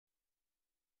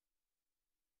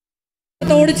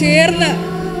വചനത്തോട് ചേർന്ന്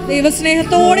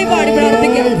ദൈവസ്നേഹത്തോടെ പാടി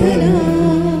പ്രാർത്ഥിക്കാം.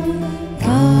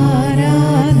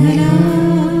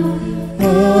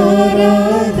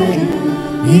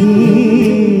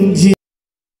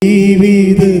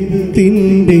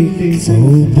 ജീവിതത്തിൻ്റെ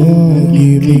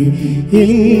സൗഭാഗ്യമേ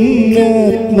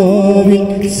എന്നാത്മാവിൽ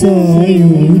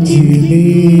സായുജ്യമേ,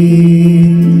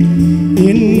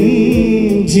 എൻ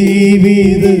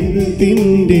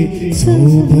ജീവിതത്തിൻ്റെ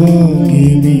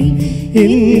സൗഭാഗ്യമേ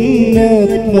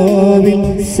എന്നാത്മാവിൽ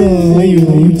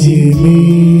സായുജ്യമേ,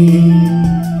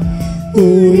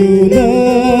 ഒരു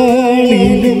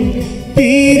നാളിലും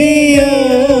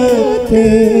പിരിയാത്ത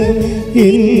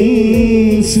എൻ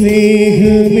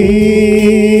സ്നേഹമേ,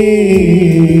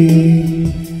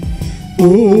 ഓ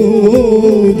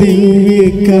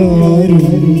ദിവ്യകാരുണ്യമേ,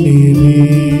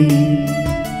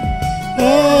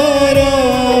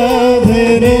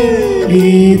 ആരാധന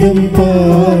ഗീതം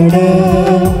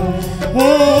പാടാം, ആ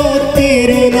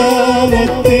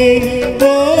തിരുനാമത്തെ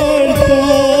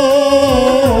വാഴ്ത്താം,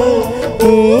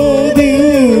 ഓ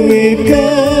ദിവ്യകാരുണ്യ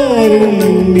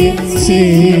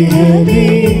സ്നേഹമേ,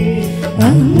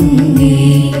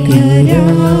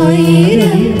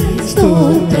 അങ്ങേയ്ക്കൊരായിരം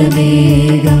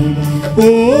സ്തോത്രമേകാം, ഓ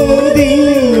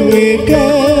ദിവ്യകാരുണ്യ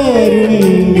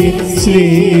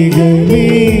സ്നേഹമേ,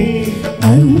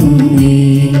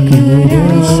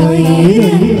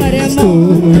 അങ്ങേയ്ക്കൊരായിരം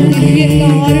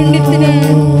ദിവ്യകാരുണ്യത്തിന്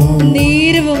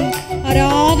നേരവും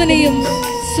ആരാധനയും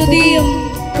സ്തുതിയും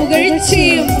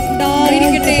പുകഴ്ചയും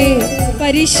ഉണ്ടായിരിക്കട്ടെ.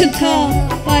 പരിശുദ്ധ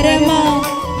പരമ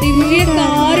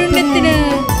ദിവ്യകാരുണ്യത്തിന്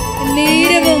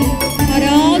നേരവും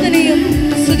ആരാധനയും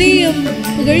സ്തുതിയും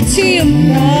പുകഴ്ചയും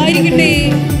ഉണ്ടായിരിക്കട്ടെ.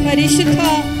 പരിശുദ്ധ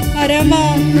പരമ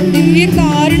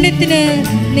ദിവ്യകാരുണ്യത്തിന്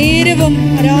നേരവും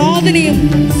ആരാധനയും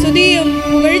സ്തുതിയും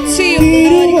പുകഴ്ചയും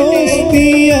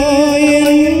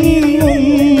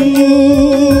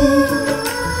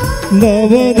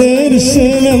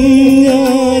നവദർശനം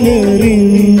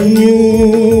ഞാനറിഞ്ഞു,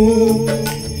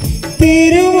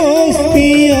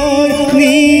 തിരുവോസ്തിയായി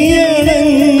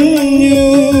നീയണഞ്ഞു,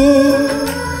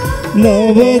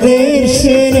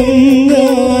 നവദർശനം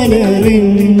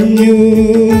ഞാനറിഞ്ഞു,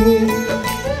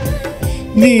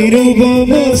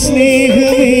 നിരുപമ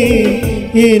സ്നേഹമേ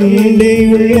എൻ്റെ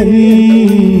ഉള്ളം,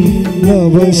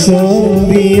 നവശാന്തിയാലേ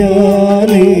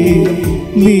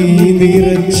നീ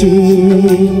നിറച്ചു,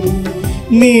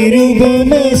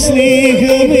 നിരുപമ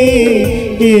സ്നേഹമേ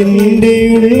എൻ്റെ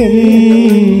ഉള്ളം,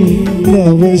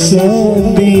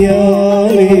 നവശാന്തിയാലേ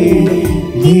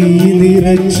നീ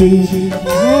നിറച്ചു,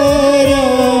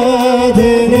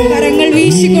 ആരാധന കരങ്ങൾ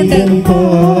വീശിക്കൊണ്ട്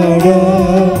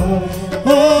പാടാം,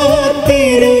 ആ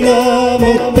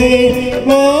തിരുനാമത്തെ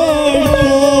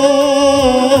വാഴ്ത്താം,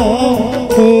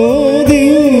 ഓ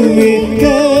ദിവ്യകാരുണ്യ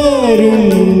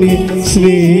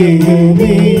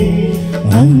സ്നേഹമേ,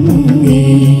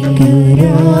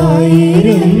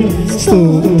 അങ്ങേയ്ക്കൊരായിരം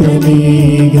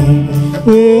സ്തോത്രമേകാം,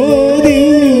 ഓ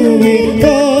ദിവ്യകാരുണ്യ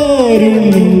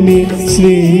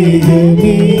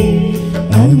സ്നേഹമേ,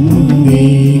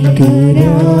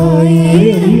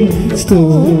 അങ്ങേയ്ക്കൊരായിരം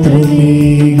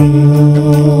സ്തോത്രമേകാം.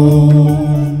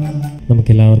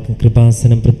 നമുക്കെല്ലാവർക്കും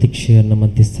കൃപാസനം പ്രത്യക്ഷീകരണ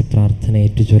മധ്യസ്ഥ പ്രാർത്ഥന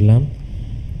ഏറ്റുചൊല്ലാം.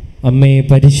 അമ്മേ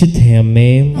പരിശുദ്ധ അമ്മേ,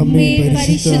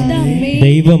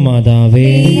 ദൈവമാതാവേ,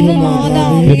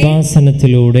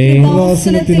 കൃപാസനത്തിലൂടെ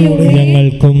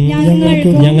ഞങ്ങൾക്കും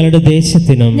ഞങ്ങളുടെ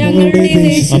ദേശത്തിനും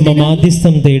അമ്മ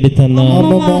മാധ്യസ്ഥം തേടിത്തന്ന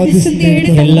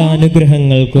എല്ലാ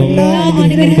അനുഗ്രഹങ്ങൾക്കും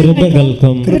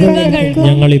കൃപകൾക്കും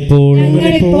ഞങ്ങളിപ്പോൾ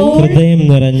ഹൃദയം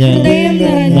നിറഞ്ഞ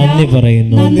നന്ദി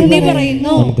പറയുന്നു.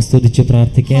 നമുക്ക് സ്തുതിച്ച്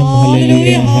പ്രാർത്ഥിക്കാം.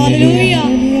 Hallelujah, hallelujah.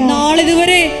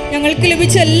 നാളിതുവരെ ഞങ്ങൾക്ക്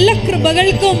ലഭിച്ച എല്ലാ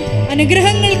കൃപകൾക്കും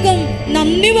അനുഗ്രഹങ്ങൾക്കും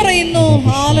നന്ദി പറയുന്നു.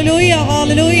 ഹല്ലേലൂയ,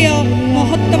 ഹല്ലേലൂയ.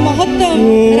 മഹത്വം, മഹത്വം,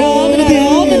 ആരാധന,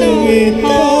 ആരാധന.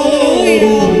 ഹല്ലേലൂയ.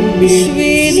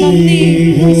 യേശുവേ നന്ദി,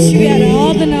 യേശുവേ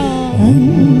ആരാധന.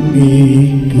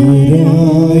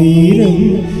 അങ്ങേയ്ക്കൊരായിരം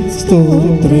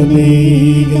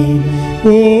സ്തോത്രമേകാം,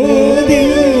 ഓ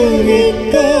ദിവ്യകാരുണ്യ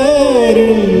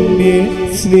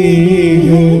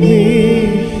സ്നേഹമേ,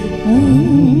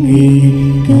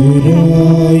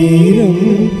 അങ്ങേയ്ക്കൊരായിരം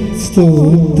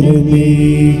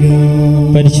സ്തോത്രമേകാം.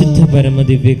 പരിശുദ്ധ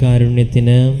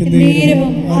പരമദിവ്യകാരുണ്യത്തിന്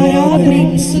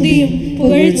ആരാധനയും സ്തുതിയും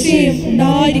പുകഴ്ചയും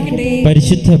ഉണ്ടായിരിക്കട്ടെ.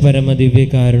 പരിശുദ്ധ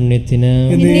പരമദിവ്യകാരുണ്യത്തിന്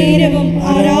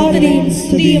ആരാധനയും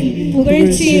സ്തുതിയും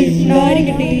പുകഴ്ചയും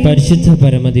ഉണ്ടായിരിക്കട്ടെ. പരിശുദ്ധ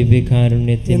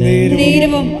പരമദിവ്യകാരുണ്യത്തിന്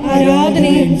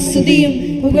ആരാധനയും സ്തുതിയും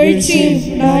പുകഴ്ചയും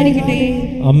ഉണ്ടായിരിക്കട്ടെ.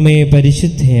 അമ്മേ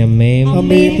പരിശുദ്ധയമ്മേ,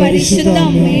 അമ്മേ പരിശുദ്ധ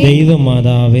അമ്മേ,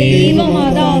 ദൈവമാതാവേ,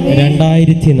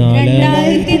 2004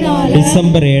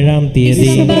 ഡിസംബർ 7-ാം തീയതി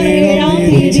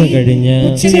ഉച്ച കഴിഞ്ഞ്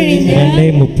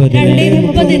 2:30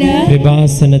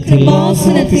 കൃപാസനത്തിൽ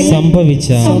സംഭവിച്ച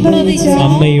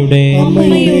അമ്മയുടെ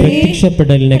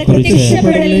പ്രത്യക്ഷപ്പെടലിനെ കുറിച്ച്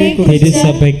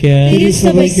തിരുസഭയ്ക്ക്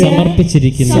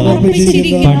സമർപ്പിച്ചിരിക്കുന്ന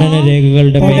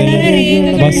പഠനരേഖകളുടെ മേൽ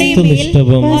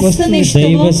വസ്തുനിഷ്ഠവും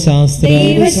ദൈവശാസ്ത്ര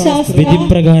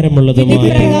വിധിപ്രകാരമുള്ളതുമായ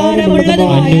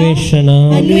അന്വേഷണ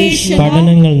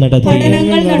പഠനങ്ങൾ നടത്തി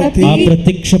ആ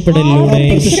പ്രത്യക്ഷപ്പെടലിലൂടെ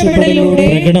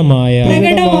പ്രകടമായ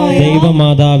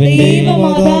ദൈവമാതാവിന്റെ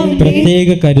പ്രത്യേക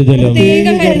കരുതലും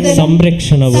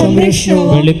സംരക്ഷണവും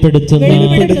വെളിപ്പെടുത്തുന്ന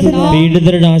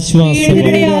പീഡിതരുടെ ആശ്വാസവും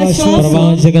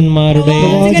പ്രവാചകന്മാരുടെ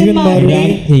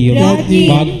രാജ്ഞിയും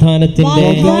വാഗ്ദാനത്തിന്റെ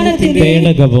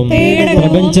പേടകവും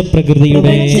പ്രപഞ്ച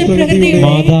പ്രകൃതിയുടെ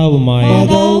മാതാവുമായ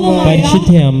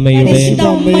പരിശുദ്ധ അമ്മയുടെ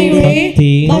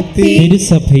ഭക്തി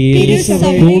തിരുസഭയിൽ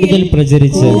കൂടുതൽ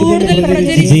പ്രചരിച്ച്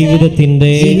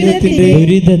ജീവിതത്തിന്റെ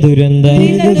ദുരിത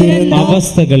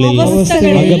അവസ്ഥകളിൽ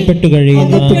അകപ്പെട്ടു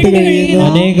കഴിയുന്ന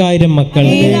അനേകായിരം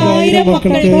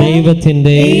മക്കൾക്ക്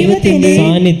ദൈവത്തിന്റെ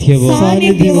സാന്നിധ്യവും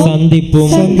സന്ധിപ്പും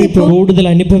കൂടുതൽ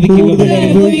അനുഭവിക്കുക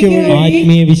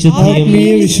ആത്മീയ വിശുദ്ധിയും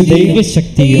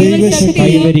ദൈവശക്തിയും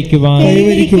കൈവരിക്കുവാൻ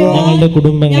ഞങ്ങളുടെ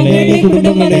കുടുംബങ്ങളെ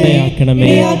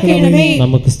ഇടയാക്കണമേ.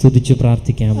 നമുക്ക് സ്തുതിച്ചു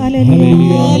പ്രാർത്ഥിക്കാം.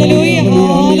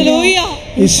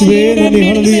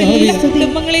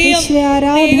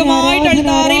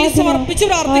 സമർപ്പിച്ചു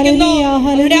പ്രാർത്ഥിക്കുന്നു.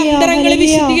 അവരുടെ അന്തരങ്ങളെ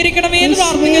വിശുദ്ധീകരിക്കണമേ എന്ന്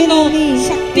പ്രാർത്ഥിക്കുന്നു,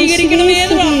 ശക്തീകരിക്കണമേ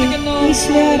എന്ന് പ്രാർത്ഥിക്കുന്നു.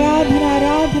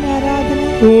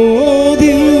 ഓ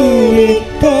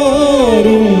ദിവ്യകാരുണ്യ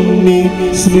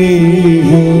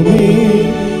സ്നേഹമേ,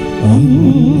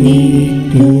 അങ്ങേക്കൊരായിരം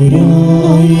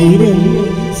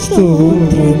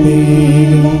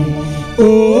സ്തോത്രമേകാം. ഓ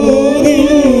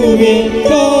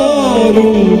ദിവ്യകാരുണ്യ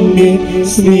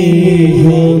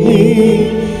സ്നേഹമേ,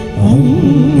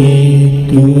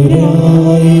 അങ്ങേക്കൊരായിരം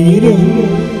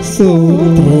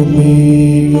സ്തോത്രമേകാം.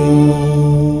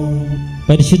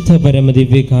 പരിശുദ്ധ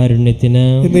പരമദിവ്യകാരുണ്യത്തിന്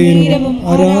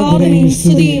ആരാധനയും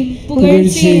സ്തുതിയും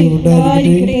പുകഴ്ചയും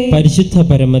ഉണ്ടായിരിക്കട്ടെ. പരിശുദ്ധ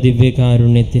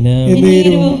പരമദിവ്യകാരുണ്യത്തിന്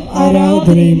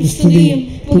ആരാധനയും സ്തുതിയും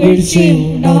പുകഴ്ചയും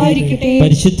ഉണ്ടായിരിക്കട്ടെ.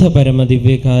 പരിശുദ്ധ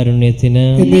പരമദിവ്യകാരുണ്യത്തിന്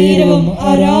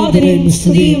ആരാധനയും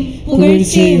സ്തുതിയും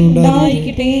പുകഴ്ചയും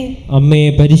ഉണ്ടായിരിക്കട്ടെ. അമ്മേ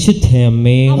പരിശുദ്ധ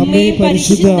അമ്മേ, അമ്മേ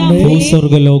പരിശുദ്ധ അമ്മേ,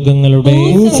 ഭൂസ്വർഗലോകങ്ങളുടെ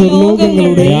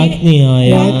രാജ്ഞിയായ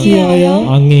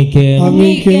അങ്ങേക്ക്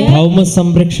ഭൗമ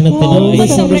സംരക്ഷണത്തിനായി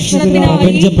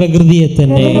പ്രപഞ്ച പ്രകൃതിയെ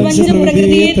തന്നെ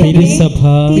തിരുസഭ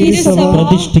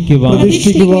പ്രതിഷ്ഠിക്കുവാൻ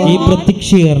ഈ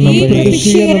പ്രത്യക്ഷീകരണം വഴി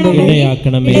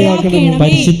ഇടയാക്കണമേ.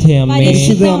 പരിശുദ്ധ അമ്മേ,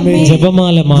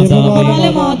 ജപമാല മാതാവേ,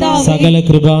 സകല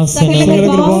കൃപാസന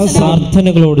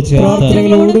പ്രാർത്ഥനകളോട് ചേർത്ത്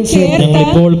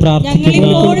ഞങ്ങളിപ്പോൾ പ്രാർത്ഥിക്കുന്ന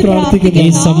ഈ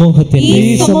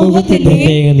സമൂഹത്തിന്റെ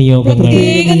പ്രത്യേക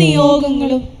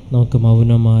നിയോഗങ്ങളും നമുക്ക്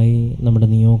മൗനമായി നമ്മുടെ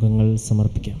നിയോഗങ്ങൾ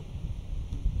സമർപ്പിക്കാം.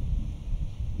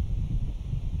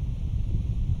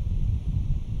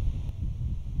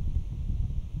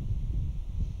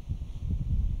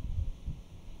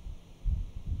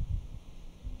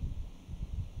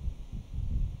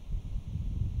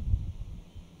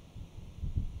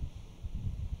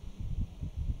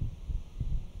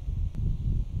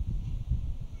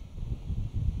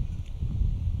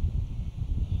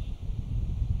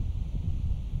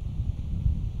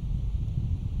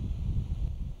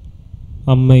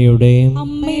 അമ്മയുടെ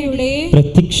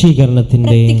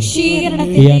പ്രത്യക്ഷീകരണത്തിന്റെ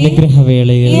ഈ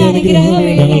അനുഗ്രഹവേളയിൽ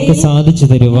ഞങ്ങൾക്ക് സാധിച്ചു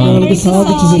തരുവാൻ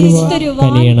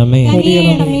കനിയണമേ.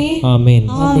 ആമേൻ.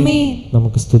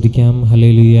 നമുക്ക് സ്തുതിക്കാം.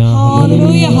 ഹല്ലേലൂയ,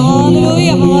 ഹല്ലേലൂയ, ഹല്ലേലൂയ,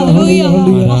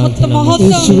 ഹല്ലേലൂയ.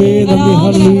 യേശുവേ നന്ദി,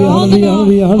 ഹല്ലേലൂയ,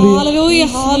 ഹല്ലേലൂയ, ഹല്ലേലൂയ.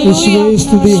 യേശുവേ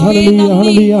സ്തുതി, ഹല്ലേലൂയ,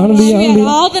 ഹല്ലേലൂയ, ഹല്ലേലൂയ,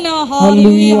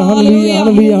 ഹല്ലേലൂയ, ഹല്ലേലൂയ,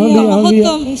 ഹല്ലേലൂയ, ഹല്ലേലൂയ.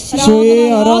 യേശുവേ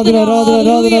ആരാധന, ആരാധന,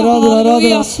 ആരാധന, ആരാധന,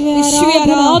 ആരാധന.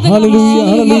 ഹല്ലേലൂയ,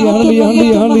 ഹല്ലേലൂയ, ഹല്ലേലൂയ,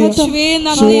 ഹല്ലേലൂയ, ഹല്ലേലൂയ.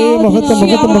 യേശുവേ മഹത്വം,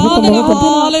 മഹത്വം, മഹത്വം, മഹത്വം.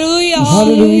 ഹല്ലേലൂയ,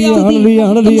 ഹല്ലേലൂയ, ഹല്ലേലൂയ,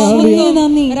 ഹല്ലേലൂയ.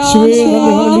 യേശുവേ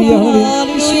നന്ദി, ഹല്ലേലൂയ,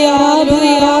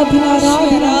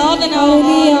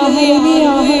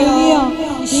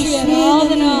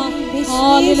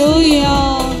 ഹല്ലേലൂയ.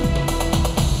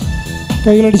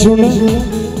 കൈകളടിച്ചുകൊണ്ട്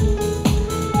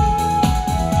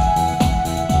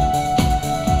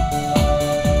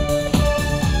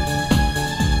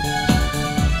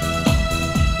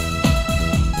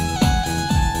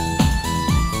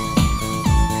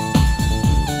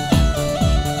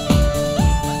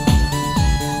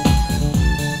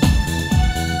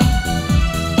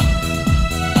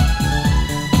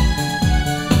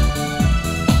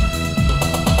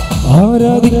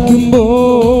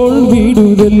ആരാധിക്കുമ്പോൾ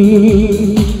വിടുതൽ,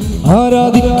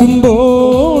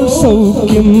 ആരാധിക്കുമ്പോൾ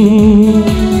സൗഖ്യം,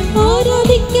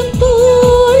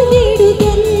 ആരാധിക്കുമ്പോൾ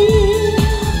വിടുതൽ,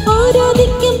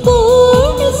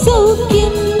 ആരാധിക്കുമ്പോൾ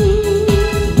സൗഖ്യം.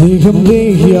 ദേഹം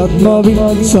ദേഹി ആത്മാവിൽ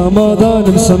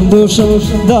സമാധാനം സന്തോഷം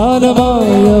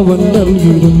ദാനമായവൻ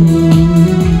നൽകിടും.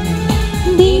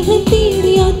 ദേഹം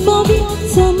തേടി ആത്മാവിൽ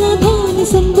സമാധാന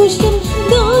സന്തോഷം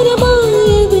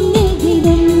ദാനമായവൻ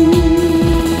നൽകിടും.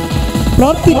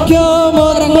 പ്രാർത്ഥിക്കാം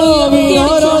ആത്മാവിൽ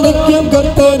ആരാധിക്കാം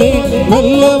കർത്താനെ,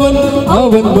 നല്ലവൻ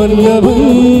അവൻ വല്ലവൻ.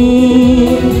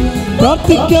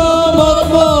 പ്രാർത്ഥിക്കാം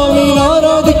ആത്മാവിൽ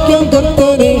ആരാധിക്കാം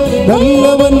കർത്താനെ,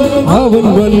 നല്ലവൻ അവൻ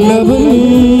വല്ലവൻ.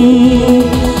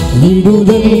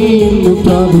 വിടുതൽ എന്ന്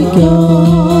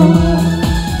പ്രാപിക്കാം,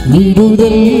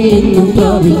 വിടുതൽ എന്ന്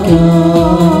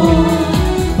പ്രാപിക്കാം.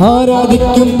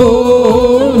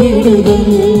 ആരാധിക്കുമ്പോൾ വിടുതൽ,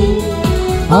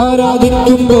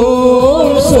 ആരാധിക്കുമ്പോൾ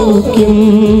സൗഖ്യം.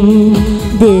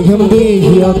 ദേഹം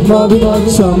ദേഹി ആത്മാവിൽ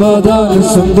സമാധാന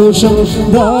സന്തോഷം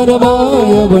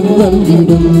ദാനമായവൻ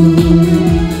നൽകിടും.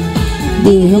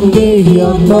 ദേഹം ദേഹി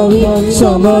ആത്മാവിൽ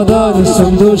സമാധാന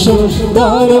സന്തോഷം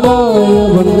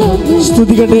ദാനമായവൻ.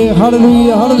 സ്തുതിക്കട്ടെ. ഹല്ലേലൂയ,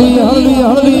 ഹല്ലേലൂയ, ഹല്ലേലൂയ,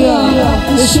 ഹല്ലേലൂയ.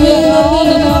 യേശുവേ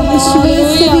ആരാധന, യേശുവേ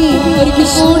സ്തുതി, ഒരിക്കൽ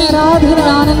കൂടി ആരാധന,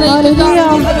 ആനന്ദിക്കുന്നു.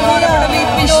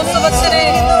 ദിവസവസരെ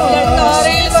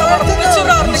കർത്താവിൽ സമർപ്പിച്ച്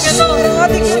പ്രാർത്ഥിക്കുന്നു.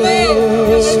 യേശുവേ,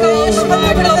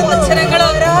 വിശ്വാസമുള്ള വചനങ്ങൾ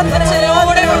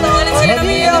ആരാധനയോടെ പ്രദാനം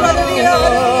ചെയ്യണമേ.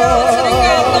 വചനം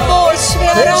കേൾക്കുമ്പോൾ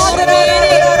ജീവിതത്തിൽ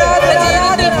ഫലം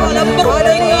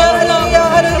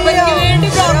പുറപ്പെടുവിക്കാനുള്ള കൃപയ്ക്ക് വേണ്ടി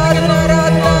പ്രാർത്ഥിക്കുന്നു.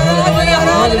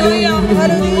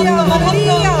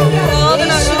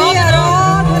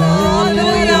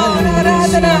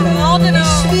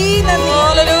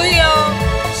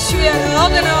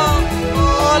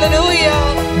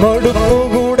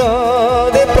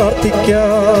 മടുപ്പുകൂടാതെ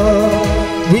പ്രാർത്ഥിക്കാം,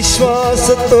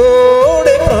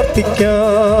 വിശ്വാസത്തോടെ പ്രാർത്ഥിക്കാം.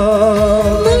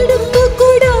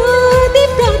 മടുപ്പുകൂടാതെ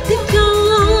പ്രാർത്ഥിക്കാം,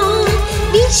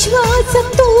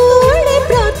 വിശ്വാസത്തോടെ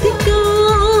പ്രാർത്ഥിക്കാം.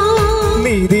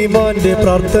 നീതിമാന്റെ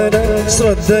പ്രാർത്ഥന,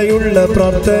 ശ്രദ്ധയുള്ള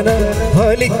പ്രാർത്ഥന,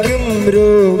 ഫലിക്കും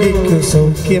രോഗിക്കു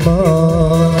സൗഖ്യമാ.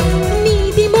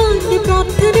 നീതിമാന്റെ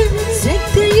പ്രാർത്ഥന,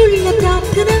 ശ്രദ്ധയുള്ള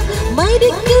പ്രാർത്ഥന,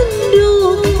 മരിക്കും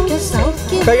രോഗിക്ക്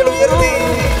സൗഖ്യം. കൈകൾ ഉയർത്തി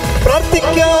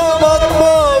പ്രാർത്ഥിക്കാം.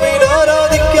 ആത്മാവിൽ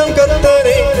ആരാധിക്കാം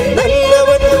കർത്താനെ,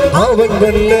 നല്ലവൻ അവൻ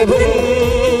വല്ലവൻ.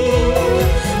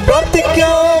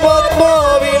 പ്രാർത്ഥിക്കാം.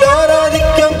 ആത്മാവിൽ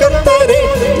ആരാധിക്കാം കർത്താനെ,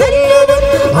 നല്ലവൻ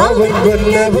അവൻ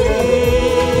വല്ലവൻ.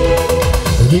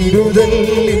 വിടുതൽ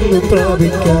ഇന്ന്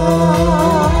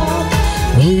പ്രാപിക്കാം,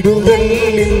 വിടുതൽ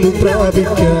ഇന്ന്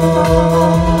പ്രാപിക്കാം.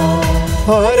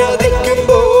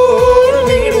 ആരാധിക്കുമ്പോൾ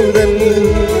വിടുതൽ,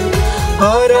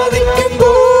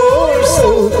 ആരാധിക്കുമ്പോൾ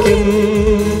സൗഖ്യം.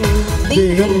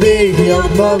 ദേഹം ദേഹി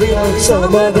ആത്മാവിൽ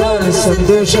സമാധാന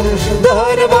സന്തോഷം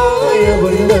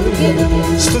ദാനമായവൻ നൽകിടും.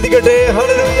 സ്തുതിക്കട്ടെ.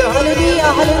 ഹല്ലേലൂയ, ഹല്ലേലൂയ,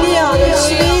 ഹല്ലേലൂയ.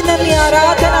 യേശുവേ നന്ദി,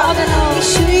 ആരാധന,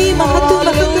 യേശുവേ മഹത്വം,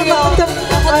 മഹത്വം, മഹത്വം.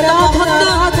 ആരാധന,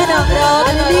 ആരാധന,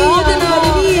 ആരാധന,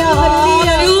 ഹല്ലേലൂയ,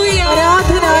 ഹല്ലേലൂയ,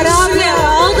 ആരാധന, ആരാധന,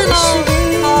 ആരാധന,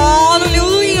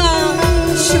 ഹല്ലേലൂയ.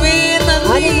 യേശുവേ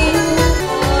നന്ദി,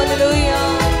 ഹല്ലേലൂയ.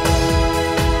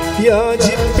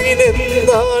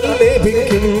 യാചിപ്പിനെന്നാൽ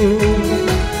ലഭിക്കും,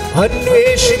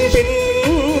 അന്വേഷിപ്പിൻ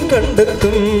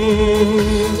കണ്ടെത്തും.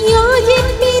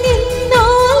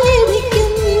 യാചിപ്പിനെന്നാൽ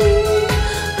ലഭിക്കും,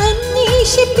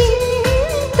 അന്വേഷിപ്പിൻ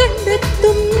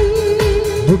കണ്ടെത്തും.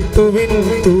 മുട്ടുവിൻ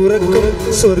തുറക്കും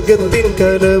സ്വർഗത്തിൻ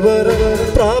കലവറ,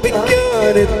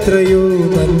 പ്രാപിക്കാൻ എത്രയോ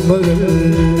നന്മകൾ.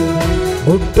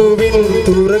 മുട്ടുവിൻ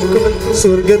തുറക്കും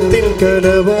സ്വർഗത്തിൻ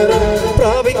കലവറ,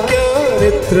 പ്രാപിക്കാൻ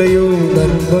എത്രയോ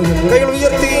നന്മകൾ. കൈകൾ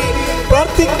ഉയർത്തി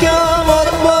പ്രാർത്ഥിക്കാം.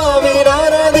 ആത്മാവിൽ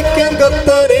ആരാധിക്കാൻ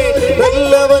കർത്താനെ,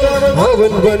 നല്ലവൻ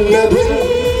അവൻ വല്ലവൻ.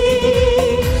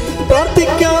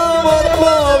 പ്രാർത്ഥിക്കാം.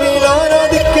 ആത്മാവിൽ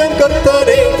ആരാധിക്കാൻ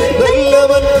കർത്താനെ,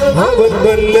 നല്ലവൻ അവൻ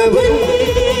വല്ലവൻ.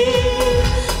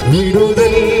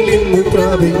 വിടുതൽ ഇന്ന്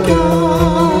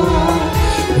പ്രാപിക്കാം,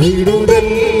 വിടുതൽ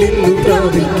ഇന്ന്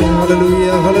പ്രാപിക്കാം. ഹല്ലേലൂയ,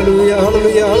 ഹല്ലേലൂയ,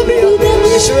 ഹല്ലേലൂയ, ഹല്ലേലൂയ.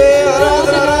 യേശുവേ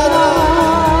ആരാധന, ആരാധന,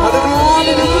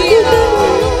 ഹല്ലേലൂയ.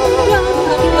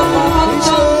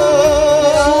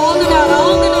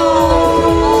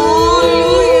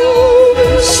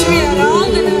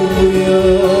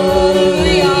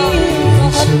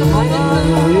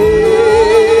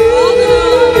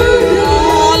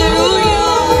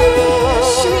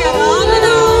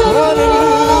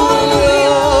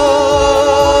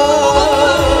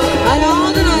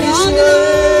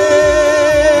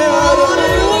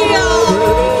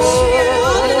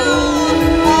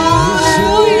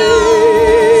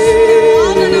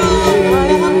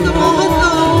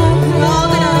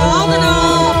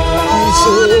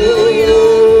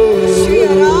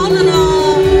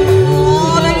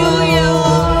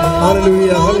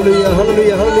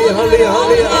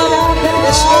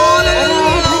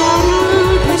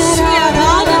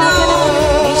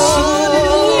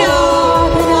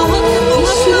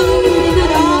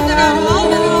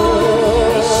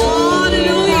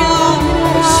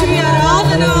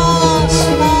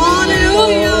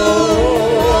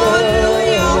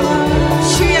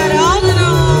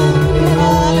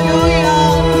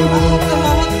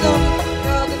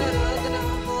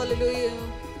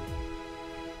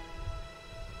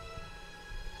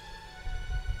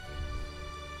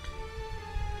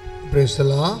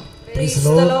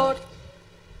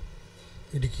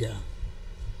 ഇരിക്കുക.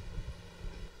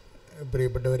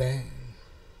 പ്രിയപ്പെട്ടവരെ,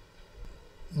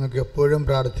 നമുക്ക് എപ്പോഴും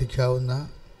പ്രാർത്ഥിക്കാവുന്ന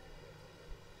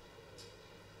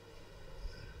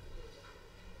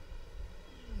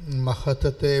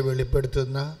മഹത്വത്തെ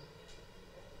വെളിപ്പെടുത്തുന്ന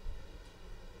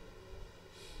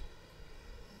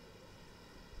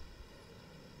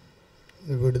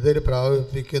വിടുതൽ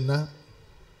പ്രാപിപ്പിക്കുന്ന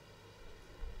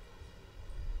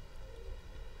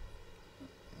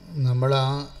നമ്മൾ ആ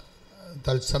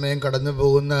തത്സമയം കടന്നു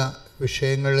പോകുന്ന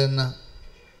വിഷയങ്ങളിൽ നിന്ന്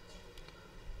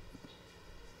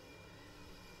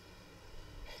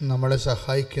നമ്മളെ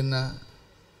സഹായിക്കുന്ന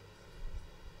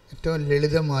ഏറ്റവും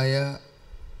ലളിതമായ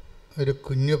ഒരു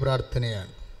കുഞ്ഞു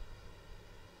പ്രാർത്ഥനയാണ്.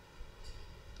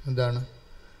 എന്താണ്?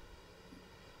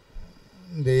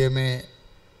 ദൈവമേ,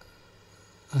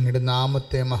 അങ്ങയുടെ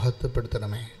നാമത്തെ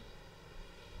മഹത്വപ്പെടുത്തണമേ.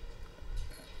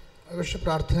 പക്ഷെ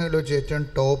പ്രാർത്ഥനയിൽ വെച്ച് ഏറ്റവും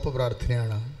ടോപ്പ്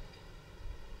പ്രാർത്ഥനയാണ്.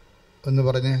 ഒന്ന്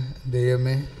പറഞ്ഞ്,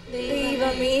 ദൈവമേ,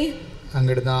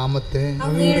 അങ്ങയുടെ നാമത്തെ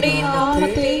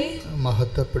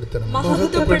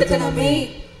മഹത്വപ്പെടുത്തണമേ.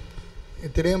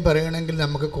 ഇത്രയും പറയണമെങ്കിൽ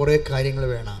നമുക്ക് കുറേ കാര്യങ്ങൾ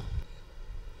വേണം.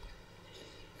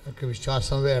 നമുക്ക്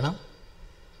വിശ്വാസം വേണം,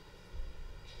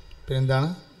 പിന്നെന്താണ്,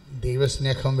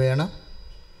 ദൈവസ്നേഹം വേണം,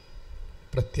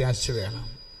 പ്രത്യാശ വേണം.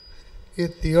 ഈ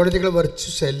തിയോളജിക്കൽ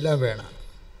വെർച്വസ് എല്ലാം വേണം.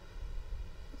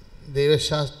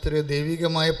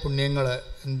 ദൈവികമായ പുണ്യങ്ങൾ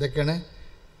എന്തൊക്കെയാണ്?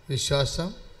 വിശ്വാസം,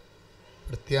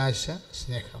 പ്രത്യാശ,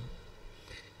 സ്നേഹം.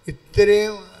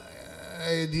 ഇത്രയും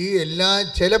ഈ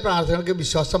ചില പ്രാർത്ഥനകൾക്ക്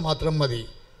വിശ്വാസം മാത്രം മതി,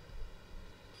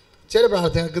 ചില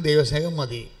പ്രാർത്ഥനകൾക്ക് ദൈവസ്നേഹം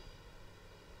മതി,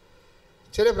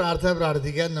 ചില പ്രാർത്ഥന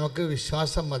പ്രാർത്ഥിക്കാൻ നമുക്ക്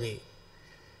വിശ്വാസം മതി,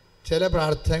 ചില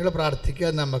പ്രാർത്ഥനകൾ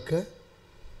പ്രാർത്ഥിക്കാൻ നമുക്ക്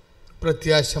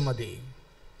പ്രത്യാശ മതി.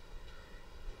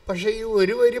 പക്ഷേ ഈ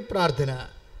ഒരു വരി പ്രാർത്ഥന,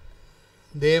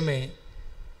 ദൈവമേ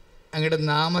അങ്ങയുടെ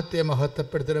നാമത്തെ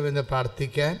മഹത്വപ്പെടുത്തണമെന്ന്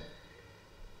പ്രാർത്ഥിക്കാൻ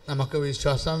നമുക്ക്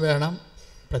വിശ്വാസം വേണം,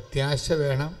 പ്രത്യാശ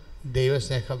വേണം,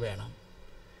 ദൈവസ്നേഹം വേണം.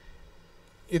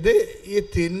 ഇത് ഈ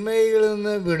തിന്മയിൽ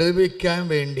നിന്ന് വിടുവിക്കാൻ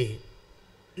വേണ്ടി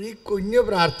ഈ കുഞ്ഞു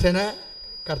പ്രാർത്ഥന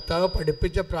കർത്താവ്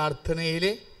പഠിപ്പിച്ച പ്രാർത്ഥനയിൽ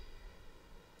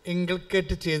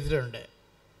ഇൻകൾക്കേറ്റ് ചെയ്തിട്ടുണ്ട്.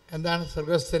 എന്താണ്?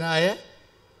 സ്വർഗസ്ഥനായ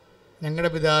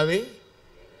ഞങ്ങളുടെ പിതാവേ,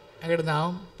 അങ്ങയുടെ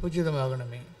നാമം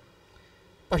പൂജിതമാകണമേ.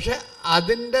 പക്ഷെ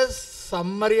അതിൻ്റെ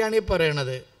സമ്മറിയാണ് ഈ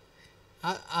പറയണത്.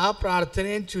 ആ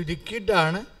പ്രാർത്ഥനയെ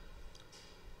ചുരുക്കിയിട്ടാണ്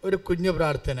ഒരു കുഞ്ഞു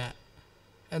പ്രാർത്ഥന.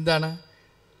 എന്താണ്?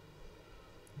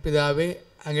 പിതാവേ,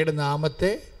 അങ്ങയുടെ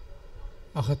നാമത്തെ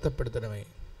മഹത്വപ്പെടുത്തണമേ.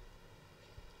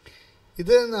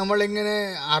 ഇത് നമ്മളിങ്ങനെ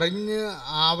അറിഞ്ഞ്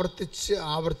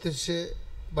ആവർത്തിച്ച്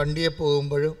വണ്ടിയിൽ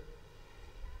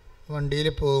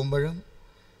പോകുമ്പോഴും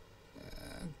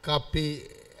കാപ്പി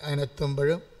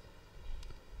അതിനെത്തുമ്പോഴും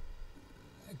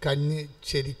കഞ്ഞി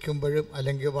ചെരിക്കുമ്പോഴും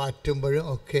അല്ലെങ്കിൽ വാറ്റുമ്പോഴും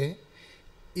ഒക്കെ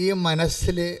ഈ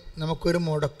മനസ്സിൽ നമുക്കൊരു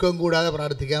മുടക്കവും കൂടാതെ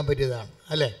പ്രാർത്ഥിക്കാൻ പറ്റിയതാണ്,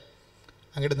 അല്ലേ?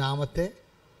 അങ്ങയുടെ നാമത്തെ.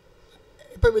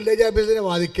 ഇപ്പോൾ വില്ലേജ് ഓഫീസിൻ്റെ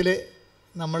വാതിക്കൽ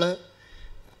നമ്മൾ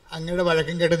അങ്ങയുടെ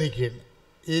വഴക്കം കേട്ട് നിൽക്കുകയാണ്.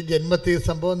 ഈ ജന്മത്തിൽ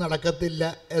സംഭവം നടക്കത്തില്ല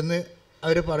എന്ന്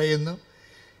അവർ പറയുന്നു,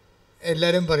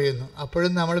 എല്ലാവരും പറയുന്നു.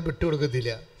 അപ്പോഴും നമ്മൾ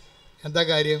വിട്ടുകൊടുക്കത്തില്ല. എന്താ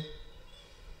കാര്യം?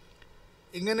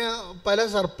 ഇങ്ങനെ പല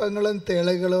സർപ്പങ്ങളും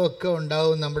തേളുകളും ഒക്കെ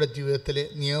ഉണ്ടാവും നമ്മുടെ ജീവിതത്തിൽ.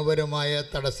 നിയമപരമായ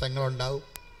തടസ്സങ്ങളുണ്ടാവും,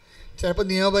 ചിലപ്പോൾ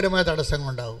നിയമപരമായ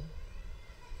തടസ്സങ്ങളുണ്ടാവും,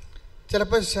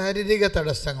 ചിലപ്പോൾ ശാരീരിക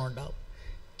തടസ്സങ്ങളുണ്ടാവും,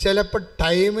 ചിലപ്പോൾ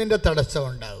ടൈമിൻ്റെ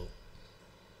തടസ്സമുണ്ടാവും,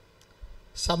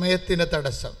 സമയത്തിൻ്റെ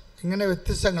തടസ്സം. ഇങ്ങനെ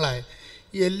വ്യത്യസ്തങ്ങളായ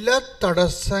എല്ലാ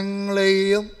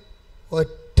തടസ്സങ്ങളെയും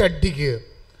ഒറ്റയടിക്ക്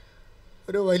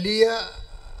ഒരു വലിയ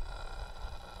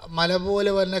മല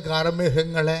പോലെ വരുന്ന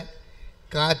കാർമേഘങ്ങളെ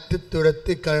കാറ്റ്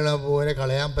തുരത്തിക്കളയുന്ന പോലെ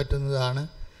കളയാൻ പറ്റുന്നതാണ്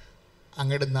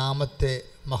അങ്ങയുടെ നാമത്തെ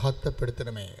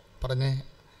മഹത്വപ്പെടുത്തണമേ. പറഞ്ഞേ,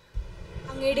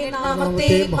 അങ്ങയുടെ നാമത്തെ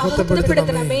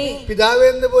മഹത്വപ്പെടുത്തണമേ. പിതാവേ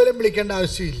എന്ന് പോലും വിളിക്കേണ്ട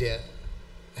ആവശ്യമില്ല,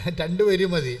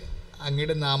 രണ്ടുപേരും മതി.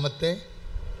 അങ്ങയുടെ നാമത്തെ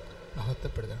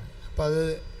മഹത്വപ്പെടുത്തണമേ. അപ്പോൾ അത്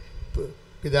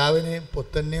പിതാവിനെയും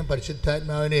പുത്രനെയും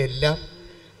പരിശുദ്ധാത്മാവിനെയും എല്ലാം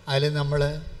അതിൽ നമ്മൾ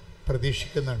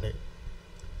പ്രതീക്ഷിക്കുന്നുണ്ട്,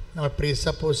 നമ്മൾ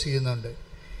പ്രീസപ്പോസ് ചെയ്യുന്നുണ്ട്.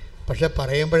 പക്ഷെ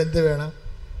പറയുമ്പോഴെന്ത് വേണം?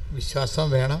 വിശ്വാസം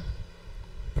വേണം,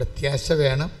 പ്രത്യാശ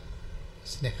വേണം,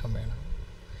 സ്നേഹം വേണം.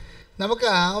 നമുക്ക്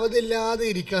ആവതില്ലാതെ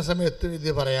ഇരിക്കുന്ന സമയത്ത് ഇത്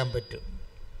പറയാൻ പറ്റും.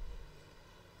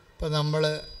 ഇപ്പോൾ നമ്മൾ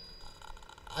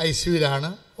ഐസിയുവിലാണ്,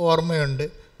 ഓർമ്മയുണ്ട്.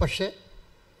 പക്ഷേ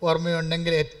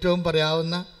ഓർമ്മയുണ്ടെങ്കിൽ ഏറ്റവും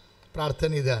പറയാവുന്ന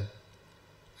പ്രാർത്ഥന ഇതാണ്,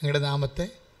 അങ്ങയുടെ നാമത്തെ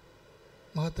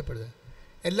മഹത്വപ്പെടുത്തുക.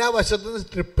 എല്ലാ വശത്തു നിന്ന്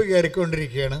സ്ട്രിപ്പ്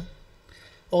കയറിക്കൊണ്ടിരിക്കുകയാണ്.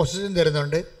 ഓക്സിജൻ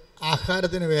തരുന്നുണ്ട്,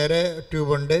 ആഹാരത്തിന് വേറെ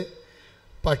ട്യൂബുണ്ട്,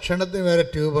 ഭക്ഷണത്തിന് വേറെ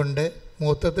ട്യൂബുണ്ട്,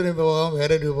 മൂത്രത്തിന് പോകാൻ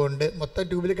വേറെ ട്യൂബുണ്ട്, മൊത്തം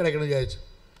ട്യൂബിൽ കിടക്കണം വിചാരിച്ചു.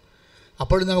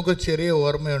 അപ്പോഴും നമുക്ക് ചെറിയ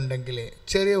ഓർമ്മയുണ്ടെങ്കിൽ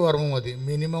ചെറിയ ഓർമ്മ മതി,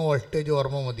 മിനിമം വോൾട്ടേജ്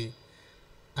ഓർമ്മ മതി.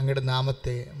 അങ്ങയുടെ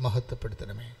നാമത്തെ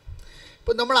മഹത്വപ്പെടുത്തണമേ.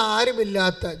 ഇപ്പം നമ്മൾ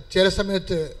ആരുമില്ലാത്ത ചില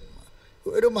സമയത്ത്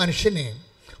ഒരു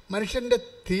മനുഷ്യൻ്റെ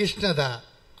തീഷ്ണത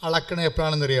അളക്കണ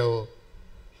എപ്പോഴാണെന്നറിയാവോ?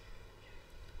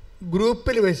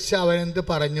 ഗ്രൂപ്പിൽ വെച്ച് അവനെന്ത്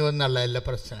പറഞ്ഞു എന്നുള്ളതല്ല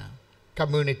പ്രശ്നം.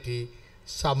 കമ്മ്യൂണിറ്റി,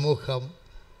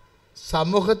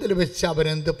 സമൂഹത്തിൽ വെച്ച്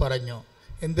അവനെന്ത് പറഞ്ഞു,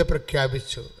 എന്ത്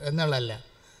പ്രഖ്യാപിച്ചു എന്നുള്ളതല്ല.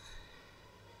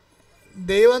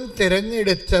 ദൈവം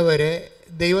തിരഞ്ഞെടുത്തവരെ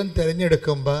ദൈവം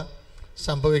തിരഞ്ഞെടുക്കുമ്പോൾ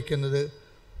സംഭവിക്കുന്നത്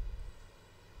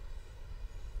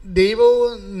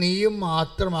ദൈവവും നീയും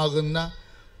മാത്രമാകുന്ന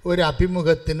ഒരു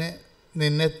അഭിമുഖത്തിന്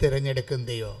നിന്നെ തിരഞ്ഞെടുക്കും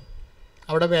ദൈവം.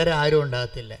 അവിടെ വേറെ ആരും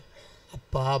ഉണ്ടാകത്തില്ല.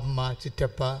 അപ്പ, അമ്മ,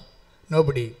 ചിറ്റപ്പ,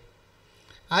 നോബഡി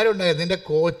ആരും ഉണ്ടാകത്തില്ല. നിൻ്റെ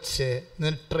കോച്ച്,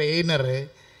 നിൻ്റെ ട്രെയിനർ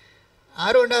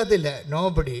ആരും ഉണ്ടാകത്തില്ല.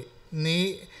 നോബഡി.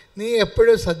 നീ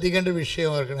എപ്പോഴും ശ്രദ്ധിക്കേണ്ട വിഷയം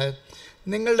ഓർക്കണത്,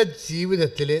 നിങ്ങളുടെ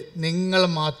ജീവിതത്തിൽ നിങ്ങൾ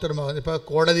മാത്രമാകുന്നു. ഇപ്പോൾ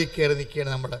കോടതി കയറി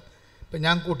നിൽക്കുകയാണ് നമ്മൾ. ഇപ്പം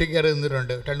ഞാൻ കൂട്ടിക്കയറി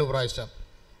നിന്നിട്ടുണ്ട് 2 പ്രാവശ്യം.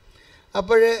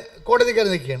 അപ്പോൾ കോടതി കയറി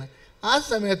നിൽക്കുകയാണ്. ആ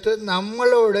സമയത്ത്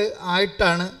നമ്മളോട്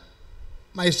ആയിട്ടാണ്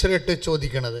മജിസ്ട്രേറ്റ്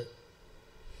ചോദിക്കണത്.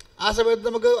 ആ സമയത്ത്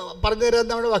നമുക്ക് പറഞ്ഞു തരാൻ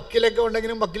നമ്മുടെ വക്കീലൊക്കെ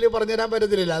ഉണ്ടെങ്കിലും വക്കീൽ പറഞ്ഞു തരാൻ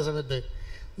പറ്റത്തില്ല. ആ സമയത്ത്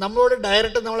നമ്മളോട്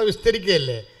ഡയറക്റ്റ് നമ്മളെ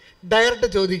വിസ്തരിക്കുകയല്ലേ, ഡയറക്റ്റ്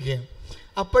ചോദിക്കുകയും.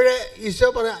 അപ്പോഴേ ഈശോ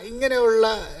ഇങ്ങനെയുള്ള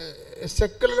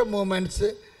സെക്കുലർ മൂവ്മെൻറ്റ്സ്,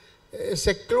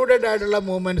 സെക്ലൂഡഡ് ആയിട്ടുള്ള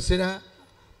മൂവ്മെൻറ്റ്സിനെ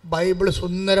ബൈബിൾ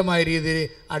സുന്ദരമായ രീതിയിൽ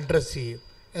അഡ്രസ്സ് ചെയ്യും.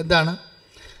 എന്താണ്?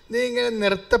 നീ ഇങ്ങനെ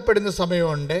നിർത്തപ്പെടുന്ന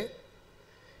സമയമുണ്ട്,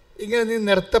 ഇങ്ങനെ നീ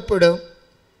നിർത്തപ്പെടും.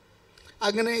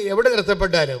 അങ്ങനെ എവിടെ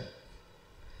നിർത്തപ്പെട്ടാലും,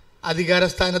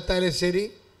 അധികാരസ്ഥാനത്തായാലും ശരി,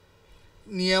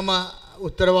 നിയമ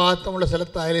ഉത്തരവാദിത്തമുള്ള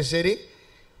സ്ഥലത്തായാലും ശരി,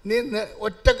 നീ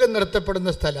ഒറ്റക്ക്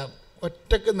നിർത്തപ്പെടുന്ന സ്ഥലം.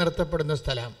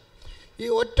 ഈ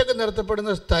ഒറ്റക്ക്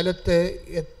നിർത്തപ്പെടുന്ന സ്ഥലത്ത്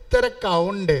എത്ര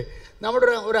കൗണ്ട്,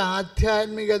 നമ്മുടെ ഒരു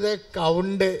ആധ്യാത്മികത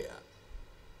കൗണ്ട്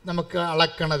നമുക്ക്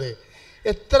അളക്കണത്,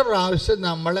 എത്ര പ്രാവശ്യം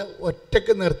നമ്മൾ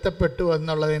ഒറ്റക്ക് നിർത്തപ്പെട്ടു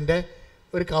എന്നുള്ളതിൻ്റെ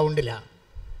ഒരു കൗണ്ടിലാണ്.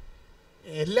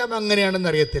 എല്ലാം അങ്ങനെയാണെന്ന്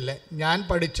അറിയത്തില്ല. ഞാൻ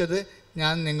പഠിച്ചത്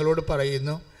ഞാൻ നിങ്ങളോട്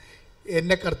പറയുന്നു.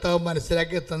 എൻ്റെ കർത്താവ്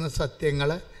മനസ്സിലാക്കി തന്ന സത്യങ്ങൾ,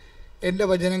 എൻ്റെ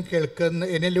വചനം കേൾക്കുന്ന,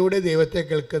 എന്നിലൂടെ ദൈവത്തെ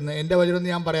കേൾക്കുന്ന, എൻ്റെ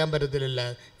വചനമൊന്നും ഞാൻ പറയാൻ പറ്റത്തില്ല,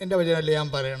 എൻ്റെ വചനമല്ല ഞാൻ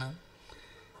പറയണം.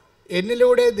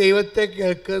 എന്നിലൂടെ ദൈവത്തെ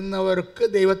കേൾക്കുന്നവർക്ക്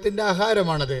ദൈവത്തിൻ്റെ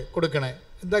ആഹാരമാണത് കൊടുക്കണേ.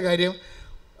 എന്താ കാര്യം?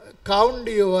 Count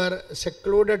your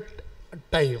secluded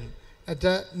time.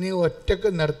 എന്നുവെച്ചാൽ നീ ഒറ്റക്ക്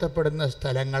നിർത്തപ്പെടുന്ന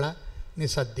സ്ഥലങ്ങളെ നീ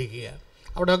ശ്രദ്ധിക്കുക.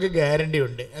 അവിടെ നമുക്ക് ഗ്യാരണ്ടി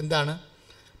ഉണ്ട്. എന്താണ്?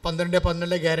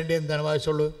 12:12 ഗ്യാരണ്ടി എന്താണ്?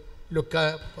 വായിച്ചോളൂ. ലുക്ക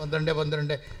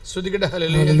 12:12. ശ്രുതികട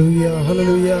ഹല്ലേലൂയ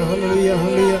ഹല്ലേലൂയ ഹല്ലേലൂയ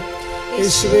ഹല്ലേലൂയ.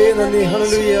 യേശുവേ നന്ദി.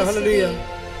 ഹല്ലേലൂയ ഹല്ലേലൂയ.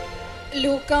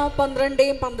 ലൂക്ക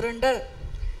 12:12.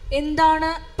 എന്താണ്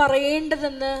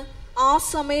പറയേണ്ടതെന്ന് ആ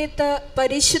സമയത്ത്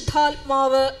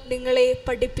പരിശുദ്ധാത്മാവ് നിങ്ങളെ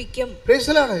പഠിപ്പിക്കും.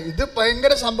 പ്രൈസലാണ്. ഇത്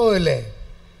ഭയങ്കര സംഭവമല്ലേ?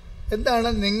 എന്താണ്?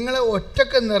 നിങ്ങളെ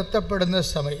ഒറ്റക്ക് നിർത്തപ്പെടുന്ന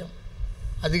സമയം,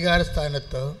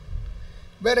 അധികാരസ്ഥാനത്തോ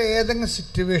വേറെ ഏതെങ്കിലും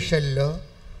സിറ്റുവേഷനിലോ,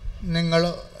 നിങ്ങൾ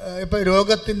ഇപ്പോൾ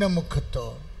രോഗത്തിൻ്റെ മുഖത്തോ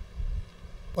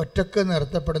ഒറ്റക്ക്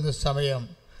നിർത്തപ്പെടുന്ന സമയം,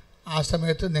 ആ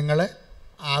സമയത്ത് നിങ്ങൾ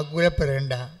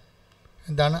ആകുലപ്പെടേണ്ട.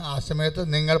 എന്താണ്? ആ സമയത്ത്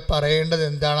നിങ്ങൾ പറയേണ്ടത്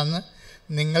എന്താണെന്ന്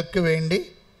നിങ്ങൾക്ക് വേണ്ടി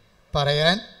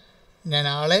പറയാൻ ഞാൻ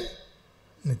ആളെ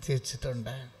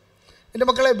നിശ്ചയിച്ചിട്ടുണ്ട്. എൻ്റെ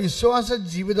മക്കളെ, വിശ്വാസ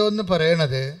ജീവിതം എന്ന്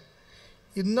പറയണത്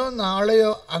ഇന്നോ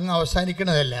നാളെയോ അങ്ങ്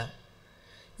അവസാനിക്കണതല്ല.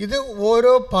 ഇത്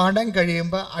ഓരോ പാഠം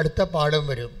കഴിയുമ്പോൾ അടുത്ത പാഠം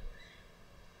വരും.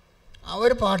 ആ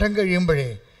ഒരു പാഠം കഴിയുമ്പോഴേ,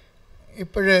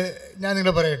 ഇപ്പോഴ് ഞാൻ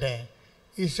നിങ്ങൾ പറയട്ടെ,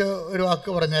 ഈശോ ഒരു വാക്ക്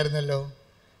പറഞ്ഞായിരുന്നല്ലോ,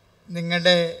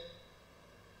 നിങ്ങളുടെ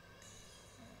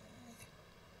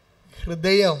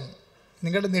ഹൃദയം,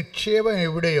 നിങ്ങളുടെ നിക്ഷേപം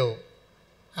എവിടെയോ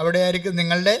അവിടെയായിരിക്കും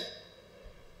നിങ്ങളുടെ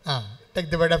take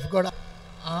the word of God.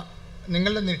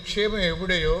 നിങ്ങളുടെ നിക്ഷേപം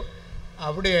എവിടെയോ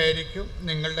അവിടെയായിരിക്കും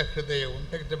നിങ്ങളുടെ ഹൃദയവും.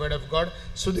 Take the word of God.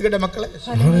 ശ്രുതികടെ മക്കളെ,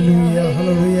 ഹല്ലേലൂയ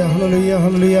ഹല്ലേലൂയ ഹല്ലേലൂയ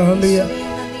ഹല്ലേലൂയ ഹല്ലേലൂയ.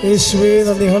 യേശുവേ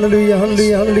നന്ദി. ഹല്ലേലൂയ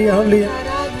ഹല്ലേലൂയ ഹല്ലേലൂയ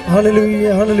ഹല്ലേലൂയ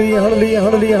ഹല്ലേലൂയ ഹല്ലേലൂയ ഹല്ലേലൂയ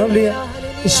ഹല്ലേലൂയ ഹല്ലേലൂയ.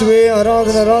 യേശുവേ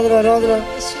ആരാധന ആരാധന ആരാധന.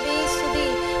 യേശുവേ സ്തുതി.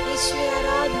 യേശുവേ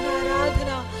ആരാധന ആരാധന.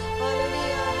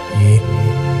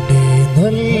 എൻ്റെ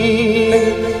നല്ല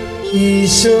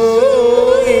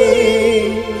ഈശോയേ,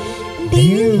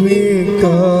 ദിവ്യകാരുണ്യം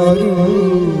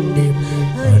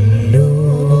അല്ലോ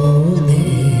നീ.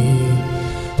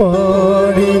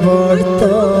 പാടി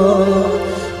വാഴ്ത്താം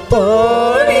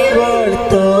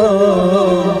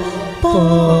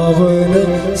പാവന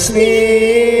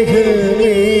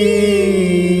സ്നേഹമേ.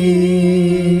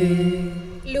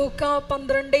 ലൂക്ക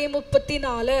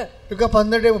 12:34. ലൂക്ക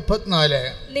 12:34.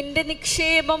 നിന്റെ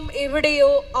നിക്ഷേപം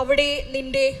എവിടെയോ അവിടെ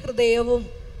നിന്റെ ഹൃദയവും.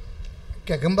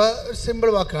 കേൾക്കുമ്പോൾ ഒരു സിമ്പിൾ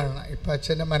വാക്കാണ്. ഇപ്പം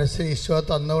അച്ഛൻ്റെ മനസ്സിൽ ഈശോ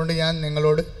തന്നുകൊണ്ട് ഞാൻ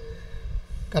നിങ്ങളോട്,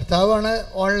 കർത്താവാണ്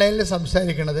ഓൺലൈനിൽ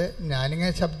സംസാരിക്കണത്,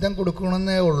 ഞാനിങ്ങനെ ശബ്ദം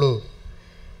കൊടുക്കണമെന്നേ ഉള്ളൂ.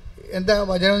 എന്താ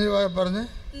വചനം പറഞ്ഞ്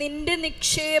നിന്റെ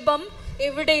നിക്ഷേപം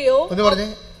എവിടെയോ ഒന്ന് പറഞ്ഞേ,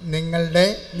 നിങ്ങളുടെ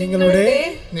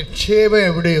നിക്ഷേപം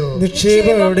എവിടെയോ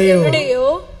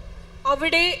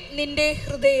അവിടെ നിന്റെ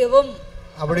ഹൃദയവും.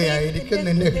 അവിടെയായിരിക്കും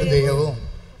നിന്റെ ഹൃദയവും.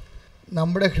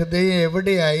 നമ്മുടെ ഹൃദയം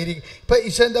എവിടെയായിരിക്കും? ഇപ്പം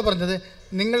ഈശോ എന്താ പറഞ്ഞത്?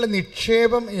 നിങ്ങളുടെ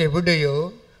നിക്ഷേപം എവിടെയോ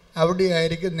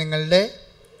അവിടെയായിരിക്കും നിങ്ങളുടെ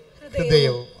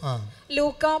ഹൃദയവും.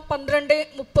 ലൂക്ക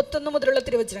 12:31 മുതലുള്ള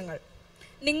തിരുവചനങ്ങൾ.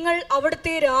 നിങ്ങൾ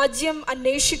അവിടുത്തെ രാജ്യം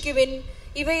അന്വേഷിക്കുവിൻ,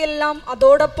 ഇവയെല്ലാം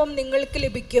അതോടൊപ്പം നിങ്ങൾക്ക്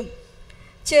ലഭിക്കും.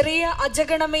 ചെറിയ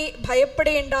അജഗണമേ,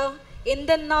 ഭയപ്പെടേണ്ട.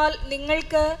 എന്തെന്നാൽ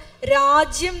നിങ്ങൾക്ക്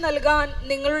രാജ്യം നൽകാൻ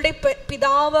നിങ്ങളുടെ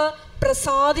പിതാവ്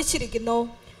പ്രസാദിച്ചിരിക്കുന്നു.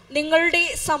 നിങ്ങളുടെ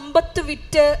സമ്പത്ത്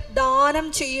വിറ്റ് ദാനം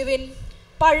ചെയ്യുവിൻ.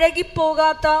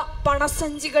 പഴകിപ്പോകാത്ത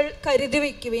പണസഞ്ചികൾ കരുതി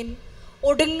വയ്ക്കുവിൻ.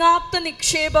 ഒടുങ്ങാത്ത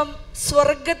നിക്ഷേപം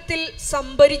സ്വർഗത്തിൽ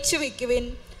സംഭരിച്ചു വയ്ക്കുവിൻ.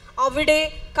 അവിടെ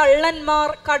കള്ളന്മാർ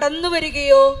കടന്നു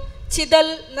വരികയോ ചിതൽ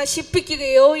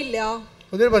നശിപ്പിക്കുകയോ ഇല്ല.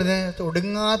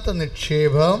 ഒടുങ്ങാത്ത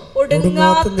നിക്ഷേപം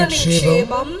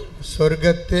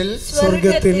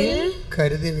സ്വർഗത്തിൽ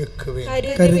കരുതി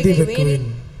വെക്കുവിൻ.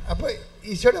 അപ്പൊ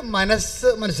ഈശോയുടെ മനസ്സ്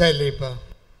മനസ്സിലായില്ലേ? ഇപ്പൊ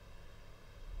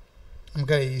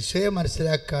നമുക്ക് ഈശോയെ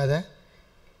മനസ്സിലാക്കാതെ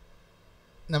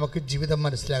നമുക്ക് ജീവിതം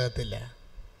മനസ്സിലാകത്തില്ല.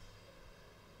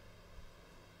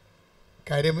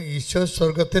 കാര്യം ഈശോ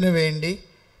സ്വർഗത്തിന് വേണ്ടി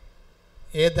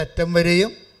ഏതറ്റം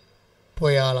വരെയും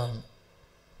പോയ ആളാണ്.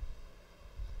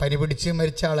 പനി പിടിച്ച്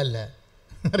മരിച്ച ആളല്ല,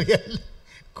 അറിയാമല്ല.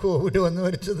 കോവിഡ് വന്ന്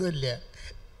മരിച്ചതുമില്ല.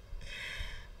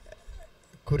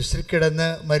 കുരിശിൽ കിടന്ന്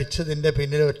മരിച്ചതിൻ്റെ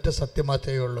പിന്നിൽ ഒറ്റ സത്യം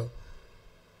മാത്രമേ ഉള്ളൂ: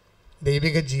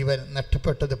 ദൈവിക ജീവൻ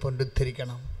നഷ്ടപ്പെട്ടത്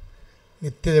പുനരുദ്ധരിക്കണം,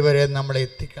 നിത്യത വരെ നമ്മളെ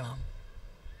എത്തിക്കണം.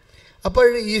 അപ്പോൾ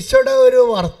ഈശോയുടെ ഒരു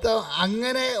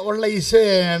അങ്ങനെ ഉള്ള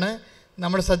ഈശോയാണ്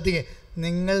നമ്മൾ ശ്രദ്ധിക്കുക.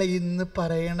 നിങ്ങൾ ഇന്ന്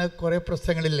പറയണ കുറേ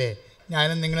പ്രശ്നങ്ങളില്ലേ,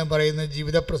 ഞാനും നിങ്ങളും പറയുന്ന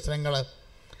ജീവിത പ്രശ്നങ്ങൾ,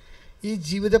 ഈ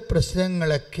ജീവിത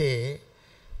പ്രശ്നങ്ങളൊക്കെ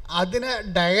അതിനെ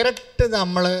ഡയറക്റ്റ്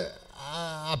നമ്മൾ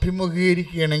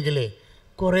അഭിമുഖീകരിക്കുകയാണെങ്കിൽ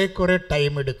കുറേ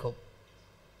ടൈം എടുക്കും.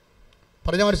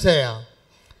 പറഞ്ഞ മനസ്സിലായോ?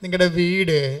 നിങ്ങളുടെ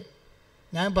വീട്,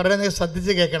 ഞാൻ പറയുന്നത്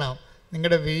ശ്രദ്ധിച്ച് കേൾക്കണം.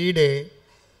 നിങ്ങളുടെ വീട്,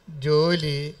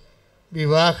 ജോലി,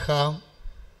 വിവാഹം,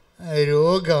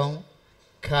 രോഗം,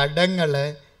 കടങ്ങൾ,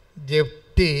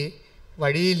 ജപ്തി,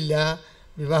 വഴിയില്ല,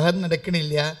 വിവാഹം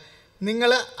നടക്കണില്ല,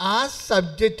 നിങ്ങൾ ആ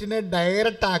സബ്ജക്റ്റിനെ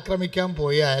ഡയറക്റ്റ് ആക്രമിക്കാൻ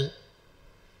പോയാൽ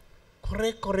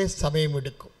കുറേ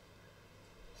സമയമെടുക്കും.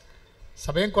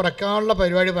 സമയം കുറയ്ക്കാനുള്ള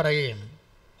പരിപാടി പറയുകയാണ്.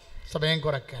 സമയം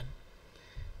കുറയ്ക്കാൻ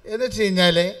എന്ന് വെച്ച്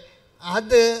കഴിഞ്ഞാൽ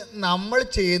അത് നമ്മൾ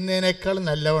ചെയ്യുന്നതിനേക്കാൾ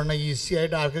നല്ലവണ്ണം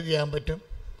ഈസിയായിട്ട് ആർക്ക് ചെയ്യാൻ പറ്റും?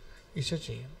 ഈശോ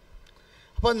ചെയ്യും.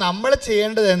 അപ്പോൾ നമ്മൾ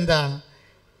ചെയ്യേണ്ടത് എന്താണ്?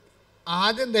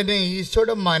 ആദ്യം തന്നെ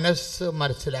ഈശോയുടെ മനസ്സ്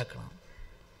മനസ്സിലാക്കണം.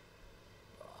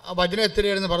 ആ വചനം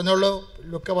എത്രയായിരുന്നു പറഞ്ഞോളൂ?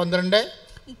 ലുക്ക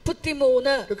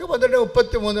 12:33.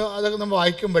 അതൊക്കെ നമ്മൾ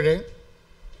വായിക്കുമ്പോൾ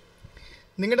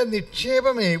നിങ്ങളുടെ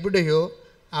നിക്ഷേപം എവിടെയോ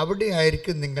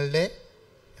അവിടെയായിരിക്കും നിങ്ങളുടെ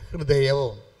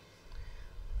ഹൃദയവും.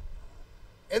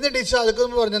 എന്നിട്ട് ഈശോ അതൊക്കെ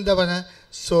പറഞ്ഞെന്താ പറഞ്ഞ?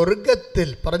 സ്വർഗത്തിൽ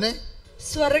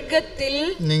സ്വർഗത്തിൽ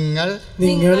നിങ്ങൾ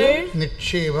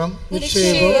നിക്ഷേപം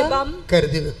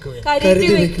കരുതി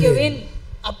വെക്കുവിൻ.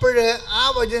 അപ്പോഴ് ആ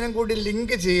വചനം കൂടി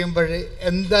ലിങ്ക് ചെയ്യുമ്പോൾ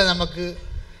എന്താ നമുക്ക്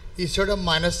ഈശോയുടെ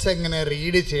മനസ്സെങ്ങനെ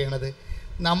റീഡ് ചെയ്യണത്?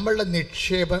 നമ്മളുടെ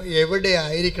നിക്ഷേപം എവിടെ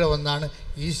ആയിരിക്കണമെന്നാണ്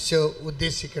ഈശോ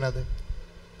ഉദ്ദേശിക്കുന്നത്?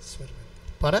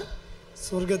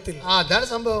 സ്വർഗത്തിൽ. അതാണ്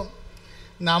സംഭവം.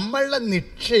 നമ്മളുടെ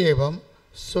നിക്ഷേപം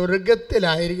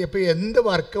സ്വർഗത്തിലായിരിക്കും. ഇപ്പോൾ എന്ത്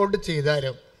വർക്കൗട്ട്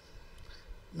ചെയ്താലും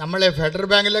നമ്മളെ ഫെഡറൽ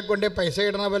ബാങ്കിലെ കൊണ്ട് പൈസ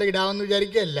ഇടണ പോലെ ഇടാമെന്ന്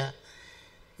വിചാരിക്കുകയല്ല.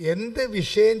 എന്ത്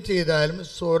വിഷയം ചെയ്താലും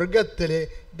സ്വർഗത്തിൽ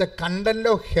ദ കണ്ടന്റ്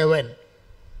ഓഫ് ഹെവൻ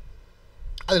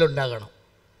അതിലുണ്ടാകണം.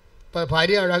 ഇപ്പോൾ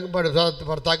ഭാര്യ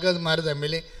ഭർത്താക്കന്മാർ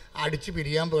തമ്മിൽ അടിച്ച്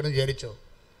പിരിയാൻ പോകണമെന്ന് വിചാരിച്ചോ?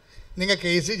 നിങ്ങൾ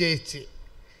കേസ് ജയിച്ച്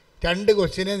 2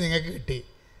 കൊച്ചിനെ നിങ്ങൾക്ക് കിട്ടി,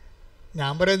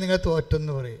 ഞാൻ പറയും നിങ്ങൾ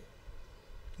തോറ്റെന്ന് പറയും.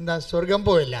 എന്താ? സ്വർഗം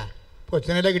പോയില്ല,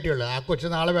 കൊച്ചിനല്ലേ കിട്ടിയുള്ളൂ. ആ കൊച്ചു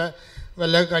നാളെ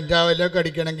വല്ല കഞ്ചാവിലൊക്കെ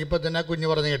അടിക്കണമെങ്കിൽ ഇപ്പോൾ തന്നെ കുഞ്ഞ്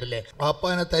പറഞ്ഞു കേട്ടില്ലേ,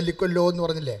 വാപ്പാനെ തല്ലിക്കൊല്ലോ എന്ന്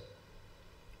പറഞ്ഞില്ലേ?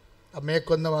 അമ്മയെ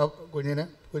കൊന്ന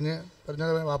കുഞ്ഞ്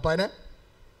പറഞ്ഞത് വാപ്പാനെ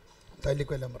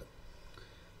തല്ലിക്കൊല്ലാൻ പറഞ്ഞു.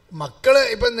 മക്കൾ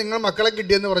ഇപ്പം നിങ്ങൾ മക്കളെ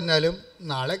കിട്ടിയെന്ന് പറഞ്ഞാലും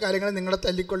നാളെ കാര്യങ്ങൾ നിങ്ങളെ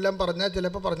തല്ലിക്കൊല്ലാൻ പറഞ്ഞാൽ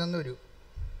ചിലപ്പോൾ പറഞ്ഞെന്ന് വരൂ.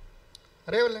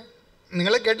 അറിയാമല്ലേ?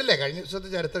 നിങ്ങളെ കേട്ടില്ലേ കഴിഞ്ഞ ദിവസത്തെ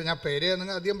ചരിത്രം? ഞാൻ പേര്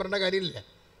നിങ്ങൾ അധികം പറയേണ്ട കാര്യമില്ല.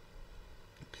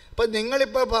 അപ്പം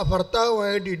നിങ്ങളിപ്പോൾ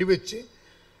ഭർത്താവുമായിട്ട് ഇടിവെച്ച്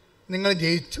നിങ്ങൾ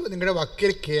ജയിച്ചു. നിങ്ങളുടെ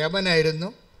വക്കീൽ കേമനായിരുന്നു.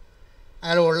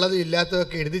 അയാൾ ഉള്ളത്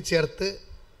ഇല്ലാത്തതൊക്കെ എഴുതി ചേർത്ത്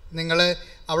നിങ്ങൾ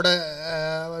അവിടെ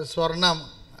സ്വർണം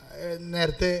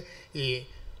നേരത്തെ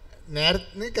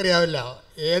നിങ്ങൾക്കറിയാവില്ല,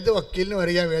 ഏത് വക്കീലിനും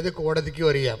അറിയാം, ഏത് കോടതിക്കും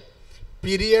അറിയാം,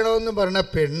 പിരിയണമെന്ന് പറഞ്ഞ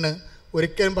പെണ്ണ്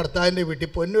ഒരിക്കലും ഭർത്താവിൻ്റെ വീട്ടിൽ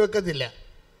പൊന്നു വെക്കത്തില്ല.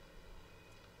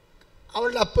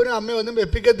 അവളുടെ അപ്പനും അമ്മയും ഒന്നും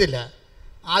വെപ്പിക്കത്തില്ല.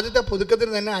 ആദ്യത്തെ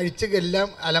പുതുക്കത്തിന് തന്നെ അഴിച്ച് എല്ലാം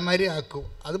അലമാരി ആക്കും.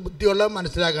 അത് ബുദ്ധിയുള്ളവർ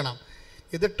മനസ്സിലാക്കണം,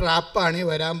 ഇത് ട്രാപ്പാണ് ഈ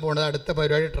വരാൻ പോണത്, അടുത്ത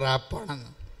പരിപാടി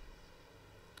ട്രാപ്പാണെന്ന്.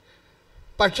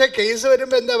 പക്ഷേ കേസ്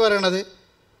വരുമ്പോൾ എന്താ പറയണത്?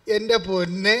 എൻ്റെ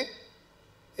പൊന്നെ,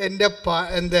 എൻ്റെ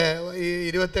എന്താ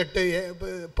 28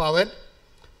 പവൻ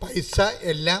പൈസ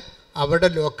എല്ലാം അവിടെ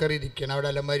ലോക്കറിൽ ഇരിക്കണം, അവിടെ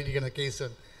അലമാരി ഇരിക്കണം കേസ്.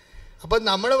 അപ്പം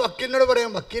നമ്മൾ വക്കീലിനോട്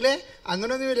പറയാം, വക്കീലെ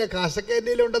അങ്ങനെയൊന്നുമില്ല, കാശൊക്കെ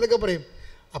എന്തെങ്കിലും ഉണ്ടെന്നൊക്കെ പറയും.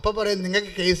 അപ്പോൾ പറയും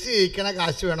നിങ്ങൾക്ക് കേസ് ജയിക്കണ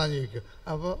കാശ് വേണമെന്ന് ചോദിക്കും.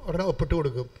 അപ്പോൾ ഉടനെ ഒപ്പിട്ട്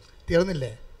കൊടുക്കും. തീർന്നില്ലേ?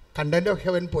 കണ്ടൻറ് ഓഫ്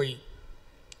ഹെവൻ പോയി.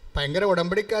 ഭയങ്കര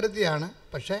ഉടമ്പടിക്കാരത്തിയാണ്,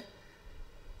 പക്ഷേ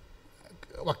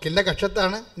വക്കീലിൻ്റെ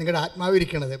കക്ഷത്താണ് നിങ്ങളുടെ ആത്മാവ്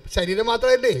ഇരിക്കുന്നത്. ശരീരം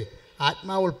മാത്രമല്ലേ,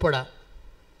 ആത്മാവ് ഉൾപ്പെടാം.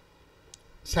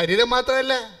 ശരീരം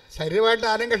മാത്രമല്ല, ശരീരമായിട്ട്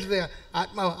ആരും കക്ഷത,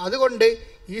 ആത്മാവ്. അതുകൊണ്ട്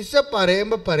ഈശോ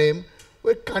പറയുമ്പോൾ പറയും,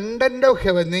 ഒരു കണ്ടൻറ് ഓഫ്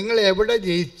ഹെവൻ, നിങ്ങൾ എവിടെ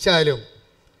ജയിച്ചാലും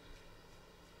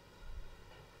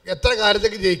എത്ര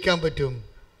കാലത്തേക്ക് ജയിക്കാൻ പറ്റും?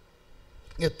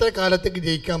 എത്ര കാലത്തേക്ക്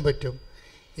ജയിക്കാൻ പറ്റും?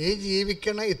 ഈ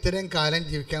ജീവിക്കണ ഇത്രയും കാലം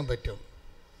ജീവിക്കാൻ പറ്റും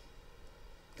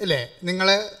അല്ലേ?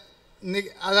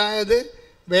 അതായത്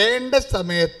വേണ്ട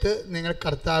സമയത്ത് നിങ്ങൾ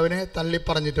കർത്താവിനെ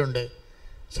തള്ളിപ്പറഞ്ഞിട്ടുണ്ട്.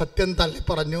 സത്യം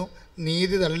തള്ളിപ്പറഞ്ഞു,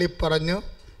 നീതി തള്ളിപ്പറഞ്ഞു,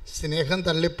 സ്നേഹം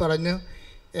തള്ളിപ്പറഞ്ഞു.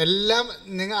 എല്ലാം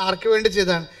നിങ്ങൾ ആർക്ക് വേണ്ടി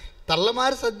ചെയ്താണ്?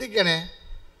 തള്ളമാർ ശ്രദ്ധിക്കണേ,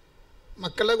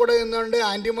 മക്കളുടെ കൂടെ നിന്നുകൊണ്ട്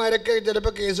ആൻറ്റിമാരൊക്കെ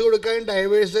ചിലപ്പോൾ കേസ് കൊടുക്കാനും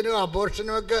ഡൈവേഴ്സിനും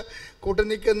അബോർഷനും ഒക്കെ കൂട്ടി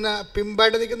നിൽക്കുന്ന,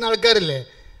 പിമ്പായിട്ട് നിൽക്കുന്ന ആൾക്കാരില്ലേ,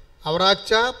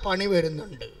 അവറാച്ച പണി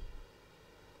വരുന്നുണ്ട്.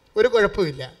 ഒരു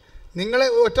കുഴപ്പമില്ല, നിങ്ങൾ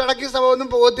ഒറ്റടക്കി സഭയൊന്നും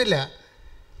പോകത്തില്ല.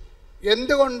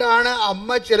 എന്തുകൊണ്ടാണ് അമ്മ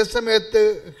ചില സമയത്ത്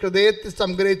ഹൃദയത്തിൽ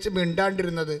സംഗ്രഹിച്ച്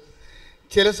മിണ്ടാണ്ടിരുന്നത്?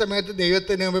 ചില സമയത്ത്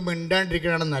ദൈവത്തിന് മുമ്പ്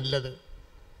മിണ്ടാണ്ടിരിക്കണതാണ് നല്ലത്.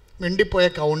 മിണ്ടിപ്പോയ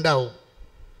കൗണ്ടാവും.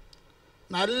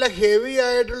 നല്ല ഹെവി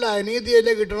ആയിട്ടുള്ള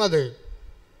അനീതിയല്ലേ കിട്ടണത്.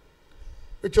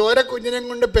 ചോര കുഞ്ഞിനെ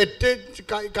കൊണ്ട് പെറ്റ്,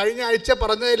 കഴിഞ്ഞ ആഴ്ച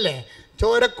പറഞ്ഞതല്ലേ,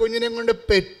 ചോര കുഞ്ഞിനെ കൊണ്ട്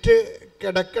പെറ്റ്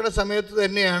കിടക്കണ സമയത്ത്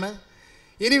തന്നെയാണ്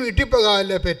ഇനി വീട്ടിൽ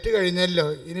പോകാമല്ലോ, പെറ്റ് കഴിഞ്ഞല്ലോ,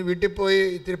 ഇനി വീട്ടിൽ പോയി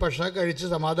ഇത്തിരി ഭക്ഷണം കഴിച്ച്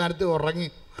സമാധാനത്തിൽ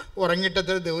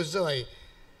ഉറങ്ങിയിട്ടത്ര ദിവസമായി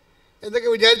എന്തൊക്കെ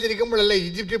വിചാരിച്ചിരിക്കുമ്പോഴല്ലേ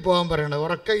ഈജിപ്തിൽ പോകാൻ പറയണത്.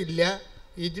 ഉറക്കമില്ല,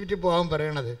 ഈജിപ്തിൽ പോകാൻ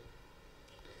പറയണത്.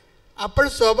 അപ്പോൾ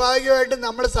സ്വാഭാവികമായിട്ട്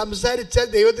നമ്മൾ സംസാരിച്ചാൽ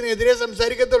ദൈവത്തിനെതിരെ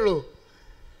സംസാരിക്കത്തുള്ളൂ,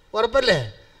 ഉറപ്പല്ലേ?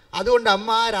 അതുകൊണ്ട് അമ്മ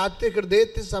ആ രാത്രി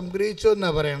ഹൃദയത്തിൽ സംഗ്രഹിച്ചു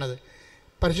എന്നാണ് പറയണത്.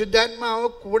 പരിശുദ്ധാത്മാവ്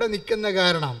കൂടെ നിൽക്കുന്ന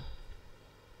കാരണം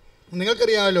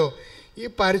നിങ്ങൾക്കറിയാമല്ലോ, ഈ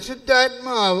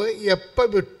പരിശുദ്ധാത്മാവ് എപ്പോൾ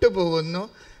വിട്ടുപോകുന്നു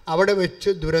അവിടെ വെച്ച്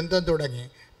ദുരന്തം തുടങ്ങി.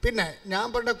 പിന്നെ ഞാൻ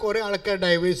പറഞ്ഞ കുറേ ആൾക്കാർ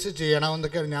ഡൈവേഴ്സ്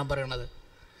ചെയ്യണമെന്നൊക്കെയാണ് ഞാൻ പറയണത്.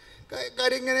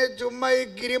 കാര്യം ഇങ്ങനെ ചുമ്മാ ഈ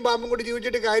കിരിയും പാമ്പും കൂടി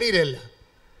ജീവിച്ചിട്ട് കാര്യമില്ലല്ല.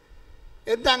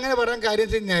 എന്താ അങ്ങനെ പറയാൻ കാര്യം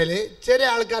വെച്ച് കഴിഞ്ഞാൽ, ചില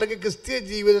ആൾക്കാർക്ക് ക്രിസ്തീയ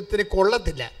ജീവിതത്തിന്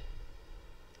കൊള്ളത്തില്ല.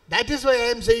 That is Y I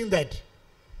am saying that.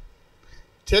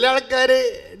 ചില ആൾക്കാർ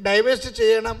ഡൈവേഴ്സ്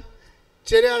ചെയ്യണം,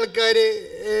 ചില ആൾക്കാർ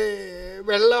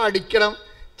വെള്ളം അടിക്കണം,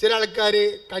 ചില ആൾക്കാർ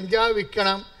കഞ്ചാവ്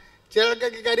വിൽക്കണം, ചില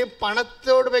ആൾക്കാർക്ക് കാര്യം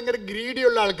പണത്തോട് ഭയങ്കര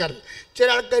ഗ്രീഡിയുള്ള ആൾക്കാർ, ചില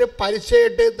ആൾക്കാർ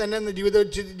പലിശയായിട്ട് തന്നെ ജീവിതം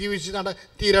ജീവിച്ച്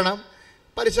തീരണം.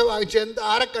 പലിശ വാങ്ങിച്ച്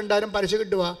ആരെ കണ്ടാലും പലിശ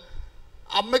കിട്ടുക.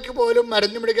 അമ്മയ്ക്ക് പോലും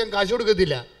മരുന്ന് മേടിക്കാൻ കാശ്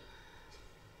കൊടുക്കത്തില്ല.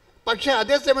 പക്ഷേ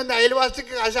അതേസമയം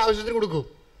അയൽവാസിക്ക് കാശ് ആവശ്യത്തിന് കൊടുക്കും.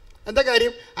 എന്താ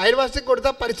കാര്യം? അയൽവാസിക്ക്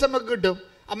കൊടുത്താൽ പലിശ നമുക്ക് കിട്ടും,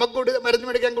 അമ്മക്ക് മരുന്ന്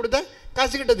മേടിക്കാൻ കൊടുത്താൽ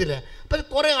കാശ് കിട്ടത്തില്ല. അപ്പം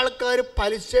കുറേ ആൾക്കാർ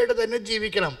പലിശയുടെ തന്നെ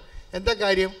ജീവിക്കണം. എന്താ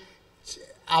കാര്യം?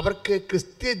 അവർക്ക്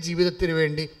ക്രിസ്തീയ ജീവിതത്തിന്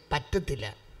വേണ്ടി പറ്റത്തില്ല.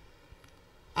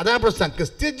 അതാണ് പ്രശ്നം.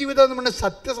 ക്രിസ്തീയ ജീവിതം എന്ന് പറഞ്ഞാൽ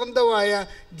സത്യസന്ധമായ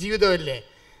ജീവിതമല്ലേ.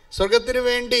 സ്വർഗത്തിന്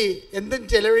വേണ്ടി എന്തും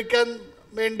ചെലവഴിക്കാൻ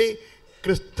വേണ്ടി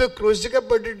ക്രിസ്തു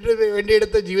ക്രൂശിക്കപ്പെട്ടിട്ട്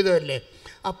വേണ്ടിയെടുത്ത ജീവിതമല്ലേ.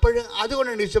 അപ്പോൾ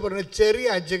അതുകൊണ്ടാണ് ഈശോ പറഞ്ഞത്, ചെറിയ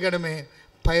അജഗണമേ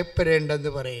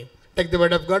ഭയപ്പെടേണ്ടെന്ന് പറയും. Take the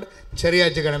word of God. ചെറിയ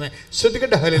അജഗണമേ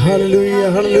ശ്രദ്ധിക്കട്ടെ. ഹല്ലേലൂയ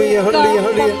ഹല്ലേലൂയ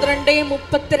ഹല്ലേലൂയ.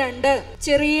 12:32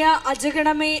 ചെറിയ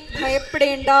അജഗണമേ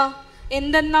ഭയപ്പെടേണ്ട,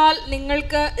 എന്തെന്നാൽ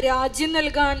നിങ്ങൾക്ക് രാജ്യം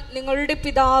നൽകാൻ നിങ്ങളുടെ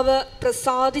പിതാവ്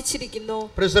പ്രസാദിച്ചിരിക്കുന്നു.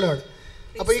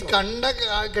 അപ്പോൾ ഈ കണ്ട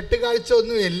കെട്ടുകാഴ്ച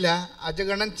ഒന്നുമില്ല.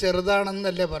 അജഗണം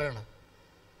ചെറുതാണെന്നല്ലേ പറയണം.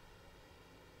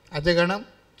 അജഗണം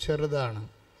ചെറുതാണ്.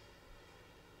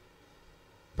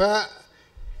 ഇപ്പം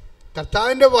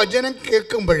കർത്താവിൻ്റെ വചനം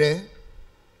കേൾക്കുമ്പോൾ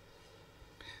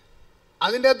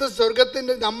അതിൻ്റെ അകത്ത്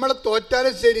സ്വർഗത്തിൻ്റെ, നമ്മൾ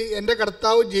തോറ്റാലും ശരി എൻ്റെ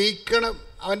കർത്താവ് ജയിക്കണം,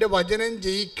 അവൻ്റെ വചനം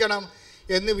ജയിക്കണം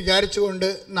എന്ന് വിചാരിച്ചുകൊണ്ട്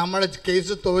നമ്മൾ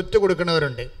കേസ് തോറ്റു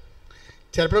കൊടുക്കുന്നവരുണ്ട്.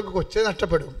 ചിലപ്പോൾ കൊച്ചു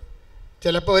നഷ്ടപ്പെടും,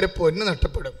 ചിലപ്പോൾ അവർ പൊന്ന്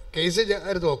നഷ്ടപ്പെടും, കേസ്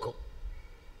അവർ തോക്കും.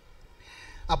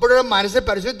 അപ്പോഴൊരു മനസ്സിൽ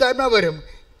പരിശുദ്ധാത്മാവ് വരും,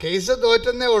 കേസ്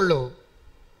തോറ്റെന്നേ ഉള്ളൂ,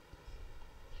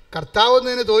 കർത്താവ്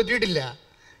ഒന്നും തോറ്റിയിട്ടില്ല,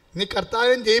 നീ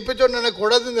കർത്താവിനെ ജയിപ്പിച്ചുകൊണ്ടാണ്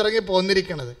കുടത്തിൽ നിന്ന് ഇറങ്ങി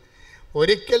പോന്നിരിക്കണത്.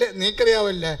 ഒരിക്കലും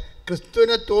നീക്കറിയാവില്ല,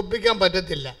 ക്രിസ്തുവിനെ തോൽപ്പിക്കാൻ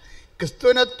പറ്റത്തില്ല.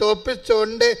 ക്രിസ്തുവിനെ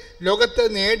തോൽപ്പിച്ചുകൊണ്ട് ലോകത്തെ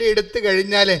നേടിയെടുത്ത്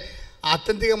കഴിഞ്ഞാൽ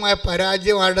ആത്യന്തികമായ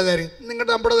പരാജയം ആരുടേതായിരിക്കും?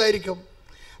 നമ്മുടേതായിരിക്കും.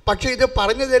 പക്ഷേ ഇത്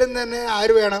പറഞ്ഞു തരുന്നതന്നെ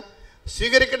ആര് വേണം?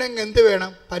 സ്വീകരിക്കണമെങ്കിൽ എന്ത്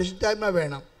വേണം? പരിശുദ്ധാത്മ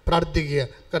വേണം. പ്രാർത്ഥിക്കുക,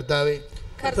 കർത്താവേ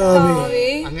കർത്താവേ,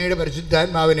 അങ്ങയുടെ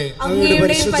പരിശുദ്ധാത്മാവിനെ അങ്ങയുടെ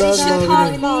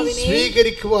പരിശുദ്ധാത്മാവിനെ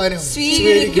സ്വീകരിക്കുവാനും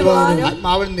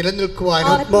ആത്മാവിൽ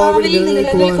നിലനിൽക്കുവാനും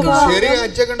ചെറിയ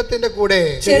അജഗണത്തിന്റെ കൂടെ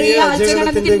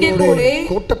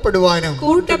കൂട്ടപ്പെടുവാനും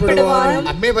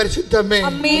അമ്മേ പരിശുദ്ധമ്മേ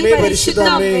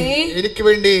എനിക്ക്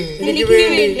വേണ്ടി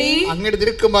അങ്ങയുടെ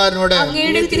തിരുക്കുമാരനോട്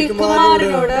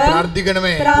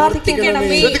പ്രാർത്ഥിക്കണമേ.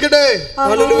 ശ്രദ്ധിക്കട്ടെ.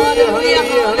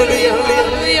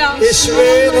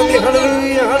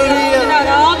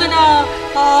 ആരാധന.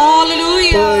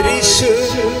 ഹല്ലേലൂയ. പരിശുദ്ധാത്മാവേ,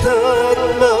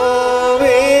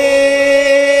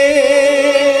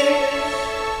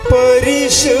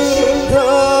 പരിശുദ്ധാത്മാവേ,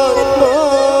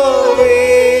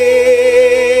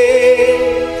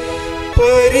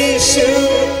 പരിശുദ്ധാത്മാവേ,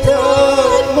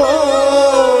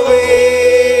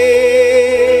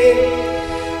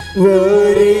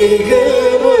 വരിക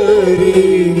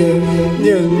വരിക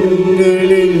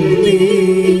ഞങ്ങളിൽ നീ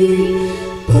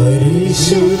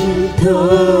പരിശുദ്ധാത്മാവേ.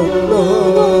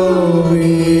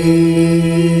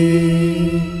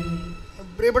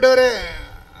 പ്രിയപ്പെട്ടവരെ,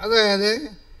 അതായത്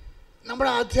നമ്മുടെ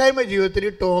ആധ്യാത്മിക ജീവിതത്തിൽ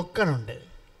ടോക്കണുണ്ട്.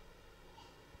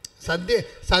 സന്ധ്യ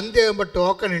ആകുമ്പോൾ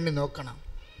ടോക്കൺ എണ്ണി നോക്കണം.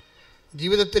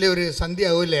 ജീവിതത്തിൽ ഒരു സന്ധ്യ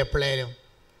ആവില്ല എപ്പോഴേലും.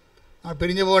 നമ്മൾ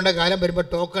പിരിഞ്ഞു പോകേണ്ട കാലം വരുമ്പോൾ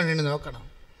ടോക്കൺ എണ്ണി നോക്കണം.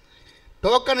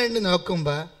 ടോക്കൺ എണ്ണി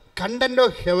നോക്കുമ്പോൾ കണ്ടന്റ്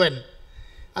ഓഫ് ഹെവൻ,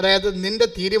 അതായത് നിൻ്റെ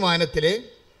തീരുമാനത്തിൽ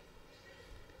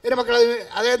എൻ്റെ മക്കൾ,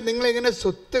 അതായത് നിങ്ങളെങ്ങനെ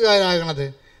സ്വത്തുകാരാകണത്,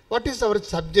 വാട്ട് ഈസ് അവർ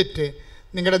സബ്ജക്റ്റ്,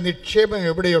 നിങ്ങളുടെ നിക്ഷേപം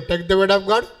എവിടെയോ. Take the word of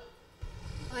God.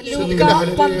 ലൂക്ക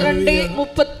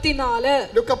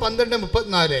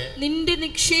 12:34. നിന്റെ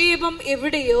നിക്ഷേപം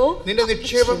എവിടെയോ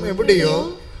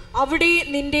അവിടെ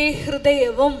നിന്റെ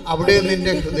ഹൃദയവും.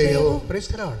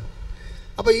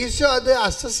 അപ്പോൾ ഈശോ അത്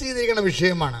അസസ് ചെയ്തിരിക്കുന്ന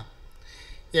വിഷയമാണ്.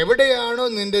 എവിടെയാണോ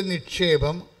നിന്റെ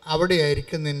നിക്ഷേപം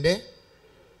അവിടെയായിരിക്കും നിന്റെ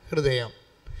ഹൃദയം.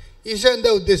 ഈശോ എന്താ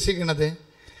ഉദ്ദേശിക്കുന്നത്?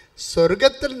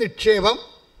 സ്വർഗത്തിൽ നിക്ഷേപം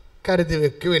കരുതി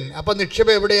വെക്കുവിൻ. അപ്പോൾ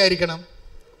നിക്ഷേപം എവിടെയായിരിക്കണം?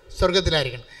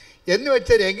 സ്വർഗത്തിലായിരിക്കണം. എന്ന്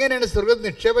വെച്ചാൽ എങ്ങനെയാണ് സ്വർഗത്തിൽ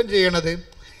നിക്ഷേപം ചെയ്യണത്?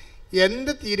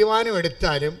 എന്ത്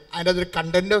തീരുമാനമെടുത്താലും അതിൻ്റെ അതൊരു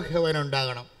കണ്ടന്റ് ഓഫ് ഹെവൻ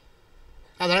ഉണ്ടാകണം.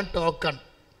 അതാണ് ടോക്കൺ.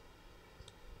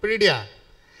 പിടിയാ.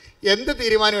 എന്ത്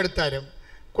തീരുമാനം എടുത്താലും,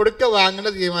 കൊടുക്ക വാങ്ങേണ്ട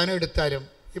തീരുമാനം എടുത്താലും,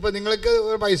 ഇപ്പോൾ നിങ്ങൾക്ക്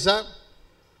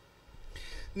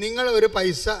നിങ്ങളൊരു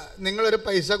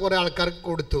പൈസ കുറേ ആൾക്കാർക്ക്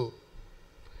കൊടുത്തു.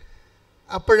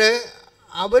 അപ്പോഴേ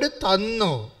അവർ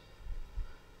തന്നു,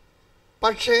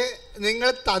 പക്ഷേ നിങ്ങൾ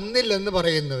തന്നില്ലെന്ന്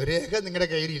പറയുന്നു. രേഖ നിങ്ങളുടെ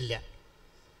കയ്യിലില്ല.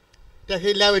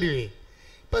 രേഖയില്ല വരുവേ.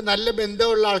 ഇപ്പം നല്ല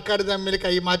ബന്ധമുള്ള ആൾക്കാർ തമ്മിൽ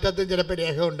കൈമാറ്റത്തിന് ചിലപ്പോൾ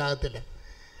രേഖ ഉണ്ടാകത്തില്ല.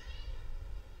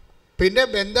 പിന്നെ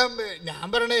ബന്ധം, ഞാൻ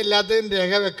പറയണ എല്ലാത്തിനും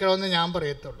രേഖ വെക്കണമെന്ന് ഞാൻ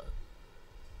പറയത്തുള്ളൂ.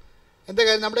 എന്താ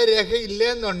കാര്യം? നമ്മുടെ രേഖ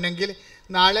ഇല്ലെന്നുണ്ടെങ്കിൽ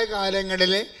നാളെ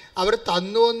കാലങ്ങളിൽ അവർ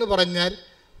തന്നു എന്ന് പറഞ്ഞാൽ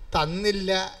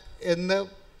തന്നില്ല എന്ന്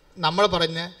നമ്മൾ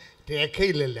പറഞ്ഞ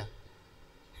രേഖയില്ലല്ല.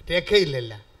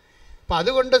 അപ്പം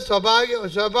അതുകൊണ്ട്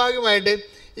സ്വാഭാവികമായിട്ട്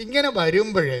ഇങ്ങനെ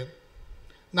വരുമ്പോൾ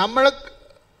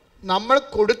നമ്മൾ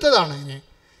കൊടുത്തതാണ് ഇങ്ങനെ,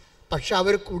 പക്ഷെ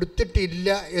അവർ കൊടുത്തിട്ടില്ല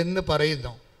എന്ന്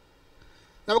പറയുന്നു.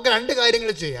 നമുക്ക് രണ്ട്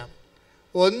കാര്യങ്ങൾ ചെയ്യാം.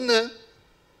 ഒന്ന്,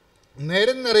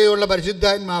 നേരം നിറയുള്ള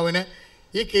പരിശുദ്ധാത്മാവിനെ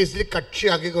ഈ കേസിൽ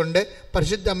കക്ഷിയാക്കിക്കൊണ്ട്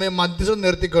പരിശുദ്ധ അമ്മയെ മധ്യസ്ഥം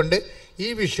നിർത്തിക്കൊണ്ട് ഈ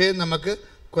വിഷയം നമുക്ക്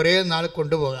കുറേ നാൾ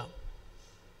കൊണ്ടുപോകാം.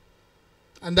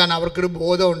 എന്താണ്? അവർക്കൊരു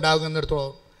ബോധം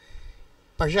ഉണ്ടാകുന്നിടത്തോളം.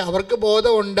 പക്ഷെ അവർക്ക്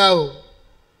ബോധം ഉണ്ടാവും,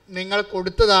 നിങ്ങൾ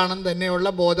കൊടുത്തതാണെന്ന് തന്നെയുള്ള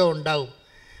ബോധം ഉണ്ടാവും.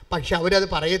 പക്ഷെ അവരത്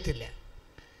പറയത്തില്ല.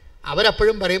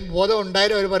 അവരപ്പോഴും പറയും, ബോധം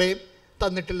ഉണ്ടായാലും അവർ പറയും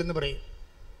തന്നിട്ടില്ലെന്ന് പറയും.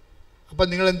 അപ്പം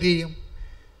നിങ്ങളെന്ത് ചെയ്യും?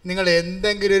 നിങ്ങൾ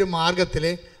എന്തെങ്കിലും ഒരു മാർഗത്തിൽ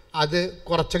അത്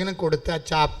കുറച്ചെങ്കിലും കൊടുത്ത് ആ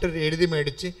ചാപ്റ്റർ എഴുതി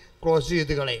മേടിച്ച് ക്ലോസ്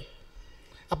ചെയ്ത് കളയും.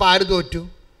 അപ്പോൾ ആര് തോറ്റു?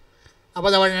 അപ്പോൾ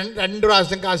നമ്മൾ 2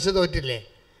 പ്രാവശ്യം കാശ് തോറ്റില്ലേ?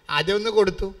 ആദ്യം ഒന്ന്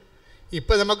കൊടുത്തു.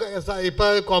 ഇപ്പോൾ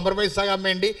കോംപ്രമൈസ് ആകാൻ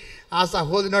വേണ്ടി, ആ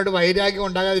സഹോദരനോട് വൈരാഗ്യം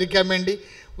ഉണ്ടാകാതിരിക്കാൻ വേണ്ടി,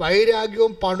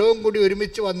 വൈരാഗ്യവും പണവും കൂടി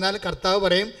ഒരുമിച്ച് വന്നാൽ കർത്താവ്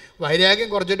പറയും വൈരാഗ്യം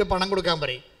കുറച്ചിട്ട് പണം കൊടുക്കാൻ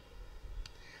പറയും.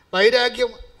 വൈരാഗ്യം,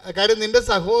 കാര്യം നിൻ്റെ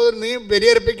സഹോദരൻ നീ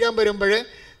ബലിയർപ്പിക്കാൻ വരുമ്പോൾ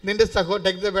നിൻ്റെ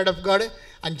take the word of God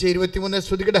 5:23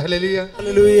 സ്തുതിക്കട്ടെ. ഹല്ലേലൂയ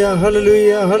ഹല്ലേലൂയ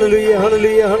ഹല്ലേലൂയ ഹല്ലേലൂയ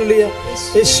ഹല്ലേലൂയ ഹല്ലേലൂയ.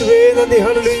 യേശുവേ നന്ദി.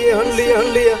 ഹല്ലേലൂയ ഹല്ലേലൂയ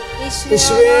ഹല്ലേലൂയ.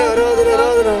 യേശുവേ ആരാധന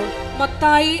ആരാധന.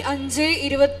 മത്തായി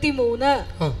 5:23.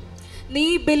 നീ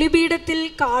ബലിപീഠത്തിൽ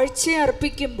കാഴ്ച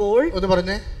അർപ്പിക്കുമ്പോൾ, ഒന്ന്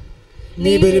പറഞ്ഞേ,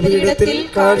 നീ ബലിപീഠത്തിൽ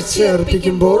കാഴ്ച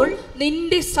അർപ്പിക്കുമ്പോൾ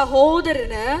നിന്റെ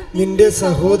സഹോദരന്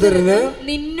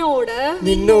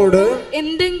നിന്നോട്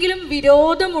എന്തെങ്കിലും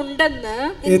വിരോധമുണ്ടെന്ന്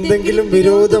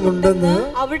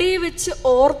അവിടെ വെച്ച്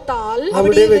ഓർത്താൽ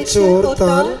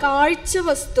കാഴ്ച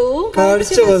വസ്തു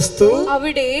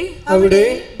അവിടെ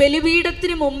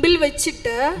ബലിപീഠത്തിന് മുമ്പിൽ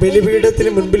വെച്ചിട്ട്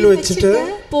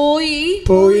പോയി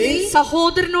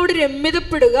സഹോദരനോട്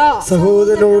രമ്യതപ്പെടുക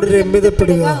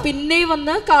പിന്നെ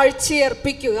വന്ന്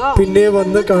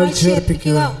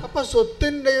കാഴ്ചയർപ്പിക്കുക. അപ്പൊ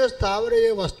സ്വത്തിൻ്റെയോ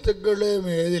സ്ഥാവരയോ വസ്തുക്കളുടെയോ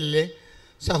മേലില്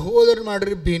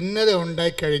സഹോദരന്മാരുടെ ഭിന്നത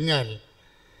ഉണ്ടായി കഴിഞ്ഞാൽ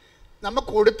നമ്മൾ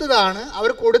കൊടുത്തതാണ്, അവർ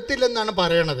കൊടുത്തില്ലെന്നാണ്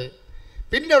പറയണത്.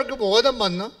 പിന്നെ അവർക്ക് ബോധം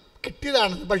വന്നു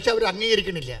കിട്ടിയതാണ്, പക്ഷെ അവർ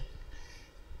അംഗീകരിക്കണില്ല.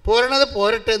 പോരണത്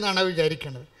പോരട്ടെ എന്നാണ് അവർ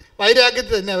വിചാരിക്കുന്നത്.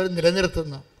 വൈരാഗ്യത്തെ തന്നെ അവർ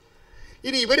നിലനിർത്തുന്നു.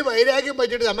 ഇനി ഇവർ വൈരാഗ്യം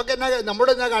വെച്ചിട്ട്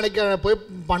നമ്മുടെ എന്നാ കാണിക്കാൻ പോയി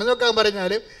പണി നോക്കാൻ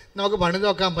പറഞ്ഞാലും നമുക്ക് പണി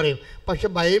നോക്കാൻ പറയും. പക്ഷെ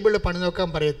ബൈബിൾ പണി നോക്കാൻ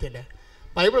പറയത്തില്ല.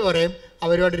 ബൈബിൾ പറയും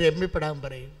അവരോട് രമ്യപ്പെടാൻ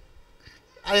പറയും.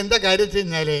 അതെന്താ കാര്യം വെച്ച്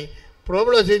കഴിഞ്ഞാൽ,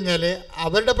 പ്രോബ്ലം വെച്ച് കഴിഞ്ഞാൽ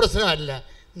അവരുടെ പ്രശ്നമല്ല,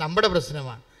 നമ്മുടെ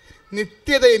പ്രശ്നമാണ്.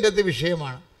 നിത്യത ഇതിൻ്റെ അകത്ത്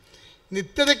വിഷയമാണ്.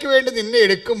 നിത്യതയ്ക്ക് വേണ്ടി നിന്നെ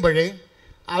എടുക്കുമ്പോൾ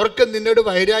അവർക്ക് നിന്നോട്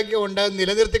വൈരാഗ്യം ഉണ്ടാകും,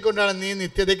 നിലനിർത്തിക്കൊണ്ടാണ് നീ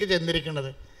നിത്യതയ്ക്ക്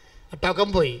ചെന്നിരിക്കുന്നത്. ടോക്കം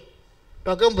പോയി.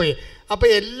 അപ്പോൾ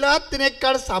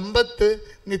എല്ലാത്തിനേക്കാൾ സമ്പത്ത്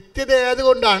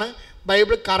നിത്യതയായതുകൊണ്ടാണ്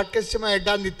ബൈബിൾ കർക്കശമായിട്ട്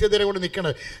ആ നിത്യതയുടെ കൂടെ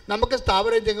നിൽക്കുന്നത്. നമുക്ക്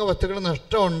സ്ഥാപനം ചെയ്യുന്ന വസ്തുക്കൾ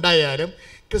നഷ്ടം ഉണ്ടായാലും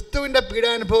ക്രിസ്തുവിൻ്റെ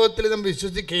പീഡാനുഭവത്തിൽ നമ്മൾ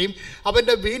വിശ്വസിക്കുകയും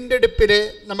അവൻ്റെ വീണ്ടെടുപ്പിൽ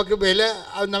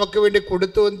നമുക്ക് വേണ്ടി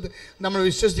കൊടുത്തു നമ്മൾ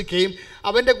വിശ്വസിക്കുകയും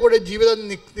അവൻ്റെ കൂടെ ജീവിതം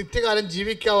നിത്യകാലം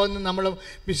ജീവിക്കാമെന്ന് നമ്മൾ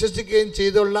വിശ്വസിക്കുകയും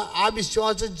ചെയ്തുള്ള ആ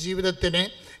വിശ്വാസ ജീവിതത്തിന്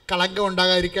കളങ്കം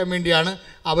ഉണ്ടാകാതിരിക്കാൻ വേണ്ടിയാണ്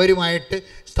അവരുമായിട്ട്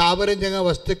സ്ഥാപനം ചെയ്യുന്ന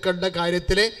വസ്തുക്കളുടെ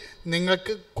കാര്യത്തിൽ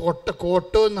നിങ്ങൾക്ക്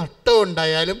കോട്ടവും നഷ്ടവും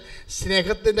ഉണ്ടായാലും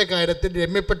സ്നേഹത്തിൻ്റെ കാര്യത്തിൽ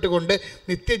രമ്യപ്പെട്ടുകൊണ്ട്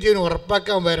നിത്യജീവൻ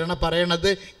ഉറപ്പാക്കാൻ പറയണത്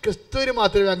ക്രിസ്തുവിന്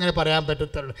മാത്രമേ അങ്ങനെ പറയാൻ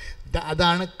പറ്റത്തുള്ളൂ.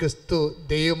 അതാണ് ക്രിസ്തു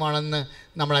ദൈവമാണെന്ന്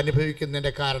നമ്മൾ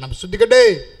അനുഭവിക്കുന്നതിൻ്റെ കാരണം. ശ്രദ്ധിക്കട്ടെ.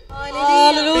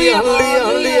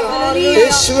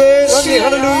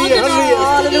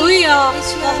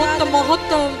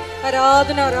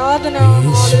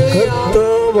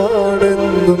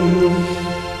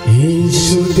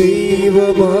 യേശു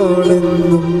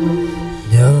ദൈവമാണെന്നും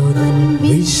ഞാൻ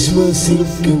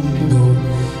വിശ്വസിക്കുന്നു,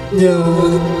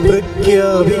 ഞാൻ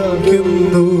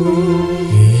പ്രഖ്യാപിക്കുന്നു.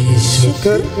 യേശു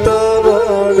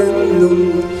കർത്താവാണെന്നും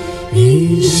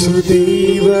യേശു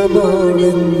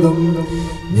ദൈവമാണെന്നും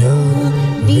ഞാൻ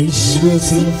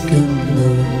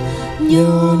വിശ്വസിക്കുന്നു,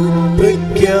 ഞാൻ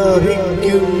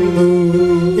പ്രഖ്യാപിക്കുന്നു.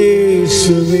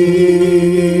 യേശുവേ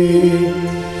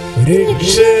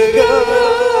രക്ഷക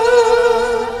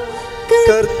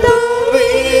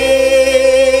കർത്താവേ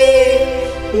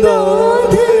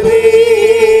നാഥനേ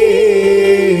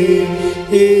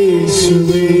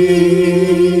യേശുവേ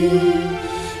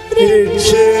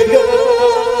രക്ഷക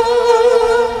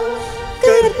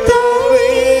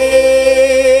കർത്താവേ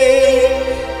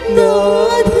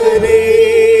നാഥനേ.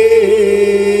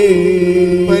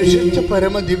 പരിശുദ്ധ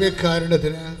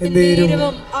പരമദിവ്യകാരുണ്യത്തിന്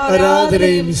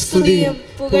ആരാധനയും സ്തുതിയും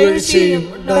പുകഴ്ചയും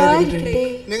ഉണ്ടാകട്ടെ.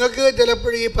 നിങ്ങൾക്ക്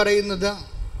ചിലപ്പോഴും ഈ പറയുന്നത്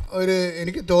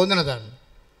എനിക്ക് തോന്നണതാണ്.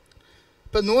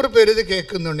 ഇപ്പം 100 പേര് ഇത്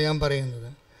കേൾക്കുന്നുണ്ട് ഞാൻ പറയുന്നത്.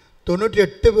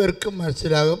 98 പേർക്കും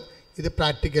മനസ്സിലാകും ഇത്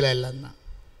പ്രാക്ടിക്കലല്ലെന്ന്.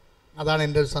 അതാണ്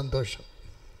എൻ്റെ ഒരു സന്തോഷം.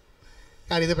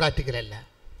 കാരണം ഇത് പ്രാക്ടിക്കലല്ല.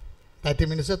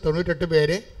 98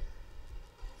 പേര്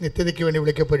നിത്യതയ്ക്ക് വേണ്ടി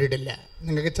വിളിക്കപ്പെട്ടിട്ടില്ല.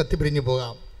 നിങ്ങൾക്ക് ചത്തി പിരിഞ്ഞു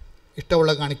പോകാം,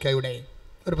 ഇഷ്ടമുള്ള കാണിക്കാം, ഇവിടെ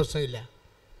ഒരു പ്രശ്നമില്ല.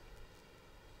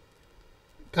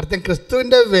 കാരണം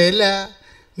ക്രിസ്തുവിൻ്റെ വില,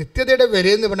 നിത്യതയുടെ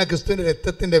വിലയെന്ന് പറഞ്ഞാൽ ക്രിസ്തുവിൻ്റെ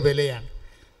രക്തത്തിൻ്റെ വിലയാണ്.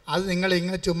 അത് നിങ്ങൾ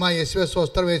ഇങ്ങനെ ചുമ്മാ യേശുവേ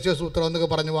സ്വസ്ത്രം യേശുവേ സൂത്രം എന്നൊക്കെ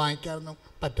പറഞ്ഞ് വാങ്ങിക്കാനൊന്നും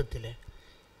പറ്റത്തില്ല.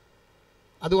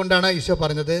 അതുകൊണ്ടാണ് ഈശോ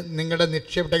പറഞ്ഞത് നിങ്ങളുടെ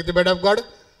നിക്ഷേപം. Take the word of God.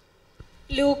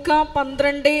 ലൂക്ക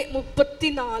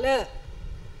 12:34.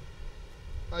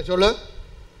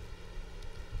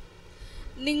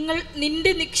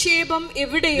 നിന്റെ നിക്ഷേപം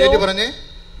എവിടെയോ പറഞ്ഞേ,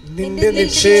 നിന്റെ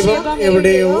നിക്ഷേപം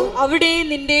എവിടെയോ അവിടെ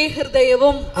നിന്റെ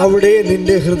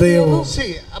ഹൃദയവും.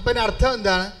 അപ്പം അർത്ഥം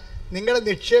എന്താണ്? നിങ്ങളുടെ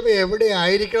നിക്ഷേപം എവിടെ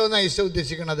ആയിരിക്കണമെന്നാണ് ഈശോ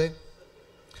ഉദ്ദേശിക്കുന്നത്?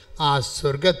 ആ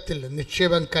സ്വർഗത്തിൽ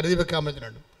നിക്ഷേപം കരുതി വെക്കാൻ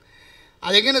പറ്റുന്നുണ്ട്.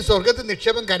 അതെങ്ങനെ സ്വർഗത്തിൽ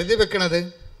നിക്ഷേപം കരുതി വെക്കണത്?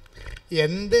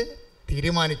 എന്ത്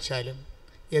തീരുമാനിച്ചാലും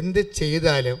എന്ത്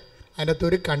ചെയ്താലും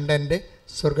അതിനകത്തൊരു കണ്ടൻറ്റ്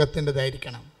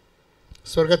സ്വർഗത്തിൻ്റെതായിരിക്കണം.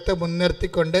 സ്വർഗത്തെ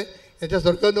മുൻനിർത്തിക്കൊണ്ട്, എന്നുവെച്ചാൽ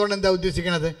സ്വർഗം എന്തുകൊണ്ട് എന്താ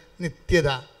ഉദ്ദേശിക്കണത്?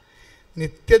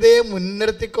 നിത്യതയെ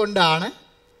മുൻനിർത്തിക്കൊണ്ടാണ്.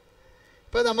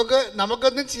 ഇപ്പോൾ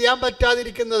നമുക്കൊന്നും ചെയ്യാൻ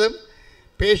പറ്റാതിരിക്കുന്നതും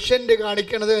പേഷ്യൻ്റ്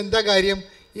കാണിക്കണതും എന്താ കാര്യം?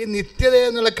 ഈ നിത്യത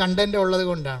എന്നുള്ള കണ്ടൻ്റ് ഉള്ളത്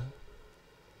കൊണ്ടാണ്.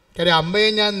 കാര്യം അമ്മയെ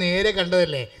ഞാൻ നേരെ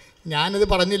കണ്ടതല്ലേ, ഞാനിത്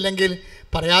പറഞ്ഞില്ലെങ്കിൽ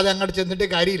പറയാതെ അങ്ങോട്ട് ചെന്നിട്ട്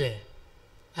കാര്യമില്ലേ?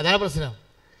 അതാണ് പ്രശ്നം.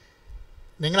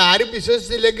 നിങ്ങളാരും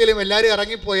വിശ്വസിച്ചില്ലെങ്കിലും എല്ലാവരും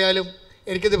ഇറങ്ങിപ്പോയാലും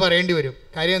എനിക്കിത് പറയേണ്ടി വരും.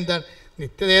 കാര്യം എന്താണ്?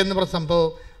 നിത്യതയെന്ന് പറഞ്ഞ സംഭവം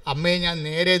അമ്മയെ ഞാൻ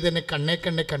നേരെ തന്നെ കണ്ണേ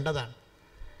കണ്ടതാണ്.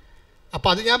 അപ്പോൾ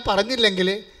അത് ഞാൻ പറഞ്ഞില്ലെങ്കിൽ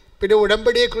പിന്നെ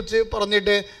ഉടമ്പടിയെക്കുറിച്ച്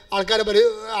പറഞ്ഞിട്ട്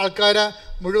ആൾക്കാരെ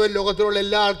മുഴുവൻ ലോകത്തിലുള്ള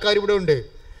എല്ലാ ആൾക്കാരും ഇവിടെ ഉണ്ട്.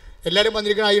 എല്ലാവരും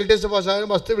വന്നിരിക്കണം. IELTS പാസ്സാകാനും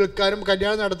വസ്തു വിൽക്കാനും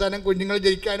കല്യാണം നടത്താനും കുഞ്ഞുങ്ങൾ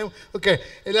ജയിക്കാനും ഒക്കെ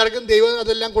എല്ലാവർക്കും ദൈവം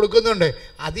അതെല്ലാം കൊടുക്കുന്നുണ്ട്.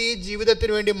 അത് ഈ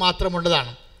ജീവിതത്തിന് വേണ്ടി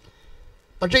മാത്രമുള്ളതാണ്.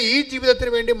 പക്ഷെ ഈ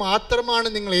ജീവിതത്തിന് വേണ്ടി മാത്രമാണ്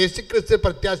നിങ്ങൾ യേശുക്രിസ്തു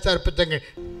പ്രത്യാശ അർപ്പിച്ചെങ്കിൽ.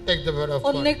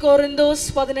 1 കൊരിന്തോസ്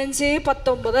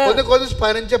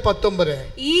 15:19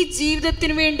 ഈ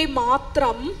ജീവിതത്തിന് വേണ്ടി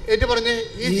മാത്രം പറഞ്ഞേ,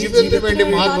 ഈ ജീവിതത്തിന് വേണ്ടി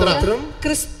മാത്രം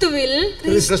ക്രിസ്തുവിൽ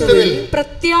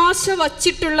പ്രത്യാശ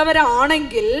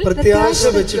വച്ചിട്ടുള്ളവരാണെങ്കിൽ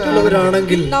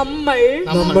നമ്മൾ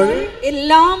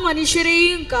എല്ലാ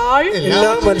മനുഷ്യരെക്കാൾ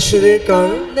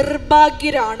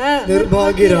നിർഭാഗ്യരാണ്.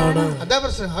 അതാ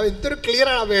പ്രശ്നം. എന്തൊരു ക്ലിയർ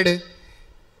ആണ് വേട്.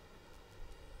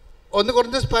 1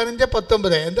 കൊരിന്തോസ്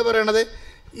 15:19 എന്താ പറയണത്?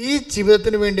 ഈ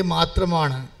ജീവിതത്തിന് വേണ്ടി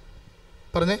മാത്രമാണ്.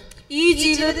 പറഞ്ഞേ, ഈ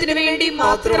ജീവിതത്തിന് വേണ്ടി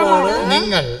മാത്രമാണ്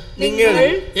നിങ്ങൾ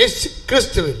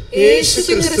യേശുക്രിസ്തുവിൽ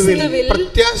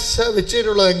പ്രത്യാശ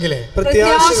വെച്ചിട്ടുള്ളതെങ്കിൽ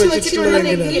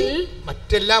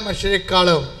മറ്റെല്ലാ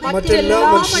മനുഷ്യരെക്കാളും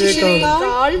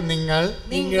നിങ്ങൾ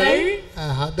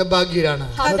ഹതഭാഗ്യരാണ്.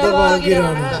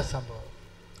 സംഭവം.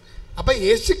 അപ്പൊ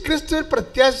യേശുക്രിസ്തുവിൽ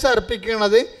പ്രത്യാശ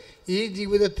അർപ്പിക്കുന്നത് ഈ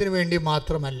ജീവിതത്തിന് വേണ്ടി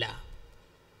മാത്രമല്ല,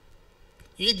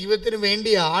 ഈ ജീവിതത്തിന്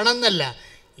വേണ്ടിയാണെന്നല്ല,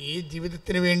 ഈ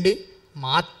ജീവിതത്തിന് വേണ്ടി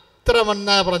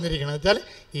മാത്രമെന്നാണ് പറഞ്ഞിരിക്കുന്നത്. വെച്ചാൽ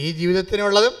ഈ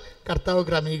ജീവിതത്തിനുള്ളതും കർത്താവ്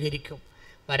ക്രമീകരിക്കും,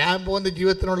 വരാൻ പോകുന്ന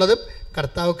ജീവിതത്തിനുള്ളതും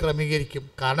കർത്താവ് ക്രമീകരിക്കും.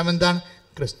 കാരണം എന്താണ്?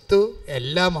 ക്രിസ്തു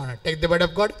എല്ലാമാണ്. Take the word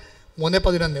of God.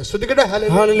 3:11 ശ്രദ്ധിക്കട്ടെ.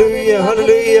 ഹല്ലേലൂയ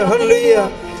ഹല്ലേലൂയ ഹല്ലേലൂയ.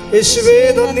 യേശുവേ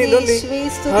നന്ദി നന്ദി.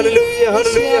 ഹല്ലേലൂയ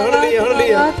ഹല്ലേലൂയ ഹല്ലേലൂയ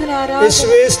ഹല്ലേലൂയ.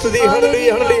 യേശുവേ സ്തുതി. ഹല്ലേലൂയ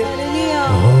ഹല്ലേലൂയ.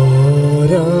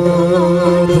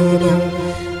 ആരാധന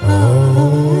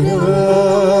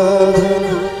ആരാധന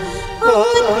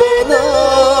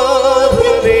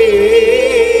ആത്മനാഥനേ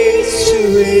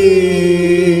യേശുവേ.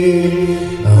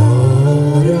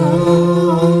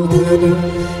 ആരാധന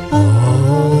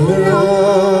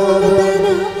ആരാധന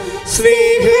സ്നേഹരാജൻ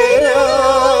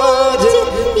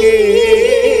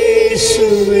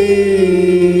യേശുവേ.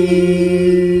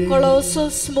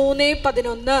 കൊളോസ്സോസ്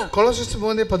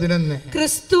 3:11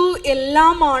 ക്രിസ്തു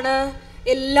എല്ലാമാണ്,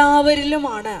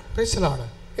 എല്ലാവരിലുമാണ്.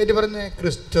 പറഞ്ഞേ,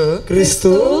 ക്രിസ്തു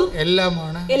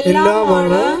എല്ലാമാണ്,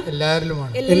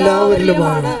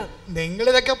 എല്ലാവരിലുമാണ്.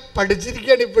 നിങ്ങളിതൊക്കെ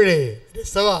പഠിച്ചിരിക്കുകയാണ് ഇപ്പോഴേ.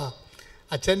 രസവാ.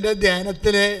 അച്ഛൻ്റെ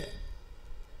ധ്യാനത്തിൻ്റെ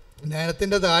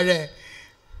താഴെ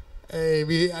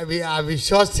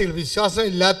വിശ്വാസം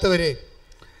ഇല്ലാത്തവരെ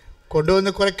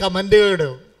കൊണ്ടുവന്ന് കുറേ കമൻറ്റുകൾ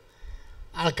ഇടും.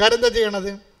 ആൾക്കാരെന്താ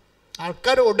ചെയ്യണത്?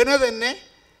 ആൾക്കാർ ഉടനെ തന്നെ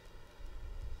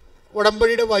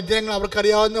ഉടമ്പടിയുടെ വചനങ്ങൾ,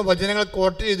 അവർക്കറിയാവുന്ന വചനങ്ങൾ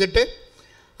കോട്ട് ചെയ്തിട്ട്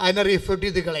അതിനെ റിഫ്യൂട്ട്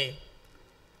ചെയ്ത് കളയും.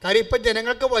 കാര്യം ഇപ്പം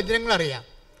ജനങ്ങൾക്ക് വചനങ്ങൾ അറിയാം,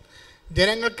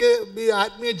 ജനങ്ങൾക്ക്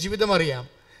ആത്മീയ ജീവിതം അറിയാം.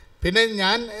 പിന്നെ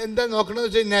ഞാൻ എന്താ നോക്കണമെന്ന്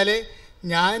വെച്ച് കഴിഞ്ഞാൽ,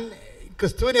 ഞാൻ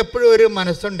ക്രിസ്തുവിന് എപ്പോഴും ഒരു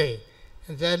മനസ്സുണ്ടേ.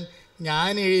 എന്നുവെച്ചാൽ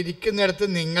ഞാൻ ഇരിക്കുന്നിടത്ത്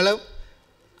നിങ്ങളും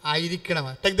ആയിരിക്കണം.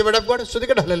 Take the word of God.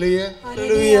 ശ്രദ്ധിക്കട്ടെ. ഹല്ലേലൂയ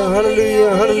ഹല്ലേലൂയ ഹല്ലേലൂയ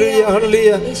ഹല്ലേലൂയ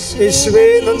ഹല്ലേലൂയ. യേശുവേ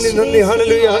നന്ദി നന്ദി.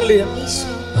 ഹല്ലേലൂയ ഹല്ലേലൂയ.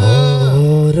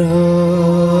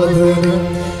 ആരാധന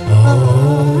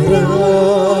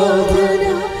ആരാധന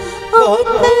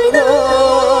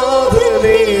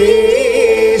ആത്മനാഥനേ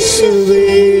യേശുവേ.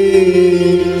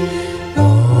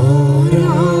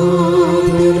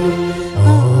 ആരാധന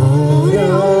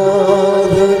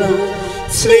ആരാധന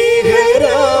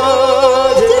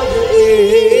സ്നേഹരാജൻ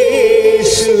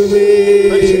യേശുവേ.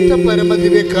 പരിശുദ്ധ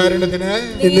പരമദിവ്യകാരുണ്യത്തിന്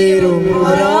എന്നേരവും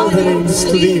ആരാധനയും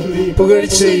സ്തുതിയും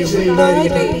പുകഴ്ചയും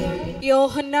ഉണ്ടായിരിക്കട്ടെ.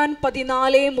 യോഹന്നാൻ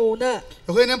 14:3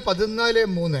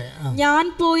 ഞാൻ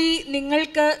പോയി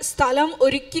നിങ്ങൾക്ക് സ്ഥലം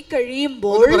ഒരുക്കി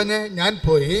കഴിയുമ്പോൾ ഞാൻ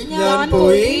പോയി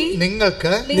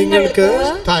നിങ്ങൾക്ക്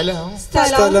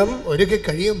സ്ഥലം ഒരുക്കി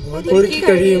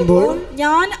കഴിയുമ്പോൾ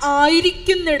ഞാൻ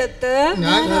ആയിരിക്കുന്നിടത്ത്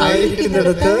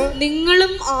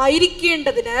നിങ്ങളും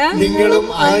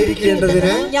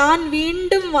ആയിരിക്കേണ്ടതിന് ഞാൻ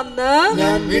വീണ്ടും വന്ന്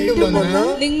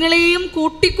നിങ്ങളെയും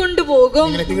കൂട്ടിക്കൊണ്ടുപോകും.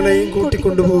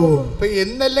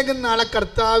 എന്നല്ലെങ്കിൽ നാളെ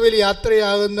കർത്താവിൽ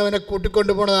യാത്രയാകുന്നവനെ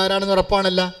കൂട്ടിക്കൊണ്ടു പോണത് ആരാണെന്ന്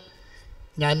ഉറപ്പാണല്ല.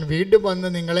 ഞാൻ വീണ്ടും വന്ന്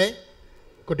നിങ്ങളെ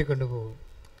കൂട്ടിക്കൊണ്ടുപോകും.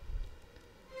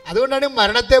 അതുകൊണ്ടാണ്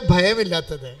മരണത്തെ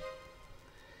ഭയമില്ലാത്തത്.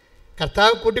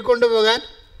 കർത്താവ് കൂട്ടിക്കൊണ്ടുപോകാൻ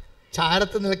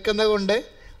ചാരത്ത് നിൽക്കുന്നത് കൊണ്ട്,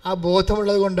 ആ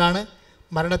ബോധമുള്ളത് കൊണ്ടാണ്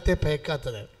മരണത്തെ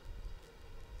ഭയക്കാത്തത്.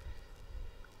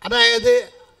 അതായത്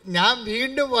ഞാൻ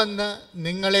വീണ്ടും വന്ന്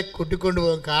നിങ്ങളെ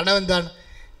കൂട്ടിക്കൊണ്ടുപോകും. കാരണം എന്താണ്?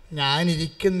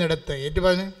 ഞാനിരിക്കുന്നിടത്ത്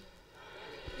പറഞ്ഞു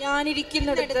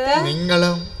ഞാനിരിക്കുന്നിടത്ത്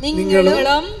നിങ്ങളും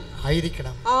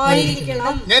ആയിരിക്കണം.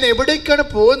 ഞാൻ എവിടേക്കാണ്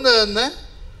പോകുന്നതെന്ന്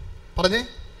പറഞ്ഞേ.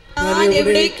 ഞാൻ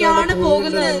എവിടേക്കാണ്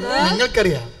പോകുന്നതെന്ന്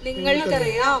നിങ്ങൾക്കറിയാം.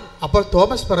 അപ്പോൾ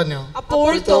തോമസ് പറഞ്ഞു,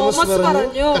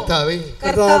 കർത്താവേ,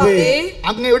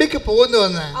 അങ്ങ് എവിടേക്ക്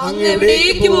പോകുന്നുവെന്ന്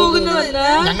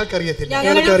ഞങ്ങൾക്കറിയത്തില്ല.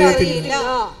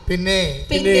 പിന്നെ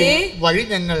വഴി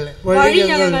ഞങ്ങൾ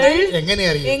എങ്ങനെ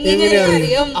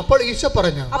അറിയും? അപ്പോൾ ഈശോ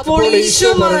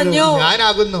പറഞ്ഞു,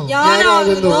 ഞാനാകുന്നു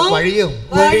വഴിയും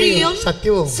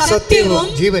സത്യവും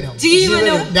ജീവനും.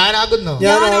 ഞാനാകുന്നു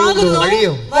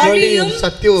വഴിയും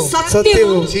സത്യവും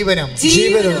ജീവനും.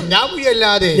 ഞാൻ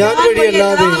വഴിയല്ലാതെ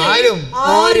ആരും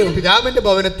പിതാവിന്റെ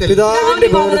ഭവനത്തിൽ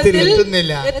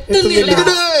എത്തുന്നില്ല.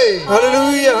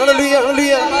 ഹല്ലേലൂയ ഹല്ലേലൂയ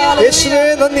ഹല്ലേലൂയ. യേശുവേ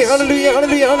നന്ദി. ഹല്ലേലൂയ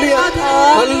ഹല്ലേലൂയ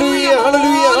ഹല്ലേലൂയ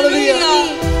ഹല്ലേലൂയ ഹല്ലേലൂയ.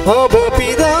 ആബാ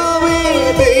പിതാവേ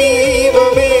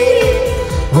ദൈവമേ,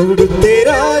 അവിടുത്തെ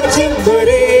രാജ്യം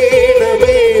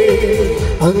വരേണമേ,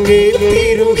 അങ്ങേ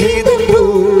തിരുഹിതം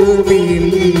ഭൂമിയിൽ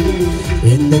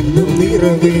എന്നെന്നും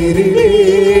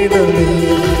നിറവേറേണമേ.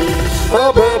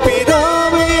 ആബാ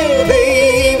പിതാവേ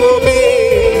ദൈവമേ,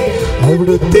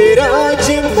 അവിടുത്തെ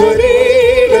രാജ്യം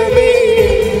വരേണമേ,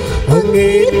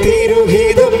 അങ്ങേ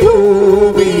തിരുഹിതം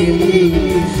ഭൂമിയിൽ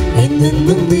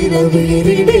എന്നെന്നും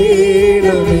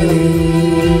നിറവേറേണമേ.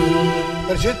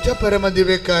 പരിശുദ്ധ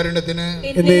പരമദിവ്യകാരുണ്യത്തിന്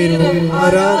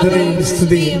ആരാധനയും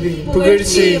സ്തുതിയും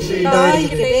പുകഴ്ചയും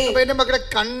ഉണ്ടായിരിക്കട്ടെ. അപ്പൊ എന്റെ മക്കളെ,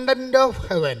 കണ്ടന്റ് ഓഫ്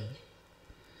ഹെവൻ,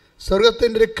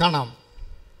 സ്വർഗത്തിൻ്റെ ഒരു കണം.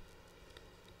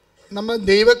 നമ്മൾ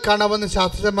ദൈവക്കണമെന്ന്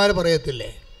ശാസ്ത്രജ്ഞന്മാർ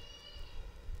പറയത്തില്ലേ,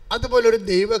 അതുപോലൊരു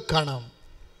ദൈവക്കണം,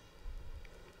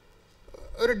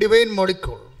 ഒരു ഡിവൈൻ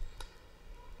മോളിക്യൂൾ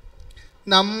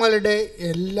നമ്മളുടെ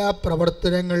എല്ലാ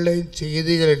പ്രവർത്തനങ്ങളുടെയും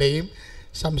ചെയ്തികളുടെയും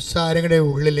സംസാരങ്ങളുടെയും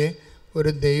ഉള്ളിൽ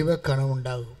ഒരു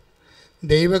ദൈവക്കണമുണ്ടാകും.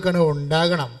 ദൈവക്കണം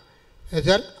ഉണ്ടാകണം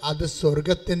എന്നുവെച്ചാൽ അത്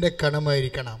സ്വർഗത്തിൻ്റെ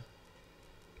കണമായിരിക്കണം.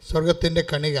 സ്വർഗത്തിൻ്റെ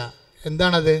കണിക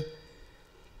എന്താണത്?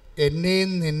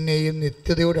 എന്നെയും നിന്നെയും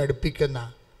നിത്യതയോട് അടുപ്പിക്കുന്ന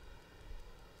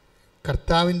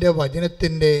കർത്താവിൻ്റെ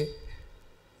വചനത്തിൻ്റെ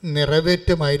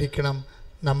നിറവേറ്റമായിരിക്കണം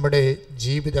നമ്മുടെ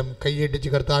ജീവിതം. കൈയടിച്ച്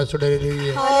കർത്താവിനോട്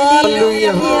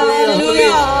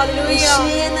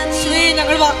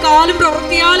ഞങ്ങൾ വാക്കാലും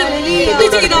പ്രവൃത്തിയാലും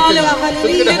ചെയ്താലും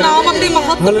നാമത്തെ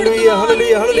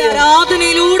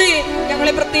ആരാധനയിലൂടെ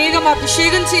ഞങ്ങളെ പ്രത്യേകം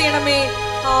അഭിഷേകം ചെയ്യണമേ.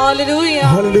 ഹല്ലേലൂയ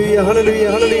ഹല്ലേലൂയ ഹല്ലേലൂയ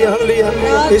ഹല്ലേലൂയ ഹല്ലേലൂയ.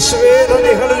 യേശുവേ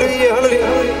നന്ദി. ഹല്ലേലൂയ ഹല്ലേലൂയ.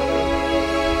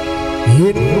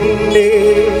 എന്നെ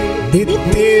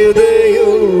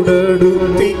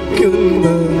നിത്യതയോടടുപ്പിക്കുന്ന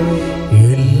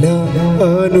എല്ലാ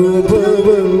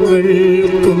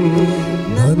അനുഭവങ്ങൾക്കും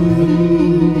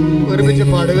ഒരുമിച്ച്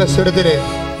പാടുക സ്വരത്തില്.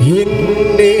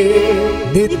 എന്നെ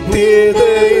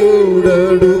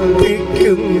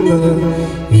നിത്യതയോടടുപ്പിക്കുന്ന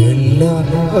എല്ലാ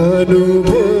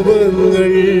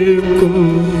അനുഭവങ്ങൾക്കും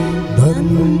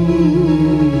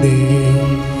നന്ദി.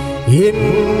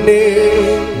 എന്നെ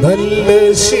നല്ല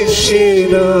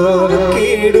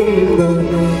ശിഷ്യനാക്കിയിടുന്ന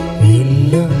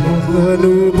എല്ലാ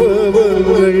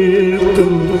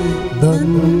അനുഭവങ്ങൾക്കും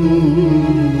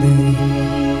നന്ദി.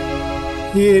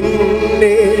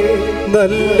 എന്നെ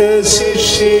നല്ല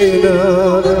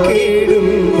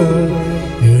ശിഷ്യനാക്കിയിടുന്ന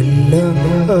എല്ലാ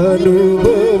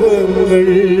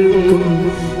അനുഭവങ്ങൾക്കും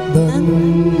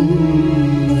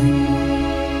നന്ദി.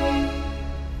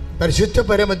 പരിശുദ്ധ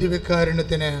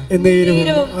പരമദിവ്യകാരുണ്യത്തിന്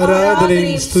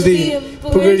ആരാധനയും സ്തുതിയും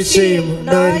പുകഴ്ചയും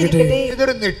ഉണ്ടായിരിക്കട്ടെ.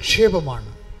 ഇതൊരു നിക്ഷേപമാണ്.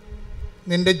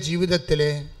 നിന്റെ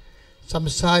ജീവിതത്തിലെ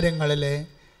സംസാരങ്ങളിലെ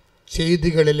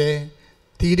ചെയ്തികളിലെ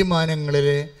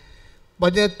തീരുമാനങ്ങളിലെ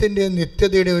വചനത്തിൻ്റെ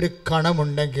നിത്യതയുടെ ഒരു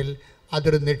കണമുണ്ടെങ്കിൽ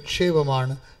അതൊരു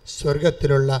നിക്ഷേപമാണ്,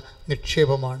 സ്വർഗത്തിലുള്ള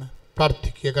നിക്ഷേപമാണ്.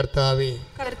 പ്രാർത്ഥിക്കുക. കർത്താവേ,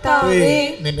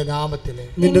 നിന്റെ നാമത്തില്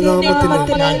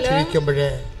ഞാൻ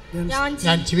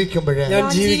ജീവിക്കുമ്പോഴേ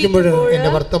എന്റെ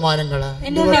വർത്തമാനങ്ങള്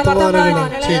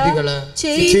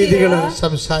ചെയ്തികള്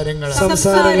സംസാരങ്ങള്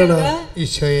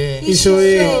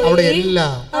ഈശോയെ അവിടെ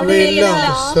എല്ലാം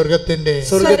സ്വർഗത്തിന്റെ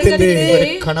ഒരു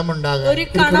കണമുണ്ടാകുക,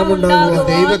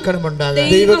 ദൈവക്കണമുണ്ടാകുക.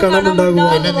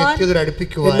 എന്നെ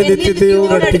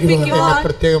നിത്യതയോട്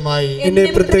അടുപ്പിക്കുവാൻ എന്നെ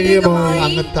പ്രത്യേകമായി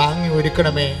അങ്ങ് താങ്ങി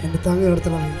ഒരുക്കണമേ,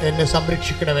 എന്നെ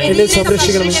സംരക്ഷിക്കണമേ.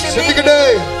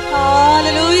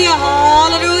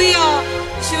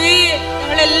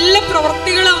 ഞങ്ങളെല്ലാ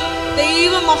പ്രവൃത്തികളും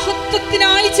ദൈവ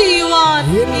മഹത്വത്തിനായി ചെയ്യുവാൻ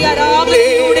ഈ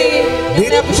ആരാധനയിലൂടെ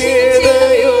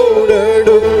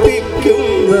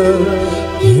നിത്യതയോടടുപ്പിക്കുന്ന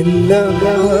എല്ലാ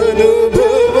അനുഭവങ്ങൾക്കും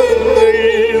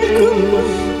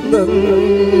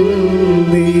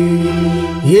നന്ദി.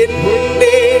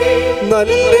 എന്നെ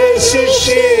നല്ല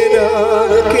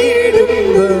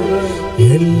ശിഷ്യനാക്കിയിടുന്ന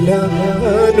എല്ലാ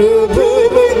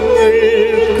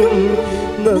അനുഭവങ്ങൾക്കും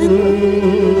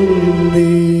നന്ദി.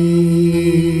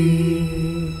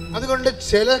 അതുകൊണ്ട്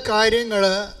ചില കാര്യങ്ങൾ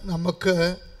നമുക്ക്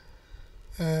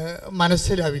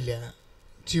മനസ്സിലാവില്ല.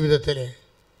 ജീവിതത്തിൽ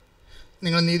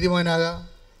നിങ്ങൾ നീതിമാനാകാം,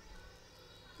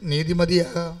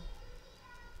 നീതിമതിയാകാം.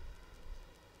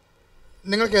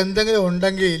 നിങ്ങൾക്ക് എന്തെങ്കിലും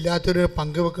ഉണ്ടെങ്കിൽ ഇല്ലാത്തൊരു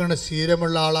പങ്കുവെക്കുന്ന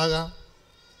ശീലമുള്ള ആളാകാം.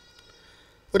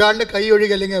 ഒരാളുടെ കൈ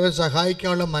ഒഴുകി അല്ലെങ്കിൽ അവരെ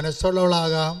സഹായിക്കാനുള്ള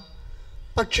മനസ്സുള്ളവളാകാം.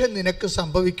 പക്ഷെ നിനക്ക്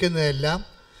സംഭവിക്കുന്നതെല്ലാം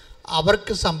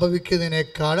അവർക്ക്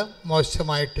സംഭവിക്കുന്നതിനേക്കാളും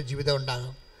മോശമായിട്ട് ജീവിതം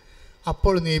ഉണ്ടാകും.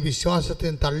 അപ്പോൾ നീ വിശ്വാസത്തിൽ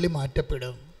നിന്ന് തള്ളി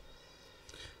മാറ്റപ്പെടും.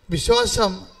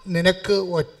 വിശ്വാസം നിനക്ക്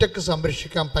ഒറ്റയ്ക്ക്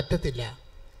സംരക്ഷിക്കാൻ പറ്റത്തില്ല.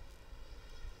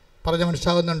 പറഞ്ഞ്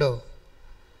മനസ്സിലാകുന്നുണ്ടോ?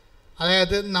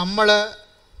 അതായത് നമ്മൾ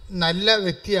നല്ല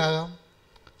വ്യക്തിയാകാം,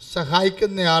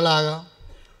 സഹായിക്കുന്നയാളാകാം,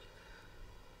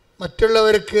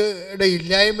 മറ്റുള്ളവർക്ക്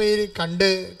ഇല്ലായ്മയിൽ കണ്ട്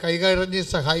കൈകറിഞ്ഞ്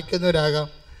സഹായിക്കുന്നവരാകാം,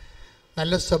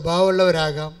 നല്ല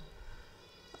സ്വഭാവമുള്ളവരാകാം.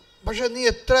 പക്ഷെ നീ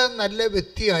എത്ര നല്ല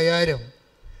വ്യക്തിയായാലും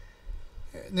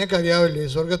നിനക്കറിയാവില്ലേ,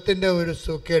 സ്വർഗത്തിൻ്റെ ഒരു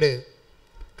സൂക്കേട്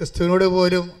ക്രിസ്തുവിന്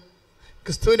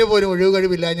പോലും ഒഴിവ്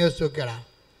കഴിവില്ലാഞ്ഞ ഒരു സൂക്കേടാണ്.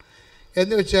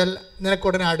 എന്ന് വെച്ചാൽ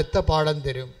നിനക്കുടനെ അടുത്ത പാഠം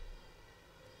തരും.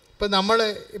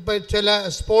 ഇപ്പം ചില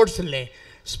സ്പോർട്സില്ലേ,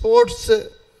 സ്പോർട്സ്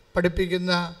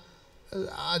പഠിപ്പിക്കുന്ന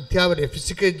അധ്യാപകർ,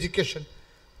 ഫിസിക്കൽ എഡ്യൂക്കേഷൻ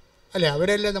അല്ലേ,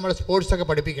 അവരെല്ലാം നമ്മളെ സ്പോർട്സൊക്കെ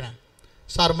പഠിപ്പിക്കണം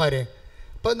സാർമാർ.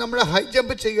 അപ്പോൾ നമ്മൾ ഹൈ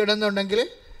ജമ്പ് ചെയ്യണമെന്നുണ്ടെങ്കിൽ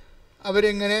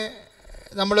അവരിങ്ങനെ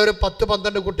നമ്മളൊരു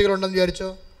 10-12 കുട്ടികളുണ്ടെന്ന് വിചാരിച്ചോ.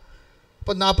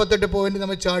 അപ്പോൾ 48 പോയിൻ്റ്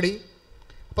നമ്മൾ ചാടി.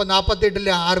 അപ്പോൾ 48-ൽ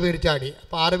 6 പേര് ചാടി.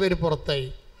 അപ്പോൾ 6 പേര് പുറത്തായി.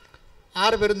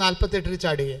 6 പേര് 48-ൽ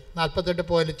ചാടി, 48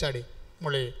 പോയിൻ്റ് ചാടി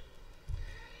മുകളിൽ.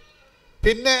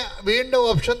 പിന്നെ വീണ്ടും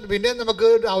ഓപ്ഷൻ, പിന്നെ നമുക്ക്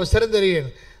ഒരു അവസരം തരികയാണ്.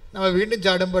 നമ്മൾ വീണ്ടും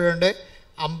ചാടുമ്പോഴുണ്ട്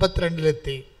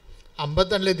 52-ലെത്തി.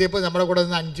 52-ലെത്തിയപ്പോൾ നമ്മുടെ കൂടെ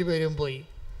നിന്ന് 5 പേരും പോയി.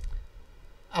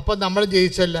 അപ്പോൾ നമ്മൾ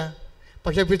ജയിച്ചല്ല.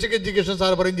 പക്ഷേ ഫിസിക്കൽ എഡ്യൂക്കേഷൻ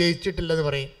സാർ പറയും ജയിച്ചിട്ടില്ലെന്ന്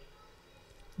പറയും.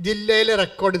 ജില്ലയിലെ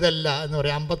റെക്കോർഡ് ഇതല്ല എന്ന്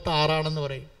പറയും, 56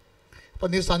 പറയും. അപ്പോൾ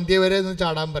നീ സന്ധ്യ വരെ ഒന്ന്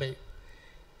ചാടാൻ പറയും.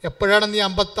 എപ്പോഴാണ് നീ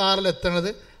 56-ൽ എത്തണത്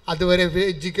അതുവരെ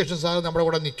എഡ്യൂക്കേഷൻ സാർ നമ്മുടെ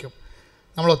കൂടെ നിൽക്കും.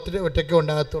 നമ്മൾ ഒറ്റയ്ക്ക്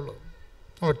ഉണ്ടാകത്തുള്ളൂ.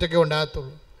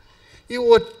 ഈ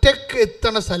ഒറ്റയ്ക്ക്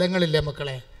എത്തണ സ്ഥലങ്ങളില്ലേ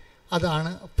മക്കളെ, അതാണ്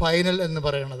ഫൈനൽ എന്ന്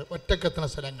പറയുന്നത്. ഒറ്റയ്ക്ക് എത്തണ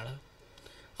സ്ഥലങ്ങൾ,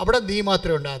 അവിടെ നീ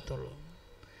മാത്രമേ ഉണ്ടാകത്തുള്ളൂ.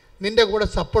 നിൻ്റെ കൂടെ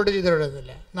സപ്പോർട്ട്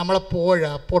ചെയ്തിടുന്നില്ല. നമ്മളെ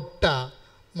പൊട്ട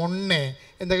മൊണ്ണെ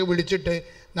എന്തൊക്കെ വിളിച്ചിട്ട്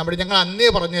ഞങ്ങൾ അന്നേ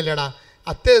പറഞ്ഞല്ലേടാ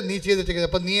അത്തേ നീ ചെയ്തിട്ട്.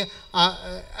 അപ്പം നീ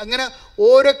അങ്ങനെ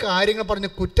ഓരോ കാര്യങ്ങൾ പറഞ്ഞ്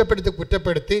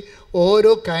കുറ്റപ്പെടുത്തി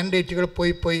ഓരോ കാൻഡിഡേറ്റുകൾ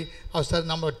പോയി അവസാനം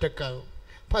നമ്മൾ ഒറ്റക്കാകും.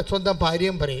 സ്വന്തം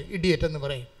ഭാര്യയും പറയും ഇഡിയറ്റ് എന്ന്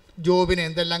പറയും, ജോബിനെ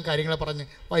എന്തെല്ലാം കാര്യങ്ങൾ പറഞ്ഞ്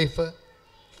വൈഫ്.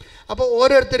 അപ്പോൾ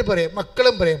ഓരോരുത്തർ പറയും,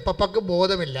 മക്കളും പറയും പപ്പക്ക്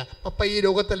ബോധമില്ല, പപ്പ ഈ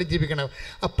ലോകത്തല്ല ജീവിക്കണത്,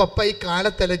 പപ്പ ഈ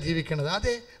കാലത്തല്ല ജീവിക്കണത്.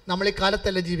 അതെ, നമ്മൾ ഈ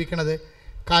കാലത്തല്ല ജീവിക്കണത്,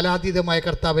 കാലാതീതമായ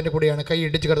കർത്താവിൻ്റെ കൂടെയാണ്. കൈ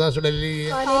ഇടിച്ച് കർത്താവ്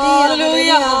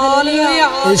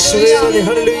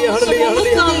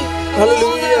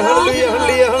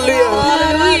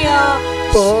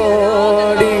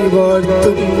പാടി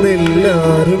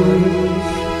വാഴ്ത്തുന്നെല്ലാരും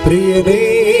പ്രിയനേ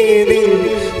നിൻ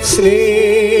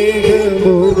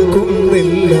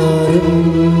സ്നേഹമോർക്കുന്നെല്ലാരും.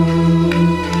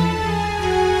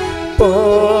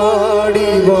 പാടി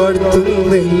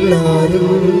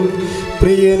വാഴ്ത്തുന്നെല്ലാരും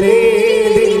പ്രിയനേ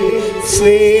നിൻ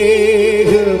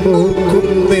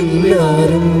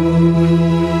സ്നേഹമോർക്കുന്നെല്ലാരും.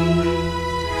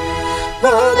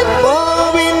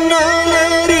 ആത്മാവിന്നലരിൽ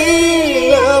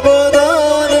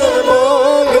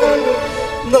അവദാനമാകും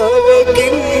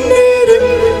നവകിന്നരം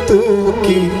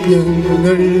തൂക്കി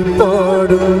ഞങ്ങൾ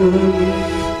പാടും.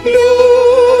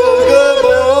 ലോകമാകും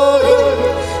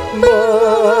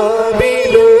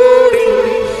ബാബിലോണിൽ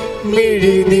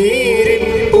മിഴിനീരിൻ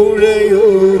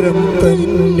പുഴയോരം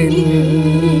തന്നിൽ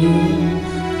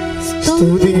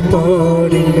സ്തുതി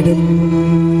പാടിടും.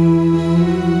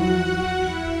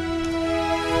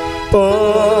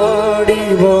 പാടി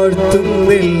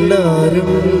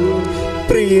വാഴ്ത്തുന്നെല്ലാരും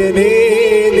പ്രിയനേ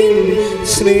നിൻ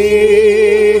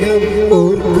സ്നേഹം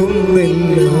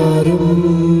ഓർക്കുന്നെല്ലാരും.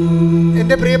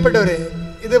 എൻ്റെ പ്രിയപ്പെട്ടവരെ,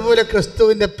 ഇതുപോലെ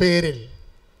ക്രിസ്തുവിൻ്റെ പേരിൽ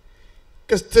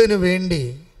ക്രിസ്തുവിന് വേണ്ടി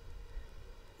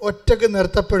ഒറ്റക്ക്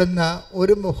നിർത്തപ്പെടുന്ന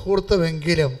ഒരു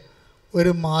മുഹൂർത്തമെങ്കിലും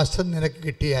ഒരു മാസം നിനക്ക്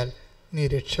കിട്ടിയാൽ നീ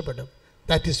രക്ഷപ്പെടും.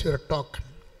 That is your token.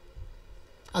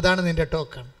 അതാണ് നിൻ്റെ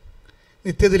ടോക്കൺ.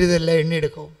 നിത്യത്തിൽ ഇതെല്ലാം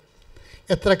എണ്ണിയെടുക്കും.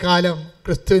 എത്ര കാലം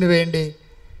ക്രിസ്തുവിന് വേണ്ടി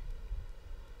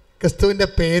ക്രിസ്തുവിൻ്റെ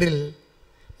പേരിൽ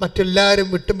മറ്റെല്ലാവരും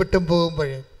വിട്ടും പോകുമ്പോൾ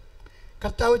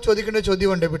കർത്താവ് ചോദിക്കേണ്ട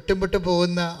ചോദ്യമുണ്ട്. വിട്ടും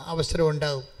പോകുന്ന അവസരം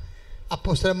ഉണ്ടാകും.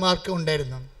 അപ്പോസ്തലന്മാർക്ക്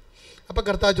ഉണ്ടായിരുന്നു. അപ്പോൾ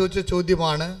കർത്താവ് ചോദിച്ച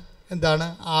ചോദ്യമാണ് എന്താണ്?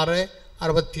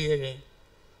 6:67.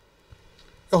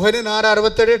 യോഹന്നാൻ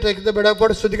 6:67. ടേക്ക് ദ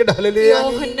ബെഡാപ്പോട് സ്തുതിക്കട്ടെ. ഹല്ലേലൂയ.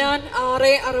 യോഹന്നാൻ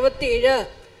 6:67.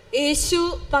 യേശു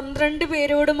 12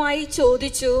 പേരോടുമായി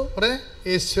ചോദിച്ചു.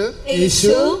 യേശു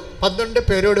 12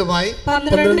 പേരോടുമായി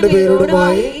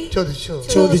ചോദിച്ചു,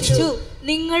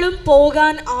 നിങ്ങളും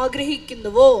പോകാൻ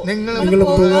ആഗ്രഹിക്കുന്നുവോ?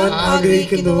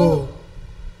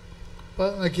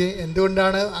 അപ്പോൾ നോക്കി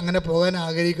എന്തുകൊണ്ടാണ് അങ്ങനെ പോകാൻ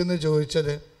ആഗ്രഹിക്കുന്നത്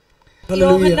ചോദിച്ചത്.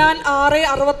 യോഹന്നാൻ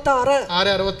 6:66.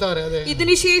 6:66. അതെ.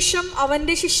 ഇതിനുശേഷം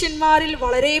അവന്റെ ശിഷ്യന്മാരിൽ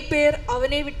വളരെ പേർ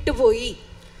അവനെ വിട്ടുപോയി.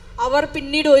 അവർ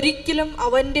പിന്നീട് ഒരിക്കലും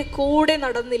അവന്റെ കൂടെ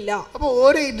നടന്നില്ല. അപ്പോൾ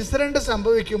ഓരോ ഇൻസിഡന്റ്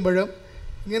സംഭവിക്കുമ്പോഴും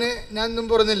ഇങ്ങനെ ഞാൻ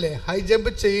മുമ്പ് പറഞ്ഞില്ലേ, ഹൈ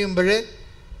ജമ്പ് ചെയ്യുമ്പോൾ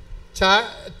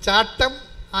ചാട്ടം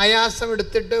ആയാസം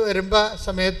എടുത്തിട്ട് വരുമ്പോൾ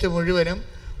സമയത്ത് മുഴുവനും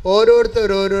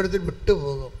ഓരോരുത്തർ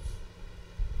വിട്ടുപോകും.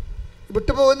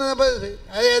 വിട്ടുപോകുന്ന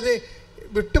അതായത്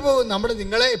വിട്ടുപോകും.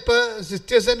 നിങ്ങളെ ഇപ്പോൾ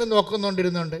സിസ്റ്റേഴ്സിനെ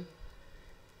നോക്കുന്നുണ്ടിരുന്നുണ്ട്,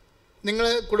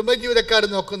 നിങ്ങളെ കുടുംബജീവിതക്കാർ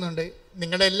നോക്കുന്നുണ്ട്.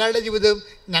 നിങ്ങളുടെ എല്ലാവരുടെ ജീവിതവും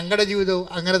ഞങ്ങളുടെ ജീവിതവും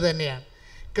അങ്ങനെ തന്നെയാണ്.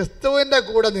 ക്രിസ്തുവിൻ്റെ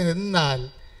കൂടെ നിന്നാൽ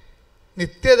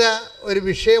നിത്യത ഒരു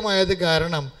വിഷയമായത്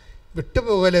കാരണം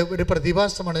വിട്ടുപോകൽ ഒരു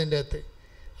പ്രതിഭാസമാണ് ഇതിൻ്റെ അകത്ത്.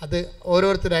 അത്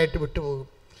ഓരോരുത്തരായിട്ട് വിട്ടുപോകും.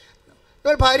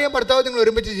 നിങ്ങൾ ഭാര്യയും ഭർത്താവും നിങ്ങൾ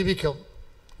ഒരുമിച്ച് ജീവിക്കും.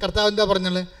 കർത്താവ് എന്താ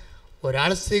പറഞ്ഞത്? ഒരാൾ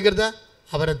സ്വീകൃത,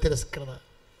 അവരെ തിരസ്കൃത.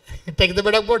 Take the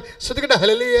bed of God. ശ്രദ്ധിക്കട്ടെ.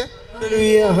 ഹല്ലേലൂയ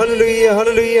ഹല്ലേലൂയ ഹല്ലേലൂയ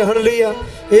ഹല്ലേലൂയ ഹല്ലേലൂയ.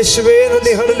 യേശുവേ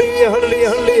നന്ദി. ഹല്ലേലൂയ ഹല്ലേലൂയ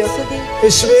ഹല്ലേലൂയ.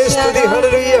 യേശുവേ സ്തുതി.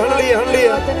 ഹല്ലേലൂയ ഹല്ലേലൂയ ഹല്ലേലൂയ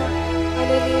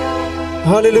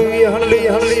ഹല്ലേലൂയ ഹല്ലേലൂയ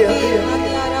ഹല്ലേലൂയ.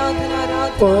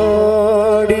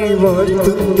 പാടി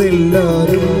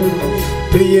വാഴ്ത്തുന്നെല്ലാരും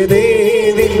പ്രിയനേ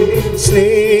നിൻ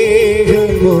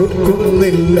സ്നേഹം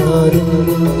ഓർക്കുന്നെല്ലാരും.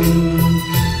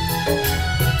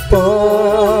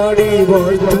 പാടി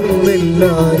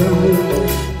വാഴ്ത്തുന്നെല്ലാരും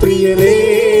പ്രിയനേ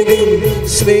നിൻ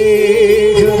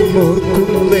സ്നേഹം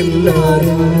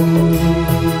ഓർക്കുന്നെല്ലാരും.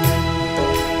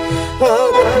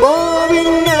 ആത്മാവിൻ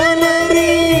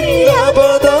അലറിൽ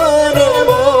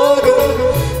അവദാനമാകും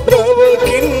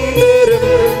നവകിന്നരം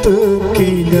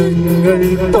തൂക്കി ഞങ്ങൾ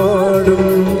പാടും.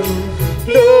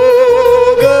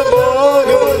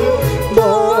 ലോകമാകും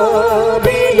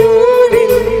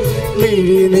ബാബിലോണിൽ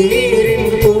മിഴിനീരിൻ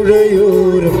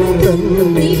പുഴയോരം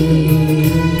തന്നിൽ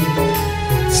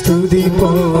സ്തുതി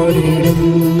പാടിടും.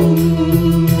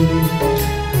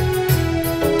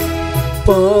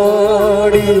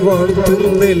 പാടി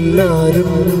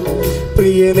വാഴ്ത്തുന്നെല്ലാരും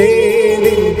പ്രിയനേ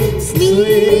നിൻ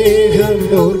സ്നേഹം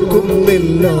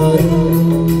ഓർക്കുന്നെല്ലാരും.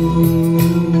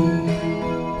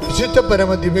 വിശുദ്ധ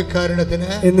പരമ ദിവ്യകാരുണ്യത്തിന്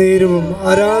എന്നേരവും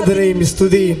ആരാധനയും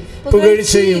സ്തുതിയും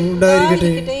പുകഴ്ചയും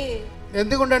ഉണ്ടായിരിക്കട്ടെ.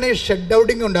 എന്തുകൊണ്ടാണ് ഈ ഷട്ട്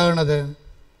ഔട്ടിങ് ഉണ്ടാകണത്?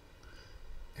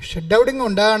 ഷട്ട് ഔട്ടിങ്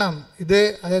ഉണ്ടാകണം.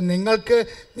 അത്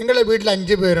നിങ്ങളുടെ വീട്ടിൽ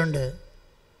 5 പേരുണ്ട്.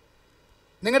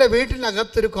 നിങ്ങളുടെ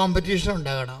വീട്ടിനകത്തൊരു കോമ്പറ്റീഷൻ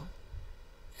ഉണ്ടാകണം.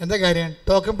 എന്താ കാര്യം?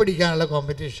 ടോക്കൺ പിടിക്കാനുള്ള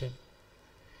കോമ്പറ്റീഷൻ.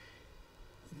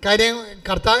 കാര്യം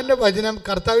കർത്താവിൻ്റെ വചനം,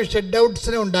 കർത്താവ് ഷട്ട്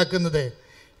ഔട്ട്സിനെ ഉണ്ടാക്കുന്നത്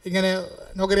ഇങ്ങനെ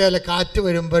നമുക്കറിയാമല്ലോ, കാറ്റ്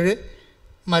വരുമ്പോൾ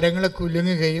മരങ്ങൾ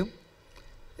കുലുങ്ങുകയും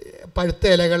പഴുത്ത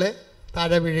ഇലകൾ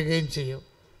താഴെ വീഴുകയും ചെയ്യും.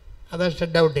 അതാണ്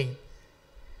ഷട്ട് ഔട്ടിങ്.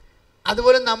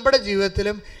 അതുപോലെ നമ്മുടെ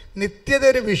ജീവിതത്തിലും നിത്യത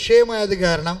ഒരു വിഷയമായത്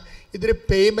കാരണം ഇതൊരു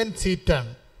പേയ്മെൻറ്റ്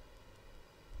സീറ്റാണ്.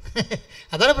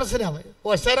 അതാണ് പ്രശ്നം.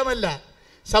 ഓശാരമല്ല,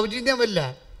 സൗജന്യമല്ല.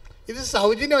 ഇത്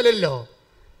സൗജന്യമല്ലല്ലോ.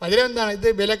 വചനം എന്താണ്? ഇത്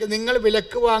നിങ്ങൾ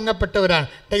വിലക്ക് വാങ്ങപ്പെട്ടവരാണ്.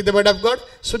 Take the word of God.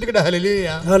 ശ്രദ്ധിക്കട്ടെ. ഹല്ലേലൂയ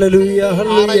ഹല്ലേലൂയ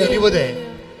ഹല്ലേലൂയ 20.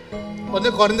 1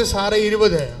 കൊരിന്ത്യർ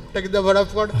 6:20. Take the word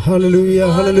of God. ഹല്ലേലൂയ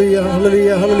ഹല്ലേലൂയ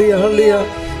ഹല്ലേലൂയ ഹല്ലേലൂയ ഹല്ലേലൂയ.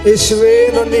 യേശുവേ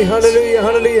നന്ദി. ഹല്ലേലൂയ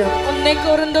ഹല്ലേലൂയ. 1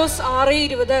 കൊരിന്ത്യർ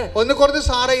 6:20. 1 കൊരിന്ത്യർ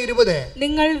 6:20.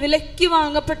 നിങ്ങൾ വിലയ്ക്ക്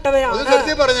വാങ്ങപ്പെട്ടവരാണ്.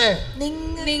 പറഞ്ഞേ.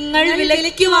 നിങ്ങൾ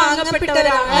വിലയ്ക്ക്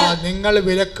വാങ്ങപ്പെട്ടവരാണ്. നിങ്ങൾ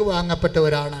വിലക്ക്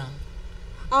വാങ്ങപ്പെട്ടവരാണ്.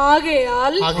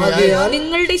 ആകയാൽ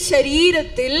നിങ്ങളുടെ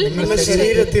ശരീരത്തിൽ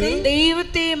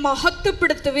ദൈവത്തെ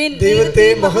മഹത്വപ്പെടുത്തുവിൻ. ദൈവത്തെ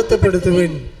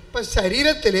മഹത്വപ്പെടുത്തുവിൻ. ഇപ്പൊ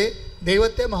ശരീരത്തില്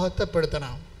ദൈവത്തെ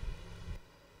മഹത്വപ്പെടുത്തണം.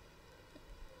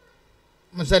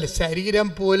 മനസ്സിലായി? ശരീരം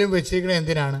പോലും വെച്ചിരിക്കുന്നത്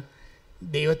എന്തിനാണ്?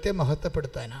 ദൈവത്തെ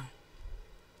മഹത്വപ്പെടുത്താനാണ്.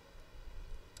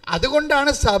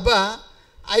 അതുകൊണ്ടാണ് സഭ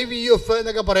IVF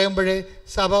എന്നൊക്കെ പറയുമ്പോഴേ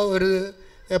സഭ ഒരു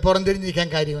പുറംതിരിഞ്ഞിരിക്കാൻ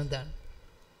കാര്യം എന്താണ്?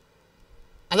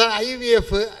 അതാണ് IVF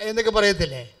എന്നൊക്കെ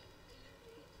പറയത്തില്ലേ,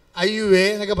 IUA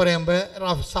എന്നൊക്കെ പറയുമ്പോൾ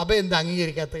സഭ എന്താ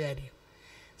അംഗീകരിക്കാത്ത കാര്യം?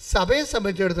 സഭയെ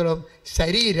സംബന്ധിച്ചിടത്തോളം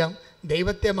ശരീരം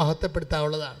ദൈവത്തെ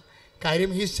മഹത്വപ്പെടുത്താനുള്ളതാണ്.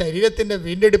 കാര്യം ഈ ശരീരത്തിൻ്റെ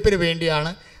വീണ്ടെടുപ്പിന്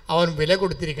വേണ്ടിയാണ് അവൻ വില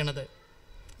കൊടുത്തിരിക്കുന്നത്.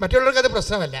 മറ്റുള്ളവർക്ക് അത്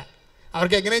പ്രശ്നമല്ല.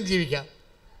 അവർക്ക് എങ്ങനെയും ജീവിക്കാം.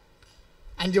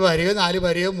 5 ഭാര്യയോ 4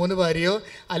 ഭാര്യയോ 3 ഭാര്യയോ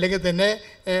അല്ലെങ്കിൽ തന്നെ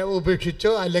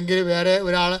ഉപേക്ഷിച്ചോ അല്ലെങ്കിൽ വേറെ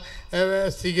ഒരാളെ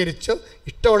സ്വീകരിച്ചോ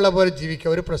ഇഷ്ടമുള്ള പോലെ ജീവിക്കാം.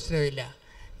 ഒരു പ്രശ്നവുമില്ല.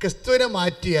 ക്രിസ്തുവിനെ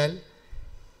മാറ്റിയാൽ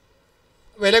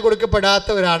വില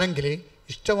കൊടുക്കപ്പെടാത്തവരാണെങ്കിൽ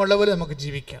ഇഷ്ടമുള്ള പോലെ നമുക്ക്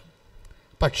ജീവിക്കാം.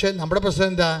 പക്ഷേ നമ്മുടെ പ്രശ്നം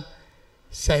എന്താ?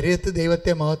 ശരീരത്തിൽ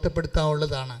ദൈവത്തെ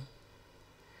മഹത്വപ്പെടുത്താനുള്ളതാണ്.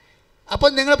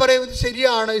 അപ്പം നിങ്ങൾ പറയും ഇത്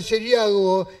ശരിയാണ്,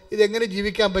 ശരിയാകുമോ, ഇതെങ്ങനെ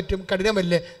ജീവിക്കാൻ പറ്റും,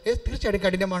 കഠിനമല്ലേ? തീർച്ചയായിട്ടും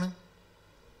കഠിനമാണ്.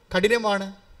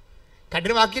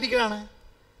 കഠിനമാക്കിയിരിക്കണാണ്.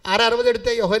 6:60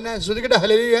 എടുത്ത് യോഹന്നാൻ. ശ്രദ്ധിക്കട്ടെ.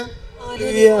 ഹല്ലേലൂയ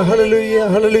ഹല്ലേലൂയ ഹല്ലേലൂയ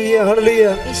ഹല്ലേലൂയ ഹല്ലേലൂയ.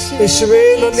 യേശുവേ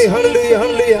നന്ദി. ഹല്ലേലൂയ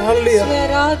ഹല്ലേലൂയ ഹല്ലേലൂയ.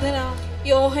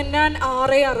 യോഹന്നാൻ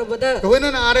 6:60.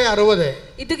 യോഹന്നാൻ 6:60.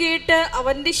 ഇത് കേട്ട്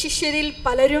അവന്റെ ശിഷ്യരിൽ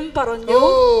പലരും പറഞ്ഞു.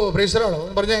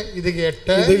 പറഞ്ഞേ, ഇത്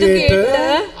കേട്ട്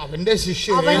അവന്റെ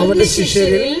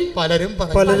ശിഷ്യരിൽ പലരും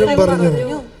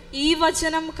പറഞ്ഞു, ഈ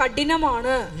വചനം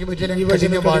കഠിനമാണ്,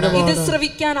 ഇത്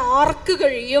ശ്രവിക്കാൻ ആർക്ക്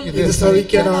കഴിയും?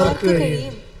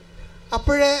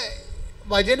 അപ്പോഴേ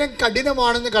വചനം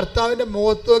കഠിനമാണെന്ന് കർത്താവിൻ്റെ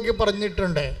മുഖത്ത് നോക്കി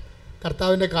പറഞ്ഞിട്ടുണ്ട്.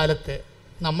 കർത്താവിൻ്റെ കാലത്ത്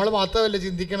നമ്മൾ മാത്രമല്ല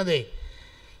ചിന്തിക്കണതേ,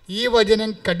 ഈ വചനം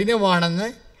കഠിനമാണെന്ന്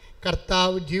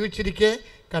കർത്താവ് ജീവിച്ചിരിക്കെ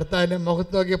കർത്താവിൻ്റെ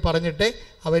മുഖത്ത് നോക്കി പറഞ്ഞിട്ട്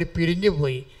അവർ പിരിഞ്ഞു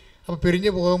പോയി. അപ്പോൾ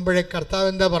പിരിഞ്ഞു പോകുമ്പോഴേ കർത്താവ്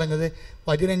എന്താ പറഞ്ഞത്?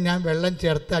 വചനം ഞാൻ വെള്ളം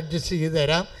ചേർത്ത് അഡ്ജസ്റ്റ് ചെയ്ത്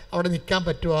തരാം, അവിടെ നിൽക്കാൻ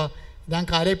പറ്റുമോ, ഞാൻ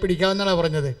കാലേ പിടിക്കാമെന്നാണ്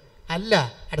പറഞ്ഞത്. അല്ല,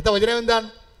 അടുത്ത വചനം എന്താണ്?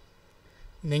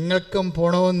 നിങ്ങൾക്കും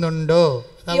പോണമെന്നുണ്ടോ?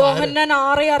 യോഹന്നാൻ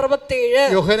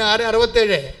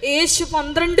 6:67. യേശു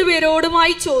 12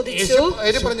 പേരോടുമായി ചോദിച്ചു.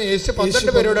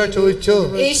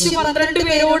 യേശു 12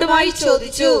 പേരോടുമായി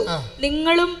ചോദിച്ചു,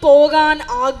 നിങ്ങളും പോകാൻ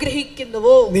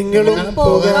ആഗ്രഹിക്കുന്നുവോ?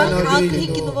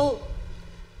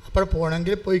 അപ്പോൾ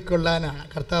പോണെങ്കിൽ പോയിക്കൊള്ളാനാണ്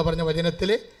കർത്താവ് പറഞ്ഞ വചനത്തിൽ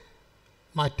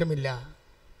മാറ്റമില്ല.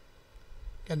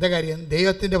 എന്താ കാര്യം?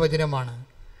 ദൈവത്തിൻ്റെ വചനമാണ്,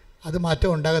 അത് മാറ്റം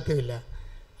ഉണ്ടാകത്തുമില്ല.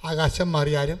 ആകാശം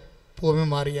മാറിയാലും ഭൂമി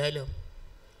മാറിയാലും.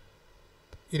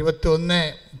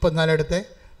 21:34 എടുത്ത്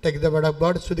take the word of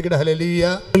God. സ്തുതിക്കട്ടെ, ഹല്ലേലൂയ,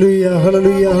 ഹല്ലേലൂയ,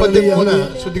 ഹല്ലേലൂയ, ഹല്ലേലൂയ.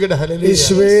 സ്തുതിക്കട്ടെ, ഹല്ലേലൂയ.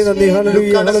 യേശുവേ നന്ദി,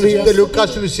 ഹല്ലേലൂയ, ഹല്ലേലൂയ.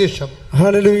 ലൂക്കാസ് സുവിശേഷം,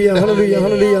 ഹല്ലേലൂയ, ഹല്ലേലൂയ,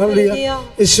 ഹല്ലേലൂയ, ഹല്ലേലൂയ.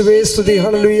 യേശുവേ സ്തുതി,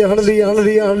 ഹല്ലേലൂയ, ഹല്ലേലൂയ,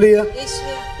 ഹല്ലേലൂയ, ഹല്ലേലൂയ.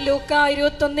 ലൂക്കാ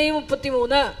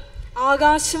 21:33.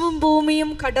 ആകാശവും ഭൂമിയും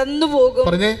കടന്നുപോകും,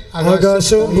 പറഞ്ഞേ,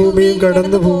 ആകാശവും ഭൂമിയും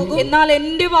കടന്നുപോകും, എന്നാൽ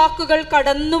എന്റെ വാക്കുകൾ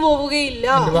കടന്നു പോവുകയില്ല.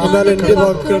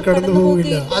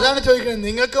 അതാണ് ചോദിക്കുന്നത്.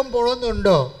 നിങ്ങൾക്കും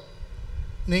പോകണമെന്നുണ്ടോ?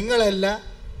 നിങ്ങളല്ല,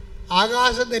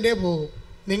 ആകാശം തന്നെ പോകും.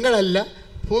 നിങ്ങളല്ല,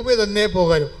 ഭൂമി തന്നെ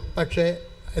പോകലും. പക്ഷേ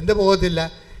എന്ത് പോകത്തില്ല?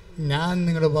 ഞാൻ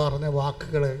നിങ്ങൾ പറഞ്ഞ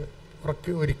വാക്കുകൾ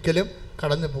ഒരിക്കലും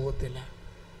കടന്നു പോകത്തില്ല.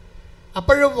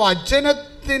 അപ്പോഴും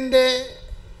വചനത്തിൻ്റെ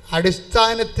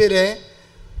അടിസ്ഥാനത്തിലെ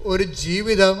ഒരു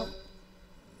ജീവിതം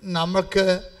നമ്മൾക്ക്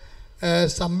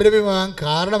സംരംഭമാകാൻ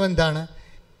കാരണം എന്താണ്?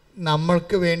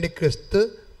 നമ്മൾക്ക് വേണ്ടി ക്രിസ്തു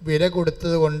വില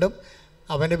കൊടുത്തത് കൊണ്ടും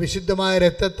അവൻ്റെ വിശുദ്ധമായ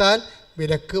രക്തത്താൽ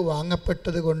വിലക്ക്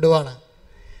വാങ്ങപ്പെട്ടത് കൊണ്ടുമാണ്.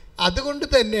 അതുകൊണ്ട്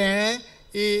തന്നെ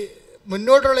ഈ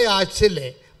മുന്നോട്ടുള്ള ആഴ്ചയിലെ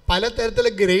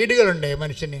പലതരത്തിലുള്ള ഗ്രേഡുകളുണ്ട്.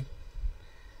 മനുഷ്യന്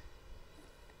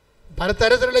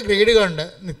പലതരത്തിലുള്ള ഗ്രേഡുകളുണ്ട്.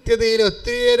 നിത്യതയിൽ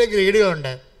ഒത്തിരിയേറെ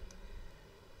ഗ്രേഡുകളുണ്ട്.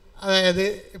 അതായത്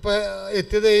ഇപ്പോൾ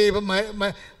നിത്യതയിൽ ഇപ്പം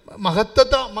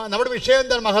മഹത്വത്വം, നമ്മുടെ വിഷയം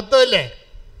എന്താണ്? മഹത്വമല്ലേ?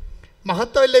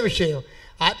 മഹത്വമല്ലേ വിഷയം?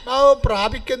 ആത്മാവ്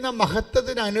പ്രാപിക്കുന്ന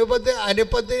മഹത്വത്തിന്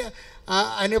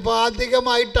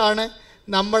അനുപാതികമായിട്ടാണ്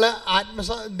നമ്മൾ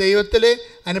ദൈവത്തിൽ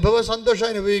അനുഭവ സന്തോഷം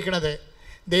അനുഭവിക്കുന്നത്.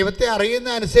 ദൈവത്തെ അറിയുന്ന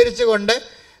അനുസരിച്ച് കൊണ്ട്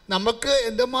നമുക്ക്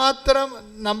എന്തുമാത്രം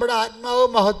നമ്മുടെ ആത്മാവ്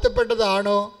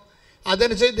മഹത്വപ്പെട്ടതാണോ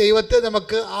അതനുസരിച്ച് ദൈവത്തെ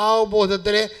നമുക്ക് ആ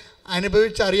ബോധത്തിൽ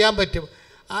അനുഭവിച്ചറിയാൻ പറ്റും.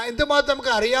 എന്തുമാത്രം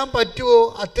നമുക്ക് അറിയാൻ പറ്റുമോ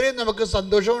അത്രയും നമുക്ക്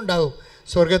സന്തോഷം ഉണ്ടാകും.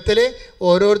 സ്വർഗത്തിലെ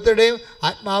ഓരോരുത്തരുടെയും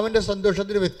ആത്മാവിൻ്റെ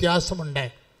സന്തോഷത്തിന് വ്യത്യാസമുണ്ട്.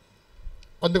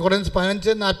 1 Corinthians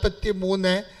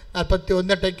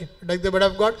 15:43-41 take the word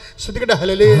of God. സ്തുതിക്കട്ടെ,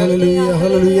 ഹല്ലേലൂയ, ഹല്ലേലൂയ,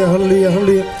 ഹല്ലേലൂയ, ഹല്ലേലൂയ,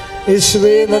 ഹല്ലേലൂയ.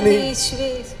 യേശുവേ നന്ദി.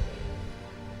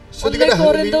 1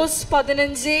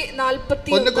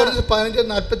 Corinthians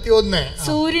 15:41.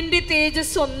 സൂര്യന്റെ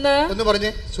തേജസ് ഒന്ന്. ഒന്ന്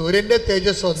പറഞ്ഞേ, സൂര്യന്റെ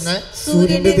തേജസ് ഒന്ന്,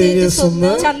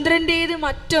 ചന്ദ്രന്റേത്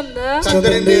മറ്റൊന്ന്,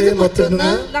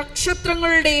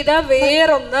 നക്ഷത്രങ്ങളുടേത്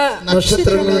വേറൊന്ന്,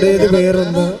 നക്ഷത്രങ്ങൾ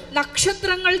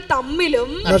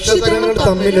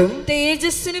തമ്മിലും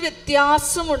തേജസ്സിന്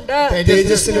വ്യത്യാസമുണ്ട്.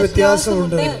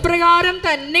 ഇപ്രകാരം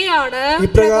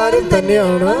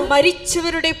തന്നെയാണ്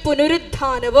മരിച്ചവരുടെ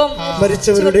പുനരുത്ഥാനവും.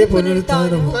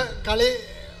 കളി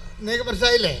നിങ്ങൾക്ക്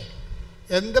മനസ്സിലായില്ലേ?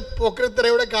 എന്ത്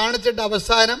പോക്കൃത്തരയുടെ കാണിച്ചിട്ട്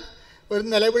അവസാനം ഒരു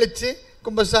നിലവിളിച്ച്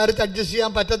കുമ്പസാരിച്ച് അഡ്ജസ്റ്റ്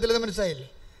ചെയ്യാൻ പറ്റത്തില്ലെന്ന് മനസ്സിലായില്ലേ?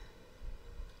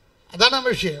 അതാണ് ആ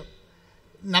വിഷയം.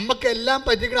 നമുക്കെല്ലാം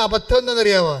പറ്റിക്കുന്ന അബദ്ധം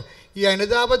എന്താണെന്നറിയാമോ? ഈ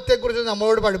അനുതാപത്തെക്കുറിച്ച്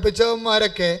നമ്മളോട്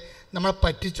പഠിപ്പിച്ചവന്മാരൊക്കെ നമ്മളെ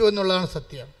പറ്റിച്ചു എന്നുള്ളതാണ്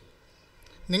സത്യം.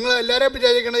 നിങ്ങൾ എല്ലാവരെയും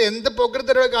വിചാരിക്കുന്നത് എന്ത്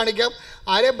പോക്കൃത്തരവ് കാണിക്കാം,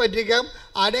 ആരെയും പറ്റിക്കാം,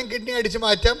 ആരെയും കിഡ്നി അടിച്ചു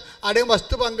മാറ്റാം, ആരെയും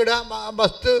വസ്തു പങ്കിടാം,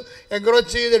 വസ്തു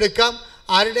എൻക്രോച്ച് ചെയ്തെടുക്കാം,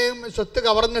 ആരുടെയും സ്വത്ത്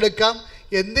കവർന്നെടുക്കാം,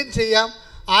 എന്തും ചെയ്യാം,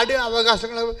 ആരുടെയും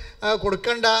അവകാശങ്ങൾ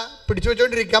കൊടുക്കണ്ട, പിടിച്ചു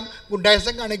വെച്ചുകൊണ്ടിരിക്കാം,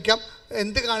 ഗുണ്ടായസം കാണിക്കാം,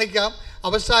 എന്ത് കാണിക്കാം.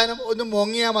 അവസാനം ഒന്ന്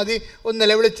മോങ്ങിയാൽ മതി, ഒന്ന്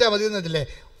നിലവിളിച്ചാൽ മതി എന്നതില്ലേ?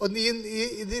 ഒന്ന്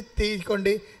ഇത്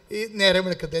തീക്കൊണ്ട് ഈ നേരം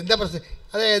എടുക്കത്തെ എന്താ പ്രശ്നം?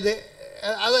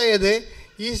 അതായത്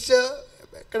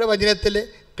ഈശോയുടെ വചനത്തിൽ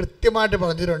കൃത്യമായിട്ട്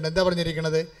പറഞ്ഞിട്ടുണ്ട്. എന്താ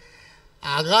പറഞ്ഞിരിക്കുന്നത്?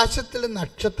 ആകാശത്തിൽ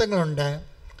നക്ഷത്രങ്ങളുണ്ട്,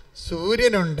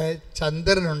 സൂര്യനുണ്ട്,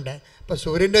 ചന്ദ്രനുണ്ട്. അപ്പോൾ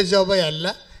സൂര്യൻ്റെ ശോഭയല്ല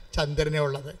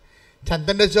ചന്ദ്രനുള്ളത്,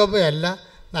 ചന്ദ്രൻ്റെ ശോഭയല്ല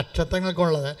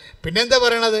നക്ഷത്രങ്ങൾക്കുള്ളത്. പിന്നെന്താ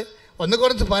പറയണത്? 1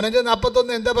 Corinthians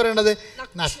 15:41 എന്താ പറയണത്?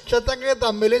 നക്ഷത്രങ്ങൾ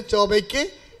തമ്മിൽ ശോഭയ്ക്ക്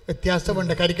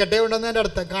വ്യത്യാസമുണ്ട്. കരിക്കട്ടേ ഉണ്ടെന്നതിൻ്റെ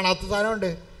അർത്ഥം, കാണാത്ത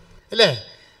സാധനമുണ്ട് അല്ലേ?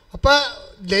 അപ്പം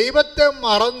ദൈവത്തെ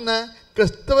മറന്ന്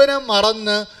ക്രിസ്തുവിനെ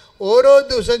മറന്ന് ഓരോ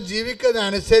ദിവസം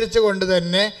ജീവിക്കുന്നതനുസരിച്ച് കൊണ്ട്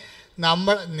തന്നെ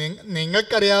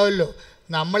നിങ്ങൾക്കറിയാമല്ലോ,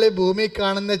 നമ്മൾ ഈ ഭൂമി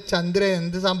കാണുന്ന ചന്ദ്രൻ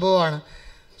എന്ത് സംഭവമാണ്?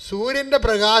 സൂര്യൻ്റെ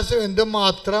പ്രകാശം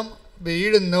എന്തുമാത്രം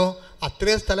വീഴുന്നോ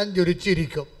അത്രയും സ്ഥലം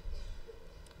ജ്വലിച്ചിരിക്കും.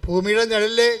 ഭൂമിയുടെ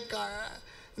നിഴലിൽ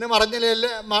മറഞ്ഞല്ലേ,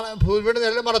 ഭൂമിയുടെ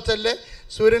നിഴൽ മറച്ചല്ലേ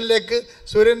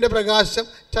സൂര്യൻ്റെ പ്രകാശം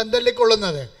ചന്ദ്രനിലേക്ക്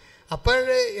കൊള്ളുന്നത്. അപ്പോൾ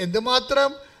എന്തുമാത്രം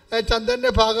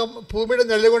ചന്ദ്രൻ്റെ ഭാഗം ഭൂമിയുടെ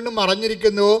നിഴൽ കൊണ്ട്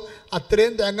മറഞ്ഞിരിക്കുന്നുവോ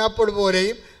അത്രയും തേങ്ങാപ്പൊടി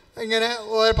പോലെയും ഇങ്ങനെ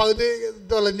പകുതി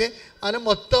തുളഞ്ഞ് അതിന്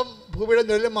മൊത്തം ഭൂമിയുടെ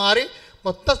നിഴൽ മാറി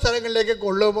മൊത്തം സ്ഥലങ്ങളിലേക്ക്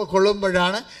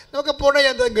കൊള്ളുമ്പോഴാണ് നമുക്ക്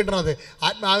പൂർണ്ണചന്ദ്രൻ കിട്ടുന്നത്.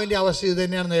 ആത്മാവിൻ്റെ അവസ്ഥ ഇത്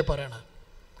തന്നെയാണെന്ന് പറയണത്.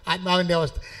 ആത്മാവിൻ്റെ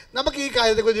അവസ്ഥ നമുക്ക് ഈ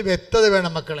കാര്യത്തെക്കുറിച്ച് വ്യക്തത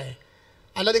വേണം മക്കളെ.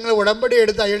 അല്ല നിങ്ങൾ ഉടമ്പടി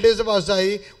എടുത്ത് IELTS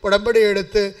പാസ്സായി ഉടമ്പടി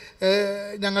എടുത്ത്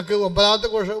ഞങ്ങൾക്ക് 9ാമത്തെ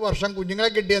വർഷം കുഞ്ഞുങ്ങളെ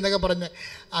കിട്ടിയെന്നൊക്കെ പറഞ്ഞ്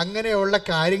അങ്ങനെയുള്ള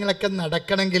കാര്യങ്ങളൊക്കെ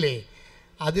നടക്കണമെങ്കിലേ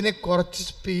അതിന് കുറച്ച്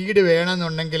സ്പീഡ്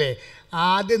വേണമെന്നുണ്ടെങ്കിൽ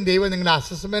ആദ്യം ദൈവം നിങ്ങളുടെ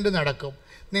അസസ്മെൻറ്റ് നടക്കും.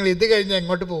 നിങ്ങൾ ഇത് കഴിഞ്ഞ്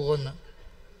എങ്ങോട്ട് പോകുമെന്ന്.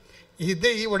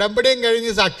 ഈ ഉടമ്പടിയും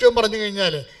കഴിഞ്ഞ് സാക്ഷ്യവും പറഞ്ഞു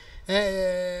കഴിഞ്ഞാൽ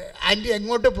ആൻറ്റി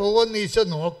എങ്ങോട്ട് പോകുമെന്ന് ഈശോ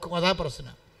നോക്കും. അതാ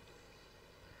പ്രശ്നം.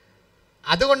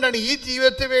 അതുകൊണ്ടാണ് ഈ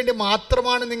ജീവിതത്തിന് വേണ്ടി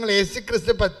മാത്രമാണ് നിങ്ങൾ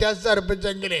യേശുക്രിസ്തു പ്രത്യാശ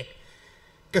അർപ്പിച്ചെങ്കിൽ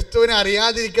ക്രിസ്തുവിനെ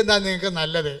അറിയാതിരിക്കുന്നതാണ് നിങ്ങൾക്ക്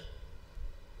നല്ലത്.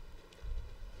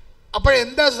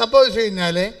 അപ്പോഴെന്താ സംഭവിച്ചു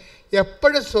കഴിഞ്ഞാൽ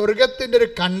എപ്പോഴും സ്വർഗത്തിൻ്റെ ഒരു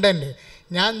കണ്ടൻറ്റ്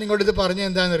ഞാൻ നിങ്ങളോട് ഇത് പറഞ്ഞത്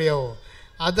എന്താണെന്നറിയാമോ?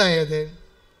 അതായത്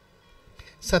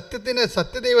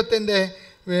സത്യദൈവത്തിൻ്റെ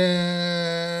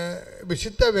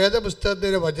വിശുദ്ധ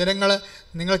വേദപുസ്തകത്തിൻ്റെ വചനങ്ങൾ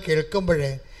നിങ്ങൾ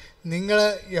കേൾക്കുമ്പോഴേ നിങ്ങൾ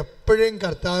എപ്പോഴും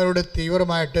കർത്താവിനോട്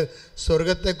തീവ്രമായിട്ട്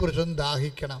സ്വർഗത്തെക്കുറിച്ചൊന്ന്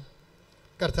ദാഹിക്കണം.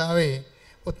 കർത്താവേ,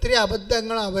 ഒത്തിരി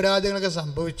അബദ്ധങ്ങളും അപരാധങ്ങളൊക്കെ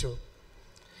സംഭവിച്ചു,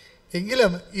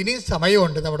 എങ്കിലും ഇനിയും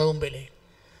സമയമുണ്ട് നമ്മുടെ മുമ്പിൽ.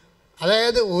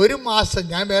 അതായത് 1 മാസം,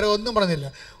 ഞാൻ വേറെ ഒന്നും പറഞ്ഞില്ല,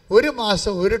 1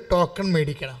 മാസം ഒരു ടോക്കൺ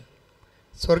മേടിക്കണം.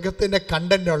 സ്വർഗത്തിൻ്റെ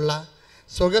കണ്ടൻ്റുള്ള,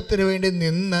 സ്വർഗത്തിന് വേണ്ടി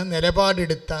നിന്ന്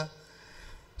നിലപാടെടുത്ത,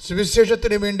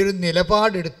 സുവിശേഷത്തിന് വേണ്ടി ഒരു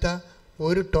നിലപാടെടുത്ത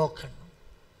ഒരു ടോക്കൺ.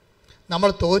 നമ്മൾ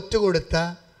തോറ്റുകൊടുത്ത,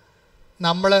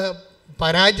 നമ്മൾ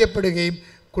പരാജയപ്പെടുകയും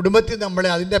കുടുംബത്തിൽ നമ്മളെ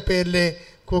അതിൻ്റെ പേരിൽ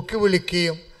കൊക്കി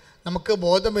വിളിക്കുകയും നമുക്ക്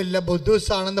ബോധമില്ല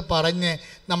ബുദ്ധൂസാണെന്ന് പറഞ്ഞ്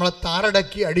നമ്മളെ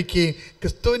താറടക്കി അടിക്കുകയും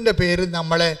ക്രിസ്തുവിൻ്റെ പേരിൽ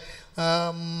നമ്മളെ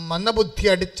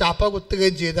മന്ദബുദ്ധിയായിട്ട് ചാപ്പ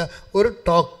കുത്തുകയും ചെയ്ത ഒരു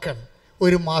ടോക്കൺ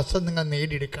 1 മാസം നിങ്ങൾ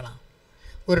നേടിയെടുക്കണം.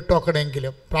 ഒരു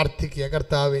ടോക്കണെങ്കിലും പ്രാർത്ഥിക്കുക.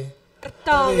 കർത്താവേ,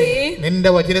 നിന്റെ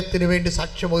വചനത്തിന് വേണ്ടി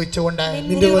സാക്ഷ്യം വഹിച്ചുകൊണ്ട്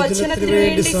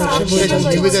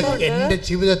എന്റെ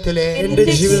ജീവിതത്തിലെ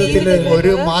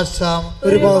 1 മാസം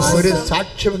ഒരു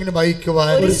സാക്ഷ്യം ഇങ്ങനെ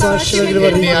വഹിക്കുവാൻ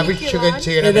എന്നെ അഭിഷേകം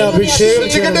ചെയ്യണം.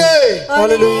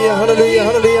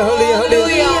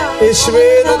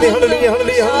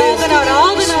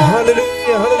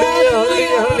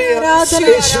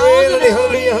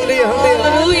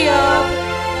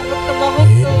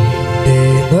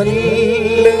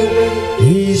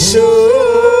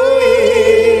 ഈശോയേ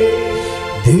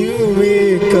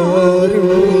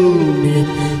ദിവ്യകാരുണ്യം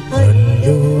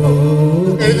അല്ലോ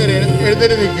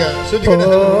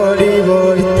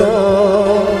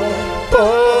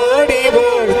പാടി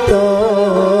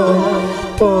വാഴ്ത്താം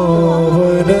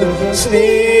പാവന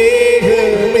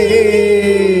സ്നേഹമേ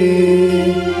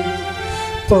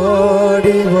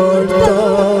പാടി വാഴ്ത്താം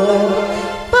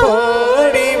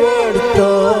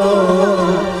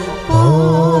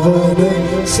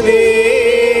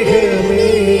സ്നേഹമേ.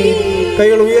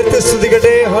 കൈകൾ ഉയർത്തി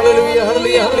സ്തുതിക്കട്ടെ. ഹല്ലേലൂയ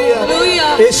ഹല്ലേലൂയ ഹല്ലേലൂയ.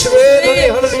 യേശുവേ നന്ദി.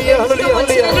 ഹല്ലേലൂയ ഹല്ലേലൂയ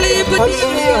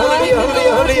ഹല്ലേലൂയ ഹല്ലേലൂയ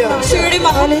ഹല്ലേലൂയ. ഈശോയുടെ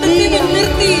മഹത്വത്തെ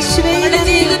മുൻനിർത്തി ഞങ്ങളുടെ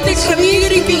ജീവിതത്തെ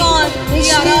ക്രമീകരിക്കുവാൻ ഈ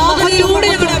ആരാധനയിലൂടെ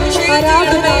ഞങ്ങളുടെ അഭിഷേകം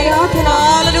ചെയ്യണമേ.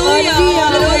 ഹല്ലേലൂയ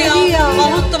ഹല്ലേലൂയ.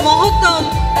 മഹത്വം മഹത്വം.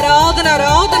 ആരാധന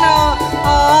ആരാധന.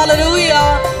 ഹല്ലേലൂയ.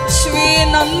 ഈശോയെ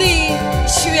നന്ദി.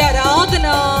 ഈശോയെ ആരാധന.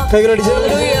 കൈകളടിച്ച്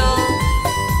ഹല്ലേലൂയ.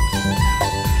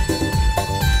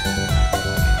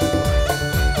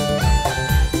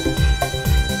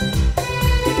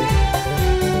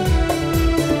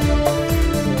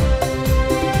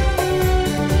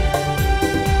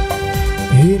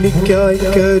 എനിക്കായി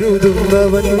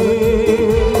കരുതുന്നവൻ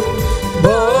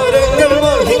ഭാരങ്ങൾ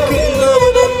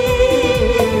വഹിക്കുന്നവനും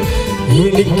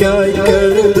എനിക്കായി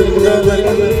കരുതുന്നവൻ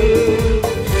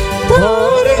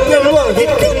ഭാരങ്ങൾ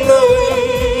വഹിക്കുന്നവൻ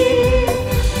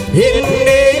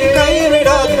എന്നെ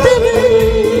കൈവിടാത്തവൻ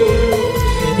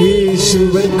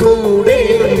യേശുവൻ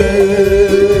കൂടെയുണ്ട്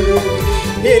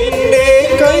എന്നെ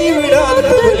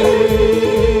കൈവിടാത്തവൻ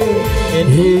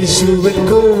യേശുവൻ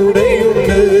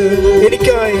കൂടെയുണ്ട്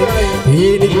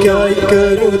എനിക്കായി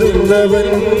കരുതുന്നവൻ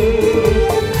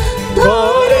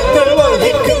ഭാരങ്ങൾ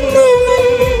വഹിക്കുന്നവൻ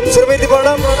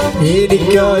ക്ഷമണം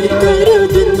എനിക്കായി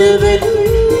കരുതുന്നവൻ,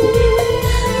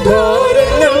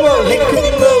 ഭാരങ്ങൾ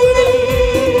വഹിക്കുന്നവൻ,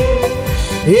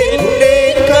 എന്നെ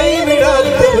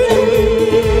കൈവിടാത്തവൻ,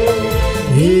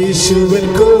 യേശുവൻ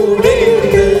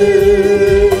കൂടെയുണ്ട്.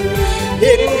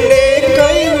 എന്നെ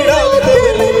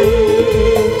കൈവിടാത്തവൻ,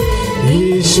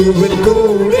 യേശുവൻ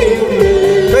കൂടെയുണ്ട്.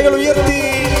 കൈകൾ ഉയർത്തി.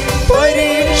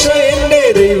 പരീക്ഷ എന്റെ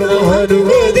ദൈവം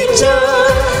അനുവദിച്ച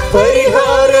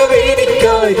പരിഹാരം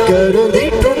എനിക്കായി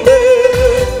കരുതിയിട്ടുണ്ട്.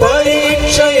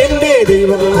 പരീക്ഷ എന്റെ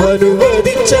ദൈവം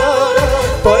അനുവദിച്ച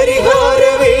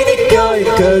പരിഹാരം എനിക്കായി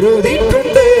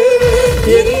കരുതിയിട്ടുണ്ട്.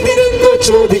 എന്തിനെന്നു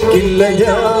ചോദിക്കില്ല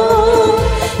ഞാൻ,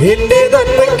 എന്റെ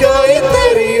നന്മയ്ക്കായി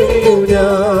എന്നറിയുന്നു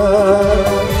ഞാൻ.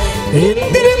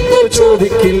 എന്തിനെന്നു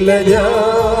ചോദിക്കില്ല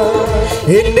ഞാൻ,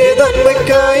 എന്റെ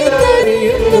നന്മയ്ക്കായി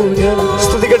എന്നറിയുന്നു ഞാൻ.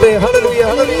 സ്തുതിക്കട്ടെ. ഹല്ലേലൂയ,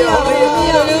 ഹല്ലേലൂയ,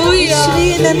 ഹല്ലേലൂയ.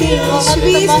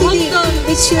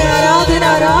 ആരാധന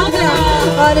ആരാധന.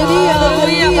 ഹല്ലേലൂയ,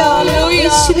 ഹല്ലേലൂയ, ഹല്ലേലൂയ.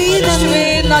 യേശുവേ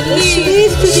നന്ദി.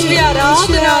 യേശുവേ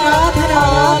ആരാധന ആരാധന.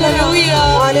 ഹല്ലേലൂയ,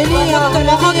 ഹല്ലേലൂയ,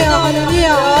 ഹല്ലേലൂയ, ഹല്ലേലൂയ.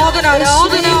 ആരാധന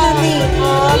ആരാധന.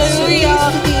 ഹല്ലേലൂയ.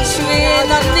 യേശുവേ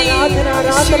നന്ദി. യേശുവേ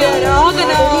ആരാധന.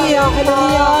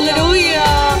 ഹല്ലേലൂയ.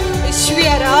 യേശുവേ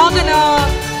ആരാധന.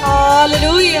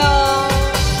 ഹല്ലേലൂയ.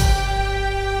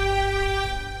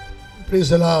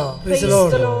 Praise the Lord. Praise the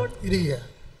Lord. ഇരിക്കുക.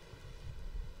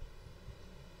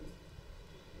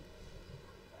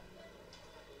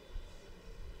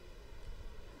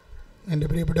 എൻ്റെ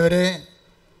പ്രിയപ്പെട്ടവരെ,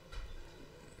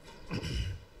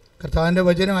 കർത്താവിൻ്റെ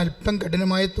വചനം അല്പം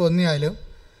കഠിനമായി തോന്നിയാലും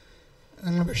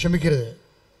നിങ്ങൾ വിഷമിക്കരുത്.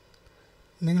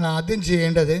 നിങ്ങൾ ആദ്യം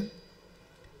ചെയ്യേണ്ടത്,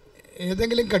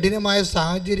 ഏതെങ്കിലും കഠിനമായ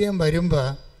സാഹചര്യം വരുമ്പോൾ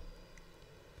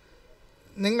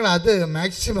നിങ്ങളത്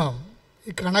മാക്സിമം ഈ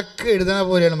കണക്ക് എഴുതുന്ന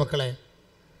പോലെയാണ് മക്കളെ.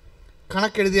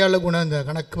 കണക്കെഴുതിയാലുള്ള ഗുണം എന്താ?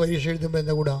 കണക്ക് പരീക്ഷ എഴുതുമ്പോൾ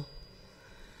എന്താ ഗുണം?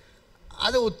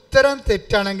 അത് ഉത്തരം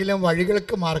തെറ്റാണെങ്കിലും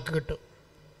വഴികൾക്ക് മാർക്ക് കിട്ടും,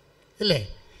 ഇല്ലേ?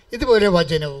 ഇതുപോലെ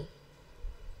വചനവും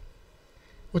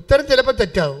ഉത്തരം ചിലപ്പോൾ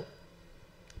തെറ്റാവും.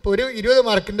 ഇപ്പോൾ ഒരു 20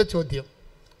 മാർക്കിൻ്റെ ചോദ്യം,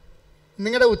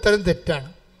 നിങ്ങളുടെ ഉത്തരം തെറ്റാണ്,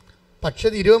 പക്ഷെ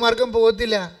അത് 20 മാർക്കും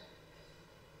പോകത്തില്ല.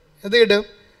 എന്ത് കിട്ടും?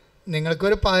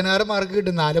 നിങ്ങൾക്കൊരു 16 മാർക്ക്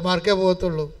കിട്ടും. 4 മാർക്കേ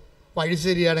പോകത്തുള്ളൂ വഴി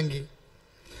ശരിയാണെങ്കിൽ.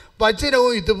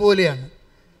 വചനവും ഇതുപോലെയാണ്.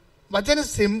 വചനം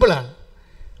സിമ്പിളാണ്.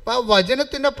 അപ്പോൾ ആ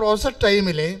വചനത്തിൻ്റെ പ്രോസസ്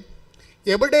ടൈമിൽ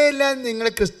എവിടെയെല്ലാം നിങ്ങൾ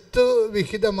ക്രിസ്തു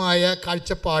വിഹിതമായ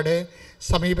കാഴ്ചപ്പാട്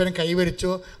സമീപനം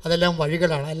കൈവരിച്ചോ അതെല്ലാം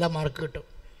വഴികളാണ്, എല്ലാം മാർക്ക് കിട്ടും.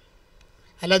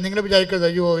 അല്ല നിങ്ങൾ വിചാരിക്കുന്നത്,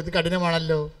 അയ്യോ ഇത്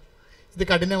കഠിനമാണല്ലോ, ഇത്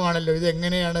കഠിനമാണല്ലോ, ഇത്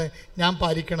എങ്ങനെയാണ് ഞാൻ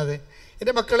പാലിക്കണത്?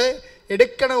 എൻ്റെ മക്കളെ,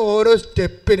 എടുക്കണ ഓരോ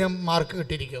സ്റ്റെപ്പിനും മാർക്ക്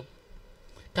കിട്ടിയിരിക്കും.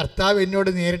 കർത്താവ് എന്നോട്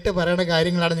നേരിട്ട് പറയണ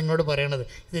കാര്യങ്ങളാണ് നിങ്ങളോട് പറയണത്.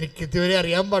 ഇതെനിക്ക് ഇതുവരെ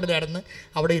അറിയാൻ പാടില്ലായിരുന്നു.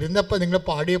 അവിടെ ഇരുന്നപ്പോൾ നിങ്ങൾ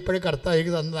പാടിയപ്പോഴേ കർത്താവ്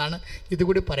എനിക്ക് തന്നതാണ്.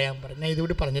 ഇതുകൂടി പറയാൻ പറഞ്ഞു. ഞാൻ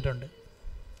ഇതുകൂടി പറഞ്ഞിട്ടുണ്ട്.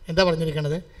 എന്താ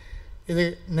പറഞ്ഞിരിക്കണത്? ഇത്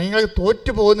നിങ്ങൾ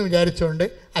തോറ്റു പോകുമെന്ന് വിചാരിച്ചുകൊണ്ട്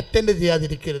അറ്റൻഡ്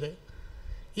ചെയ്യാതിരിക്കരുത്.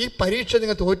 ഈ പരീക്ഷ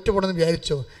നിങ്ങൾ തോറ്റു പോകണമെന്ന്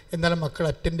വിചാരിച്ചോ, എന്നാലും മക്കൾ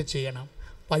അറ്റൻഡ് ചെയ്യണം.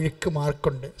 വഴിക്ക്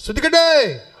മാർക്കുണ്ട്. ശ്രദ്ധിക്കട്ടെ.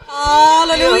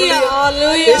 ഹല്ലേലൂയ,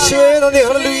 ഹല്ലേലൂയ. യേശുവേ നന്ദി.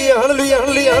 ഹല്ലേലൂയ, ഹല്ലേലൂയ,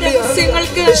 ഹല്ലേലൂയ.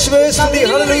 യേശുവേ സ്തുതി.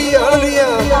 ഹല്ലേലൂയ, ഹല്ലേലൂയ.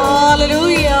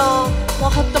 ഹല്ലേലൂയ.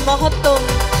 മഹത്വം, മഹത്വം.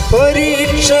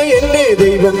 പരീക്ഷ എന്റെ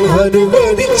ദൈവം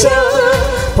അനുവദിച്ച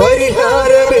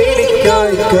പരിഹാരം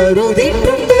എനിക്കായി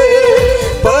കരുതിയിട്ടുണ്ട്.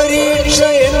 പരീക്ഷ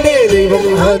എന്റെ ദൈവം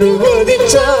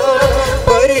അനുവദിച്ച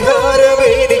പരിഹാരം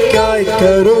എനിക്കായി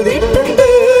കരുതിയിട്ടുണ്ട്.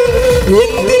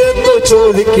 എന്തിനെന്നു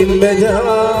ചോദിക്കില്ല ഞാൻ,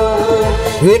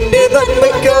 എന്റെ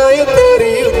നന്മയ്ക്കായി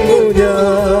എന്നറിയുന്നു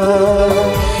ഞാൻ.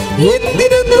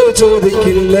 എന്തിനെന്നു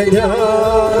ചോദിക്കില്ല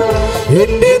ഞാൻ,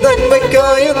 എന്റെ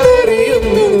നന്മയ്ക്കായി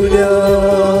എന്നറിയുന്നു ഞാൻ.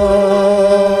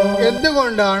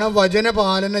 എന്തുകൊണ്ടാണ്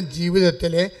വചനപാലന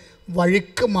ജീവിതത്തിലെ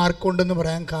വഴിക്ക് മാർക്കുണ്ടെന്ന്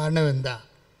പറയാൻ കാരണം എന്താ?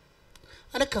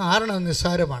 അതിന് കാരണം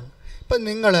നിസ്സാരമാണ്.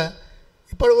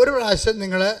 ഇപ്പോൾ ഒരു പ്രാവശ്യം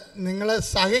നിങ്ങളെ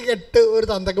സഹികെട്ട് ഒരു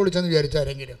തന്തക്ക് വിളിച്ചെന്ന്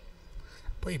വിചാരിച്ചാരെങ്കിലും,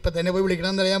 അപ്പോൾ ഇപ്പം തന്നെ പോയി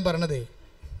വിളിക്കണമെന്നല്ല ഞാൻ പറഞ്ഞതേ.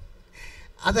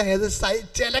 അതായത്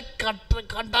ചില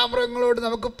കട്ടാമൃഗങ്ങളോട്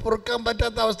നമുക്ക് പൊറുക്കാൻ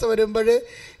പറ്റാത്ത അവസ്ഥ വരുമ്പോൾ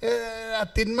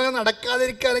തിന്മ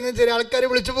നടക്കാതിരിക്കാനെങ്കിലും ചില ആൾക്കാർ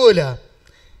വിളിച്ചു പോവില്ല.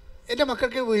 എൻ്റെ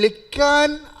മക്കൾക്ക്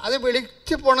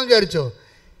വിളിച്ച് പോകണമെന്ന് വിചാരിച്ചോ,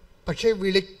 പക്ഷേ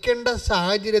വിളിക്കേണ്ട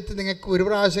സാഹചര്യത്തിൽ നിങ്ങൾക്ക് ഒരു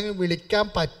പ്രാവശ്യം വിളിക്കാൻ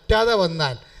പറ്റാതെ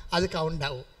വന്നാൽ അത്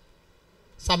കൗണ്ടാവും.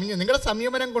 നിങ്ങളുടെ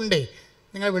സംയമനം കൊണ്ടേ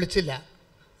നിങ്ങൾ വിളിച്ചില്ല.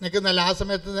 നിങ്ങൾക്ക് നല്ല ആ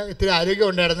സമയത്ത് ഇത്തിരി ആരോഗ്യം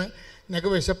ഉണ്ടായിരുന്നു, നിങ്ങൾക്ക്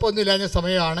വിശപ്പൊന്നും ഇല്ലാഞ്ഞ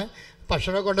സമയമാണ്,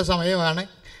 ഭക്ഷണം കൊണ്ട സമയമാണ്,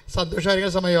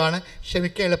 സന്തോഷമായിരിക്കുന്ന സമയമാണ്,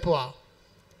 ക്ഷമിക്കാൻ എളുപ്പമാണ്.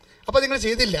 അപ്പോൾ നിങ്ങൾ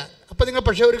ചെയ്തില്ല. അപ്പോൾ നിങ്ങൾ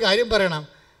പക്ഷേ ഒരു കാര്യം പറയണം.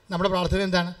 നമ്മുടെ പ്രാർത്ഥന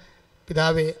എന്താണ്?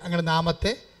 പിതാവേ അങ്ങയുടെ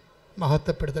നാമത്തെ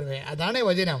മഹത്വപ്പെടുത്തണമേ. അതാണ്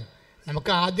വചനം.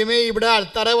 നമുക്ക് ആദ്യമേ ഇവിടെ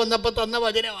ആൾത്താറെ വന്നപ്പോൾ തന്ന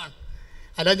വചനമാണ്.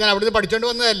 അല്ല, ഞാൻ അവിടുന്ന് പഠിച്ചുകൊണ്ട്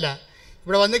വന്നതല്ല.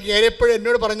 ഇവിടെ വന്ന് കയറിയപ്പോഴും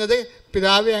എന്നോട് പറഞ്ഞത്,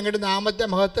 പിതാവെ അങ്ങയുടെ നാമത്തെ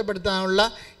മഹത്വപ്പെടുത്താനുള്ള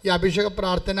ഈ അഭിഷേക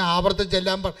പ്രാർത്ഥന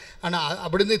ആവർത്തിച്ചെല്ലാം ആണ്.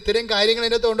 അവിടുന്ന് ഇത്രയും കാര്യങ്ങൾ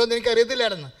അതിനകത്ത് ഉണ്ടോ എന്ന്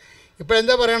എനിക്കറിയത്തില്ലായിരുന്നു.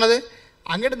 ഇപ്പോഴെന്താ പറയണത്?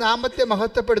 അങ്ങയുടെ നാമത്തെ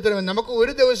മഹത്വപ്പെടുത്തണമെന്ന്. നമുക്ക്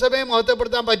ഒരു ദിവസമേ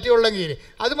മഹത്വപ്പെടുത്താൻ പറ്റുള്ളെങ്കിൽ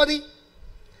അത് മതി.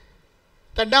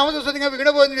 രണ്ടാമത്തെ ദിവസം നിങ്ങൾ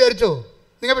വീണ് പോയെന്ന് വിചാരിച്ചോ?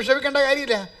 നിങ്ങൾ വിഷമിക്കേണ്ട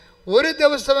കാര്യമില്ല. ഒരു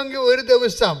ദിവസമെങ്കിൽ ഒരു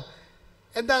ദിവസം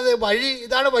എന്താണ് വഴി,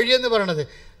 ഇതാണ് വഴിയെന്ന് പറയണത്.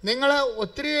 നിങ്ങൾ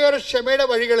ഒത്തിരിയേറെ ക്ഷമയുടെ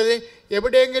വഴികളിൽ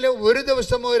എവിടെയെങ്കിലും ഒരു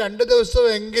ദിവസമോ 2 ദിവസമോ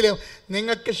എങ്കിലും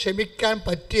നിങ്ങൾക്ക് ക്ഷമിക്കാൻ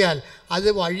പറ്റിയാൽ അത്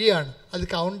വഴിയാണ്, അത്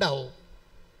കൗണ്ടാവും,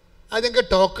 അത് നിങ്ങൾക്ക്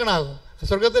ടോക്കണാകും.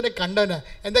 സ്വർഗത്തിൻ്റെ കണ്ടവന്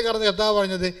എന്താ കാരണം കർത്താവ്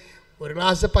പറഞ്ഞത്? ഒരു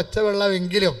ഗ്ലാസ്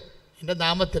പച്ചവെള്ളമെങ്കിലും എൻ്റെ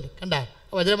നാമത്തിൽ. കണ്ട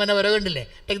വചനം എന്നെ വരെ കണ്ടില്ലേ?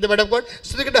 Take the bed of God.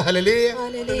 സ്തുതിക്കട്ടെ. ഹല്ലേലൂയ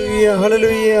ഹല്ലേലൂയ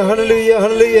ഹല്ലേലൂയ ഹല്ലേലൂയ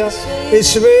ഹല്ലേലൂയ.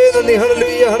 യേശുവേ നന്ദി.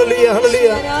 ഹല്ലേലൂയ ഹല്ലേലൂയ ഹല്ലേലൂയ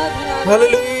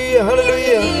ഹല്ലേലൂയ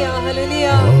ഹല്ലേലൂയ.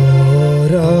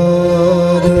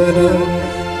 ആരാധന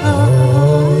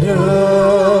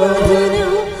ആരാധന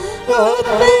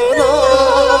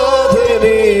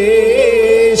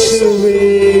ആത്മനാഥനേശുവേ.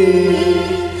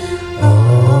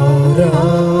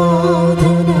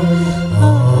 ആരാധന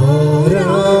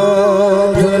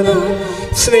ആരാധന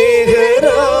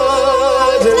സ്നേഹരാജനേശുവേ.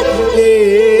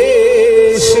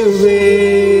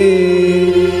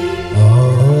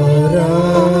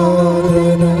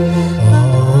 ആരാധന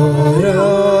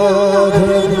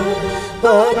ആരാധന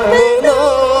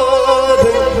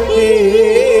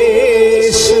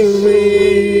ആത്മനാഥനേശുവേ.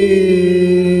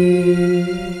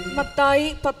 മത്തായി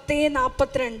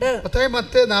 10:42. മത്തായി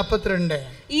 10:42.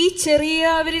 ഈ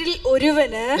ചെറിയവരിൽ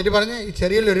ഒരുവന് പറഞ്ഞ ഈ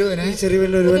ചെറിയൊരുവന്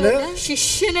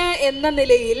ശിഷ്യന് എന്ന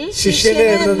നിലയിൽ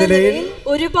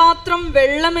ഒരു പാത്രം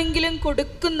വെള്ളമെങ്കിലും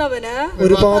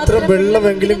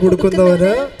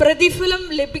കൊടുക്കുന്നവന് പ്രതിഫലം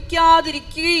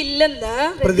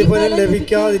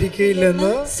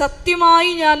ലഭിക്കാതിരിക്കുകയില്ലെന്ന്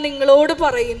സത്യമായി ഞാൻ നിങ്ങളോട്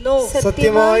പറയുന്നു.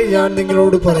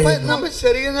 നമ്മൾ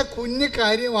ചെറിയ കുഞ്ഞു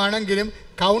കാര്യമാണെങ്കിലും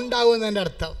കൗണ്ട് ആവുന്നതിൻ്റെ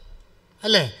അർത്ഥം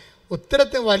അല്ലേ?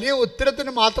 ഉത്തരത്തിന്, വലിയ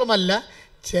ഉത്തരത്തിന് മാത്രമല്ല,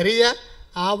 ചെറിയ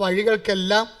ആ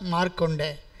വഴികൾക്കെല്ലാം മാർക്കുണ്ട്.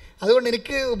 അതുകൊണ്ട്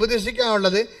എനിക്ക്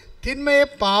ഉപദേശിക്കാനുള്ളത്, തിന്മയെ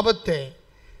പാപത്തെ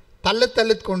തള്ളി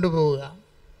കൊണ്ടുപോവുക.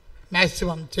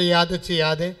 മാക്സിമം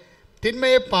ചെയ്യാതെ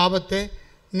തിന്മയെ പാപത്തെ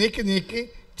നീക്കി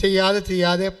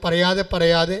ചെയ്യാതെ പറയാതെ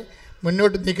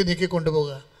മുന്നോട്ട് നീക്കി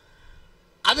കൊണ്ടുപോവുക.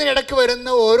 അതിനിടയ്ക്ക് വരുന്ന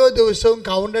ഓരോ ദിവസവും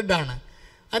കൗണ്ടഡാണ്.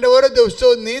 അതിൻ്റെ ഓരോ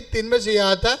ദിവസവും നീ തിന്മ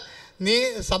ചെയ്യാത്ത, നീ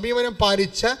സമീപനം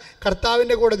പാലിച്ച,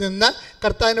 കർത്താവിൻ്റെ കൂടെ നിന്ന്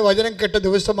കർത്താവിൻ്റെ വചനം കേട്ട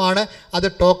ദിവസമാണ്. അത്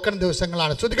ടോക്കൺ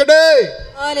ദിവസങ്ങളാണ്. ശ്രദ്ധിക്കട്ടെ.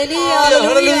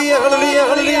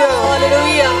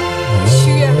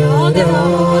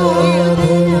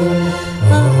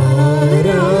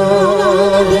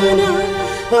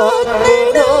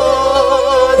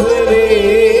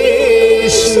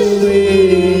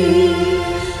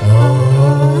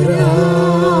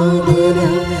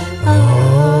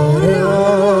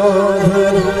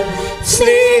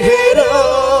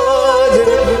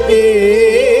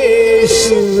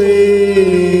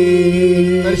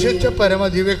 പരിശുദ്ധ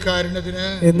പരമദിവ്യകാരുണ്യത്തിന്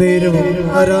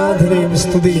ആരാധനയും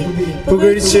സ്തുതിയും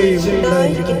പുകഴ്ചയും.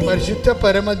 പരിശുദ്ധ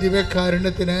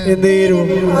പരമദിവ്യകാരുണ്യത്തിന്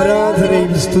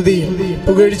ആരാധനയും സ്തുതിയും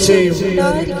പുകഴ്ചയും.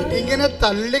 ഇങ്ങനെ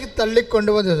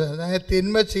തള്ളിക്കൊണ്ടുപോകുന്നത്, അതായത്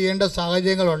തിന്മ ചെയ്യേണ്ട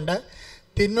സാഹചര്യങ്ങളുണ്ട്,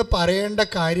 തിന്മ പറയേണ്ട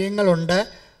കാര്യങ്ങളുണ്ട്,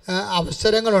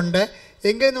 അവസരങ്ങളുണ്ട്.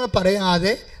 എങ്കിലും നമ്മൾ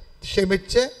പറയാതെ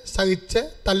ക്ഷമിച്ച് സഹിച്ച്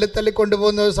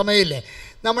തള്ളിക്കൊണ്ടുപോകുന്ന സമയമില്ലേ?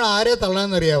 നമ്മൾ ആരെ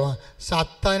തള്ളണമെന്നറിയാമോ?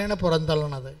 സാത്താനാണ്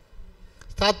പുറന്തള്ളണത്.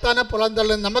 സാത്താനെ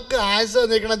പുറന്തള്ളുന്നത്. നമുക്ക് ആയുസ്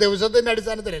വന്നിരിക്കുന്നത് ദിവസത്തിൻ്റെ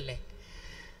അടിസ്ഥാനത്തിലല്ലേ?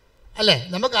 അല്ലേ?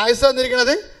 നമുക്ക് ആയുസ്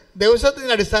വന്നിരിക്കുന്നത്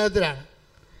ദിവസത്തിൻ്റെ അടിസ്ഥാനത്തിലാണ്.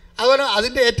 അതുപോലെ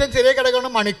അതിൻ്റെ ഏറ്റവും ചെറിയ ഘടകമാണ്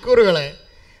മണിക്കൂറുകൾ.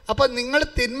 അപ്പം നിങ്ങൾ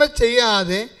തിന്മ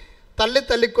ചെയ്യാതെ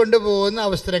തള്ളിക്കൊണ്ടു പോകുന്ന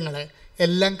അവസരങ്ങൾ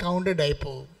എല്ലാം കൗണ്ടഡായി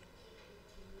പോകും.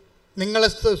 നിങ്ങളെ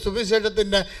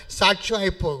സുവിശേഷത്തിൻ്റെ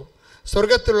സാക്ഷ്യമായി പോകും,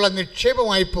 സ്വർഗത്തിലുള്ള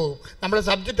നിക്ഷേപമായി പോകും. നമ്മുടെ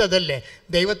സബ്ജക്റ്റ് അതല്ലേ?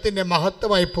 ദൈവത്തിൻ്റെ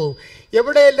മഹത്വമായി പോകും.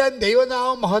 എവിടെയെല്ലാം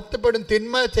ദൈവനാമം മഹത്വപ്പെടും.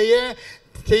 തിന്മ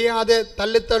ചെയ്യാതെ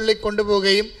തള്ളി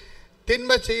കൊണ്ടുപോവുകയും, തിന്മ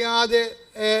ചെയ്യാതെ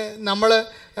നമ്മൾ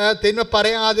തിന്മ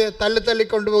പറയാതെ തള്ളി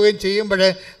കൊണ്ടുപോവുകയും ചെയ്യുമ്പോൾ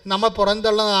നമ്മൾ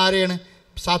പുറന്തള്ളുന്നത് ആരെയാണ്?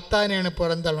 സാത്താനെയാണ്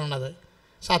പുറന്തള്ളുന്നത്.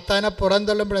 സാത്താനെ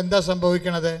പുറന്തള്ളുമ്പോൾ എന്താ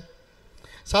സംഭവിക്കണത്?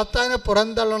 സാത്താനെ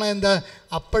പുറന്തള്ളണം എന്താ?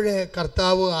 അപ്പോഴേ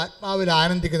കർത്താവ് ആത്മാവിൽ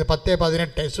ആനന്ദിക്കുന്നത്.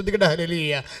 10:18. ശ്രദ്ധിക്കട്ടെ.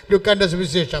 ഹല്ലേലൂയ. ലൂക്കാന്റെ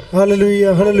സുവിശേഷം. ഹല്ലേലൂയ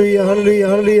ഹല്ലേലൂയ ഹല്ലേലൂയ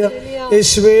ഹല്ലേലൂയ.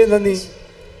 യേശുവേ നന്ദി.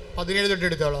 17 തൊട്ട്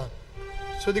എടുത്തോളാം.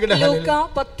 ശ്രദ്ധിക്കട്ടെ. ലൂക്കാ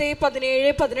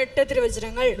 10:17-18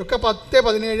 തിരുവചനങ്ങൾ. ലൂക്കാ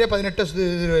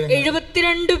 10:17-18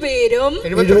 72 പേരും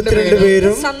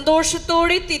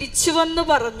സന്തോഷത്തോടെ തിരിച്ചു വന്നു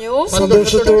പറഞ്ഞു,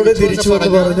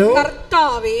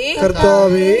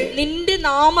 കർത്താവേ, നിന്റെ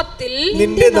നാമത്തിൽ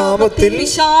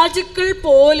പിശാചുക്കൾ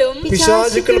പോലും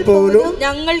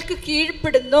ഞങ്ങൾക്ക്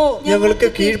കീഴ്പ്പെടുന്നു.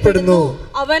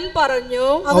 അവൻ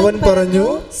പറഞ്ഞു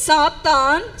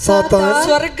സാത്താൻ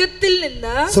സ്വർഗത്തിൽ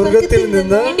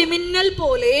നിന്ന് ഇടിമിന്നൽ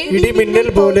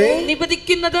പോലെ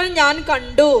നിപതിക്കുന്നത് ഞാൻ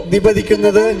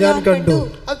കണ്ടു.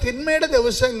 ആ തിന്മയുടെ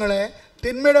ദിവസങ്ങളെ,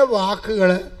 തിന്മയുടെ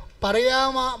വാക്കുകള്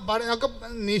പറയാമൊക്കെ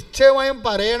നിശ്ചയമായും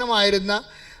പറയണമായിരുന്ന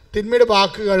തിന്മയുടെ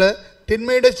വാക്കുകള്,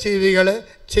 തിന്മയുടെ ചെയ്തികള്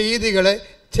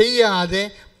ചെയ്യാതെ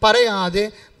പറയാതെ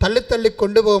തള്ളി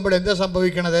കൊണ്ടുപോകുമ്പോൾ എന്താ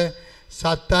സംഭവിക്കണത്?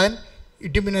 സാത്താൻ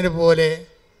ഇടിമിന്നൽ പോലെ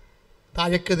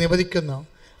താഴേക്ക് നിപതിക്കുന്നു.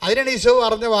 അതിനാണ് ഈശോ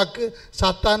പറഞ്ഞ വാക്ക്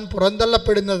സാത്താൻ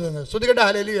പുറന്തള്ളപ്പെടുന്നതെന്ന്. ശ്രുതികട്ടെ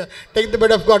hallelujah. Take the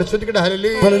bed of God. ശ്രുതികട്ടെ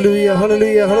ഹല്ലേലൂയ. ഹല്ലേലൂയ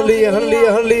ഹല്ലേലൂയ ഹല്ലേലൂയ ഹല്ലേലൂയ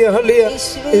ഹല്ലേലൂയ ഹല്ലേലൂയ.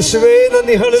 യേശുവേ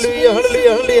നന്ദി. ഹല്ലേലൂയ ഹല്ലേലൂയ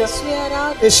ഹല്ലേലൂയ.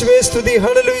 യേശുവേ സ്തുതി.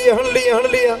 ഹല്ലേലൂയ ഹല്ലേലൂയ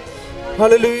ഹല്ലേലൂയ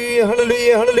ഹല്ലേലൂയ ഹല്ലേലൂയ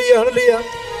ഹല്ലേലൂയ ഹല്ലേലൂയ.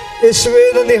 യേശുവേ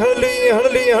നന്ദി. ഹല്ലേലൂയ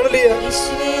ഹല്ലേലൂയ ഹല്ലേലൂയ.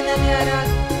 യേശുവേ നന്ദി. ആരാധന.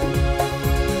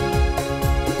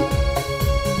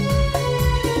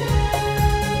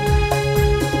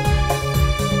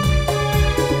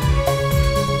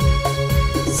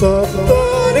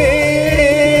 സാത്താനേ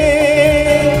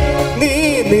നീ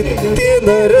നിത്യ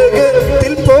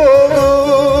നരകത്തിൽ പോകൂ.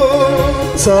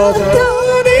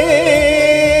 സാത്താനേ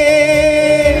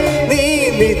നീ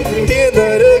നിത്യ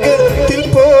നരകത്തിൽ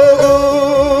പോകൂ.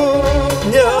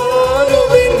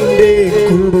 ഞാനും എൻ്റെ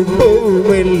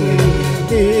കുടുംബവുമെല്ലാം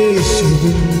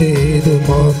യേശുവിൻ്റേതു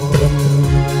മാത്രം.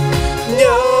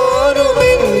 ഞാനും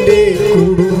എൻ്റെ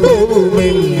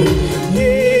കുടുംബവുമെല്ലാം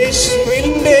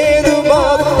യേശുവിൻ്റേതു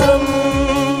മാത്രം.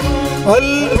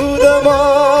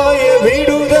 അത്ഭുതമായ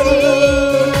വിടുതൽ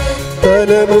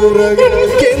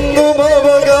തലമുറകൾക്കെന്നും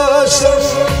അവകാശം.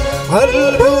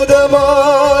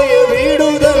 അത്ഭുതമായ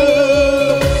വിടുതൽ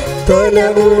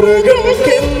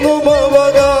തലമുറകൾക്കെന്നും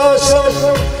അവകാശം.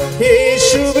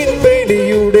 യേശുവിൻ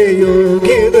ബലിയുടെ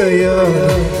യോഗ്യതയാണ്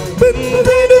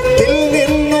ബന്ധനത്തിൽ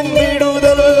നിന്നും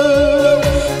വിടുതൽ.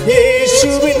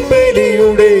 യേശുവിൻ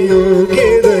ബലിയുടെ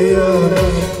യോഗ്യതയാണ്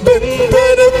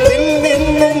ബന്ധനത്തിൽ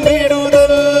നിന്നും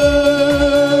വിടുതൽ.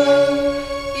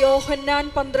 യോഹന്നാൻ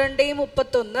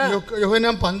 12:31.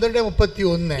 യോഹന്നാൻ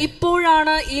 12:31.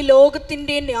 ഇപ്പോഴാണ് ഈ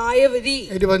ലോകത്തിന്റെ ന്യായവിധി.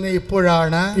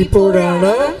 ഇപ്പോഴാണ്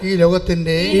ഈ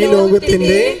ലോകത്തിന്റെ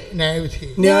ന്യായവിധി.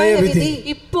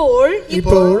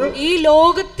 ഇപ്പോൾ ഈ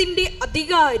ലോകത്തിന്റെ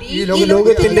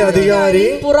അധികാരി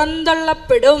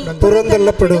പുറന്തള്ളപ്പെടും.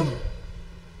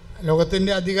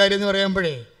 ലോകത്തിന്റെ അധികാരി എന്ന്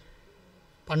പറയുമ്പോഴേ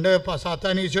പണ്ട്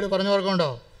സാത്താൻ ഈശോയോട് പറഞ്ഞു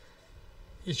ഓർക്കുന്നുണ്ടോ?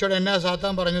 ഈശോയോട് എന്നാ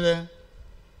സാത്താൻ പറഞ്ഞത്?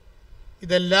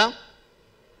 ഇതെല്ലാം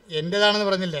എൻ്റെതാണെന്ന്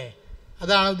പറഞ്ഞില്ലേ?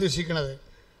 അതാണ് ഉദ്ദേശിക്കുന്നത്.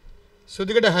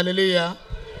 ശ്രുതികട്ടെ ഹല്ലേലൂയ.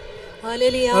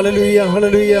 ഹല്ലേലൂയ ഹല്ലേലൂയ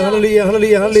ഹല്ലേലൂയ ഹല്ലേലൂയ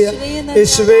ഹല്ലേലൂയ.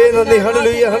 യേശുവേ നന്ദി.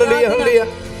 ഹല്ലേലൂയ ഹല്ലേലൂയ ഹല്ലേലൂയ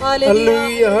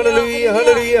ഹല്ലേലൂയ ഹല്ലേലൂയ ഹല്ലേലൂയ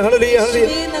ഹല്ലേലൂയ ഹല്ലേലൂയ.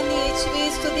 യേശുവേ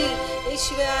സ്തുതി.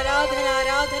 യേശുവേ ആരാധന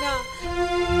ആരാധന.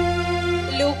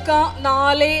 ലൂക്ക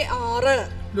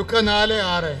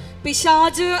 4:6.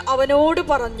 പിശാച് അവനോട്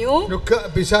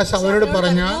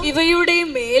പറഞ്ഞു ഇവയുടെ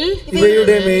മേൽ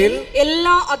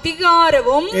എല്ലാ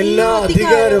അധികാരവും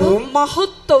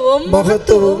മഹത്വവും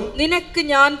നിനക്ക്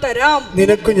ഞാൻ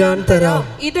തരാം.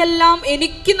 ഇതെല്ലാം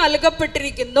എനിക്ക്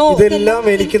നൽകപ്പെട്ടിരിക്കുന്നു.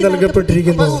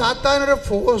 സാത്താനൊരു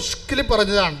ഫോസ്കിൽ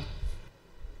പറഞ്ഞതാണ്.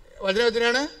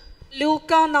 വചനത്തിനാണ്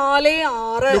ലൂക്ക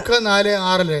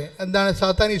 4:6. എന്താണ്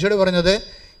സാത്താൻ ഈശോയോട് പറഞ്ഞത്?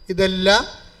 ഇതെല്ലാം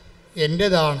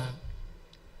എൻ്റെതാണ്,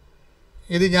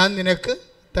 ഇത് ഞാൻ നിനക്ക്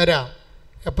തരാം.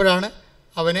 എപ്പോഴാണ്?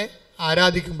 അവനെ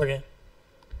ആരാധിക്കുമ്പോഴേ.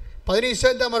 അപ്പം അതിന് ഈശോ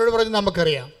എന്താ മറുപടി പറഞ്ഞ്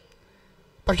നമുക്കറിയാം.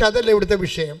 പക്ഷെ അതല്ല ഇവിടുത്തെ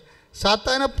വിഷയം.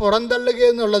 സാത്താനെ പുറന്തള്ളുക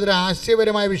എന്നുള്ളതൊരു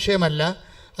ആശയപരമായ വിഷയമല്ല,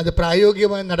 അത്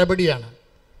പ്രായോഗികമായ നടപടിയാണ്.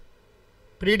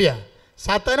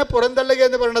 സാത്താനെ പുറന്തള്ളുക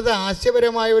എന്ന് പറയുന്നത്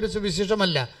ആശയപരമായ ഒരു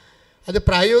സുവിശേഷമല്ല, അത്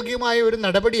പ്രായോഗികമായ ഒരു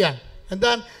നടപടിയാണ്.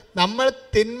 എന്താ? നമ്മൾ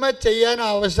തിന്മ ചെയ്യാൻ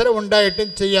അവസരം ഉണ്ടായിട്ടും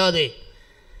ചെയ്യാതെ,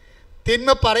 തിന്മ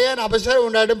പറയാൻ അവസരം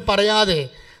ഉണ്ടായിട്ടും പറയാതെ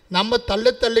നമ്മൾ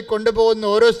തള്ളി കൊണ്ടുപോകുന്ന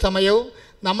ഓരോ സമയവും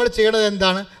നമ്മൾ ചെയ്യണത്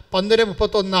എന്താണ്?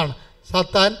 12:31.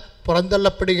 സാത്താൻ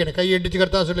പുറന്തള്ളപ്പെടുകയാണ്. കൈയടിച്ച്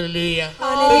കർത്താവ് ഹല്ലേലൂയ.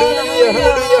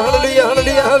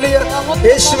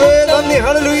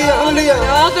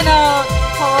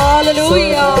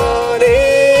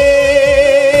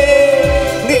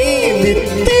 നീ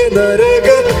നിത്യ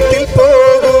നരകത്തിൽ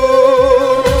പോകൂ.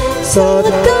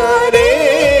 സാത്താനേ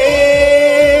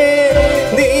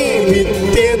നീ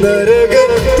നിത്യ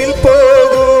നരകത്തിൽ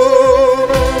പോകൂ.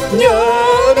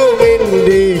 ഞാനും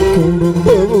എൻ്റെ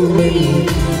കുടുംബവുമെല്ലാം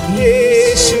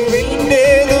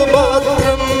യേശുവിൻ്റേതു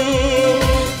മാത്രം.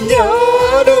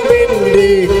 ഞാനും എൻ്റെ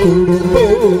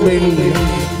കുടുംബവുമെല്ലാം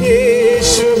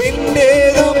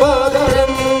യേശുവിൻ്റേതു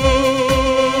മാത്രം.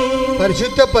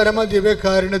 പരിശുദ്ധ പരമ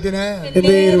ദിവ്യകാരുണ്യത്തിന്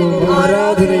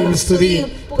ആരാധനയും സ്തുതിയും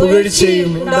പുകഴ്ചയും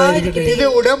ഉണ്ടായിരിക്കട്ടെ. ഇത്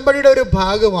ഉടമ്പടിയുടെ ഒരു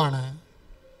ഭാഗമാണ്.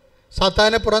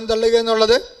 സാത്താനെ പുറന്തള്ളുക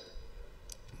എന്നുള്ളത്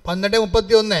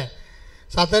 12:31.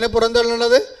 സാത്താനെ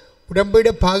പുറന്തള്ളുന്നത്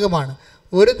ഉടമ്പടിയുടെ ഭാഗമാണ്.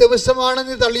 ഒരു ദിവസമാണ്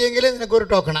നീ തള്ളിയെങ്കിൽ നിനക്കൊരു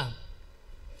ടോക്കണാണ്.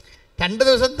 2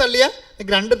 ദിവസം തള്ളിയാൽ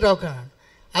നിനക്ക് 2 ടോക്കണാണ്.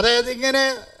 അതായത് ഇങ്ങനെ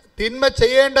തിന്മ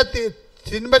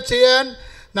ചെയ്യാൻ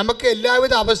നമുക്ക്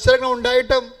എല്ലാവിധ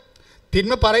അവസരങ്ങളുണ്ടായിട്ടും,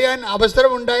 തിന്മ പറയാൻ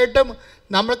അവസരമുണ്ടായിട്ടും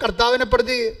നമ്മൾ കർത്താവിനെ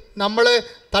പ്രതി നമ്മൾ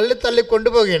തള്ളി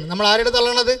കൊണ്ടുപോവുകയാണ്. നമ്മൾ ആരുടെ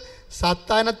തള്ളണത്?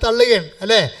 സാത്താനെ തള്ളുകയാണ്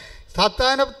അല്ലേ?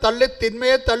 സാത്താനെ തള്ളി,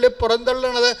 തിന്മയെ തള്ളി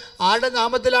പുറന്തള്ളണത് ആരുടെ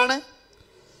നാമത്തിലാണ്?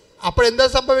 അപ്പോഴെന്താ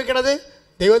സംഭവിക്കണത്?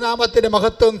 ദൈവനാമത്തിന്റെ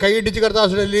മഹത്വം കൈയിടിച്ച്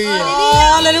കർത്താവ്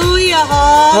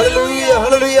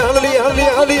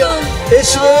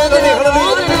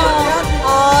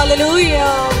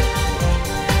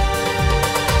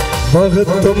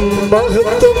മഹത്വം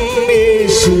മഹത്വം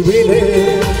യേശുവിനെ,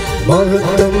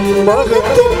 മഹത്വം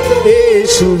മഹത്വം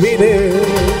യേശുവിനെ,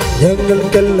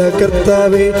 ഞങ്ങൾക്കല്ല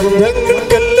കർത്താവേ,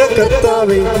 ഞങ്ങൾക്കല്ല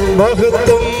കർത്താവേ,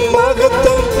 മഹത്വം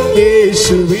മഹത്വം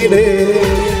യേശുവിനെ,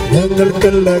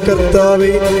 ഞങ്ങൾക്കല്ല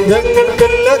കർത്താവേ,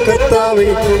 ഞങ്ങൾക്കല്ല കർത്താവേ,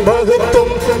 മഹത്വം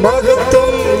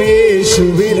മഹത്വം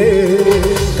യേശുവിനെ.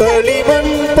 കളിമൺ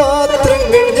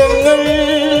പാത്രങ്ങൾ ഞങ്ങൾ,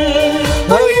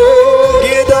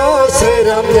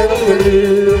 അയോഗ്യദാസരാം ഞങ്ങൾ,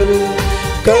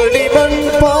 കളിമൺ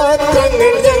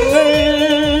പാത്രങ്ങൾ ഞങ്ങൾ,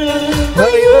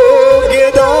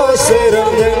 അയോഗ്യദാസരം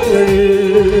ഞങ്ങൾ,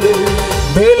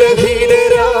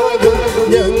 ബലഹീനരാകും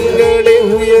ഞങ്ങളെ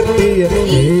ഉയർത്തിയ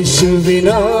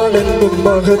യേശുവിനാണെന്നും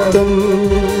മഹത്വം,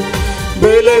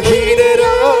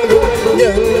 ബലഹീനരാകും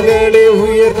ഞങ്ങളെ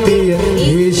ഉയർത്തിയ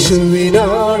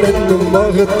യേശുവിനാണെന്നും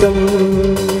മഹത്വം,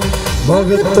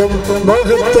 മഹത്വം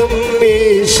മഹത്വം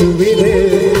യേശുവിനെ,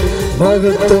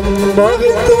 മഹത്വം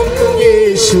മഹത്വം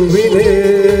യേശുവിനെ.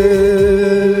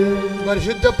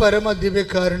 പരിശുദ്ധ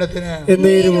പരമദിവ്യകാരുണ്യത്തിന്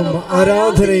എന്നേരവും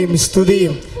ആരാധനയും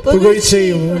സ്തുതിയും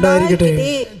പുകഴ്ചയും ഉണ്ടായിരിക്കട്ടെ.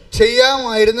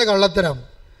 ചെയ്യാമായിരുന്ന കള്ളത്തരം,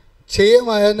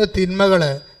 ചെയ്യാമായിരുന്ന തിന്മകൾ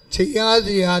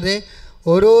ചെയ്യാതെ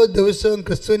ഓരോ ദിവസവും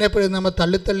ക്രിസ്തുവിനെ പോലെ നമ്മൾ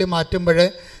തള്ളി മാറ്റുമ്പോൾ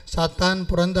സാത്താൻ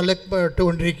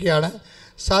പുറന്തള്ളപ്പെട്ടുകൊണ്ടിരിക്കുകയാണ്.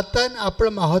 സാത്താൻ അപ്പോൾ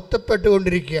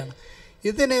മഹത്വപ്പെട്ടുകൊണ്ടിരിക്കുകയാണ്.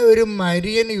 ഇതിനെ ഒരു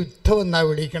മരിയൻ യുദ്ധം എന്നാണ്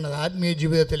വിളിക്കുന്നത്. ആത്മീയ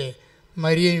ജീവിതത്തിലെ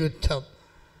മരിയൻ യുദ്ധം.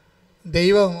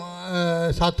 ദൈവം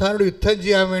സാത്താനോട് യുദ്ധം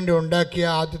ചെയ്യാൻ വേണ്ടി ഉണ്ടാക്കിയ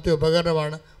ആദ്യത്തെ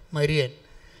ഉപകരണമാണ് മരിയൻ.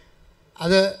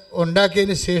 അത്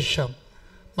ഉണ്ടാക്കിയതിന് ശേഷം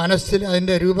മനസ്സിൽ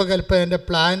അതിൻ്റെ രൂപകൽപ്പന, അതിൻ്റെ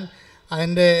പ്ലാൻ,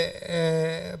 അതിൻ്റെ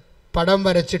പടം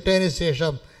വരച്ചിട്ടതിന്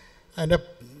ശേഷം അതിൻ്റെ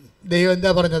ദൈവം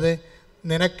എന്താ പറഞ്ഞത്?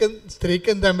 നിനക്കും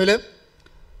സ്ത്രീക്കും തമ്മിലും,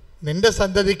 നിൻ്റെ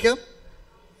സന്തതിക്കും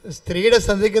സ്ത്രീയുടെ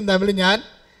സന്തതിക്കും തമ്മിൽ ഞാൻ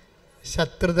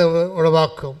ശത്രുത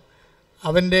ഉളവാക്കും,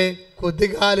 അവൻ്റെ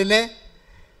കുതികാലിനെ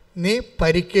നീ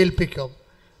പരിക്കേൽപ്പിക്കും.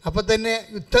 അപ്പോൾ തന്നെ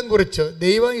യുദ്ധം കുറിച്ചു.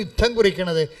 ദൈവം യുദ്ധം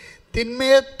കുറിക്കണത്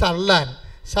തിന്മയെ തള്ളാൻ,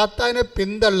 സാത്താനെ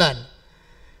പിന്തള്ളാൻ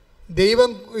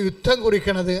ദൈവം യുദ്ധം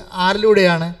കുറിക്കണത്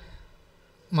ആരിലൂടെയാണ്?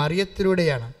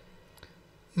 മറിയത്തിലൂടെയാണ്.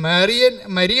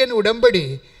 മരിയൻ ഉടമ്പടി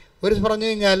ഒരു പറഞ്ഞു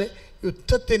കഴിഞ്ഞാൽ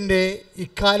യുദ്ധത്തിൻ്റെ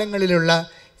ഇക്കാലങ്ങളിലുള്ള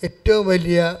ഏറ്റവും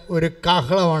വലിയ ഒരു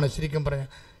കാഹളമാണ്. ശരിക്കും പറഞ്ഞാൽ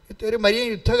ഒരു മരിയൻ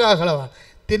യുദ്ധകാഹളമാണ്.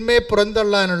 തിന്മയെ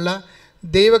പുറന്തള്ളാനുള്ള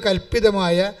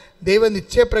ദൈവകൽപ്പിതമായ,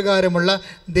 ദൈവനിശ്ചയപ്രകാരമുള്ള,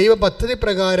 ദൈവ പദ്ധതി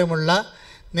പ്രകാരമുള്ള,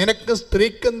 നിനക്കും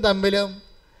സ്ത്രീക്കും തമ്മിലും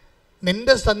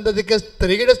നിൻ്റെ സന്തതിക്കും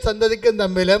സ്ത്രീയുടെ സന്തതിക്കും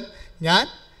തമ്മിലും ഞാൻ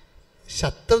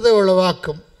ശത്രുത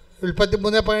ഉളവാക്കും. ഉൽപ്പത്തി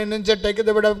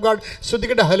 3:15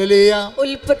 ശ്രദ്ധിക്കട്ടെ. ഹല്ലേലൂയ.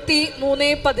 ഉൽപ്പത്തി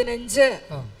 3:15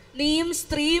 നീയും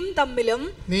സ്ത്രീയും തമ്മിലും,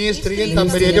 നീയും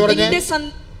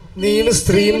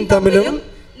സ്ത്രീയും തമ്മിലും,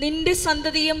 നിന്റെ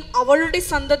സന്തതിയും അവളുടെ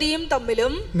സന്തതിയും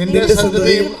തമ്മിലും, നിന്റെ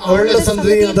സന്തതിയും അവളുടെ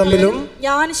സന്തതിയും തമ്മിലും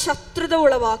ഞാൻ ശത്രുത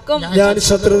ഉളവാക്കും, ഞാൻ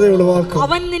ശത്രുത ഉളവാക്കും.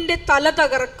 അവൻ നിന്റെ തല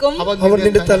തകർക്കും, അവൻ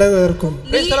നിന്റെ തല തകർക്കും.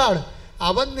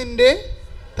 അവൻ നിന്റെ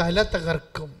തല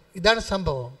തകർക്കും. ഇതാണ്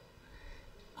സംഭവം.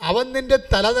 അവൻ നിന്റെ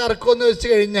തല തകർക്കുമെന്ന് വെച്ച്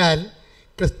കഴിഞ്ഞാൽ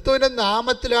ക്രിസ്തുവിൻ്റെ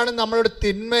നാമത്തിലാണ് നമ്മളോട്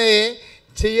തിന്മയെ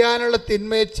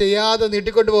ചെയ്യാതെ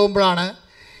നീട്ടിക്കൊണ്ട് പോകുമ്പോഴാണ്.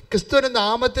 ക്രിസ്തുവിൻ്റെ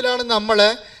നാമത്തിലാണ് നമ്മൾ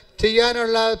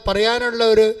പറയാനുള്ള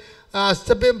ഒരു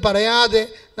അസഭ്യം പറയാതെ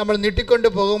നമ്മൾ നീട്ടിക്കൊണ്ട്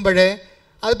പോകുമ്പോഴേ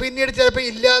അത് പിന്നീട് ചിലപ്പോൾ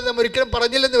ഇല്ലാതെ നമ്മൾ ഒരിക്കലും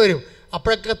പറഞ്ഞില്ലെന്ന് വരും.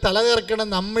 അപ്പോഴൊക്കെ തല കറക്കണം,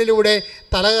 നമ്മളിലൂടെ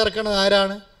തല കറക്കണത്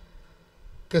ആരാണ്?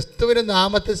 ക്രിസ്തുവിൻ്റെ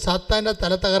നാമത്തിൽ സാത്താൻ്റെ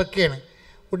തല തകർക്കുകയാണ്.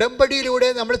 ഉടമ്പടിയിലൂടെ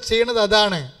നമ്മൾ ചെയ്യണത്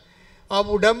അതാണ്. ആ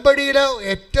ഉടമ്പടിയിലെ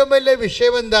ഏറ്റവും വലിയ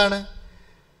വിഷയം എന്താണ്?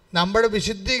 നമ്മുടെ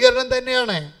വിശുദ്ധീകരണം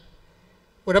തന്നെയാണ്.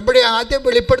 ഉടമ്പടി ആദ്യം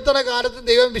വെളിപ്പെടുത്തുന്ന കാലത്ത്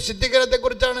ദൈവം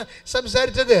വിശുദ്ധീകരണത്തെക്കുറിച്ചാണ്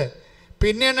സംസാരിച്ചത്.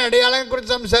 പിന്നെയാണ്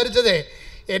അടയാളങ്ങളെക്കുറിച്ച് സംസാരിച്ചത്.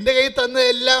 എൻ്റെ കയ്യിൽ തന്ന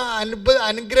എല്ലാം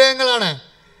അനുഗ്രഹങ്ങളാണ്.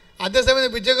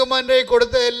 അതേസമയം വിജയകുമാരൻ്റെ കയ്യിൽ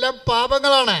കൊടുത്ത എല്ലാം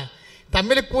പാപങ്ങളാണ്.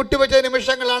 തമ്മിൽ കൂട്ടിവെച്ച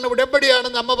നിമിഷങ്ങളാണ്. ഉടമ്പടിയാണ്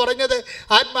നമ്മ പറഞ്ഞത്.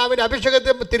 ആത്മാവിൻ്റെ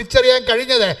അഭിഷേകത്തെ തിരിച്ചറിയാൻ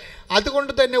കഴിഞ്ഞത്.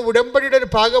 അതുകൊണ്ട് തന്നെ ഉടമ്പടിയുടെ ഒരു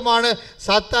ഭാഗമാണ്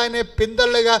സാത്താനെ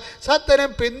പിന്തള്ളുക. സാത്താനെ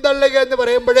പിന്തള്ളുക എന്ന്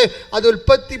പറയുമ്പോൾ അത്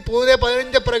ഉൽപ്പത്തി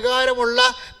 3:15 പ്രകാരമുള്ള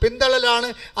പിന്തള്ളലാണ്.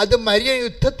 അത് മരിയ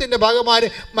യുദ്ധത്തിൻ്റെ ഭാഗമാണ്.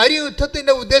 മരിയ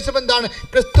യുദ്ധത്തിൻ്റെ ഉദ്ദേശം എന്താണ്?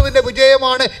 ക്രിസ്തുവിൻ്റെ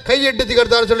വിജയമാണ്. കൈയ്യട്ടി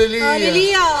കർത്താവ്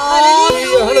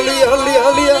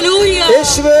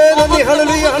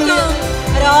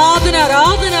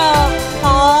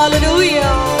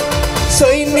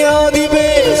സൈന്യാധിപേ,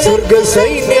 സ്വർഗ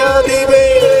സൈന്യാധിപേ,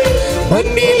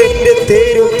 മണ്ണിലെന്റെ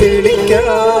തേരു തെളിക്കാ.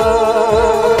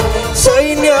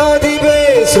 സൈന്യാധിപേ,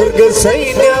 സ്വർഗ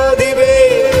സൈന്യാധിപേ,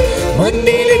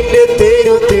 മണ്ണിലെന്റെ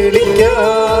തേരു തെളിക്കാ.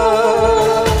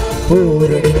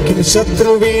 പോരടിക്കും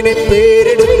ശത്രുവിനെ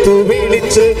പേരെടുത്തു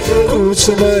വിളിച്ച്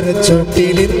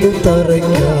ക്രൂശുമരച്ചോട്ടിലിന്നു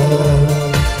തറയ്ക്കാം.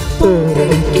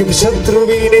 പോരടിക്കും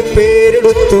ശത്രുവിനെ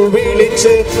പേരെടുത്തു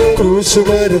വിളിച്ച്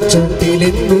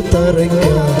ക്രൂശുമരച്ചോട്ടിലിന്നു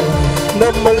തറയ്ക്കാം.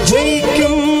 നമ്മൾ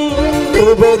ജയിക്കും,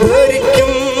 കൃപ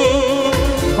ധരിക്കും,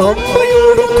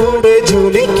 അമ്മയോട് കൂടെ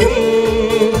ജോലിക്കും.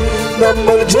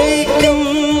 നമ്മൾ ജയിക്കും,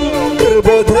 കൃപ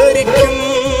ധരിക്കും,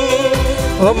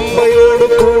 അമ്മയോട്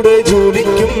കൂടെ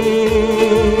ജോലിക്കും.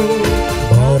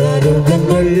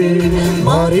 മാറാരോഗങ്ങൾ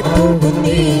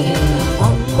മാറിപ്പോകുന്നേ,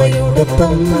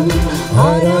 അമ്മയോടൊപ്പം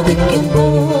ആരാധിക്കുമ്പോ.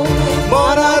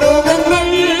 മാറാരോഗങ്ങൾ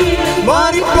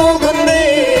മാറിപ്പോകുന്നേ,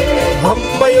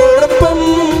 അമ്മയോടൊപ്പം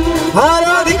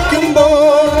ആരാധിക്കുമ്പോ.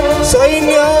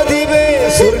 സൈന്യാധിപേ,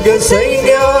 സ്വർഗ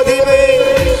സൈന്യാധിപേ,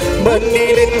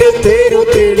 മണ്ണിലെന്റെ തേരു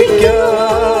തെളിക്കാ.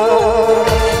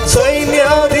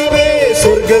 സൈന്യാധിപേ,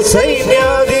 സ്വർഗ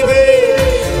സൈന്യാധിപേ,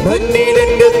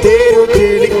 മണ്ണിലെന്റെ തേരു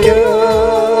തെളിക്കാ.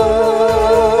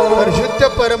 പരിശുദ്ധ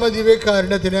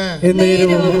പരമദിവ്യകാരുണ്യത്തിന്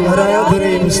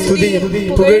ആരാധനയും സ്തുതിയും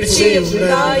പുകഴ്ചയും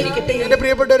ഉണ്ടായിരിക്കട്ടെ. എൻ്റെ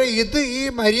പ്രിയപ്പെട്ടവരെ, ഈ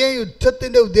മരിയ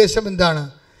യുദ്ധത്തിൻ്റെ ഉദ്ദേശം എന്താണ്?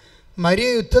 മരിയ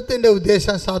യുദ്ധത്തിൻ്റെ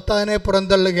ഉദ്ദേശം സാത്താനെ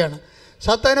പുറന്തള്ളുകയാണ്.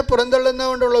 സാത്താനെ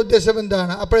പുറന്തള്ളുന്നതുകൊണ്ടുള്ള ഉദ്ദേശം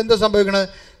എന്താണ്? അപ്പോഴെന്താ സംഭവിക്കുന്നത്?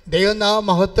 ദൈവനാമം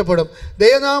മഹത്വപ്പെടും.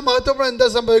 ദൈവനാമം മഹത്വപ്പെടും. എന്താ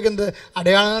സംഭവിക്കുന്നത്?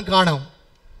 അടയാളങ്ങൾ കാണും.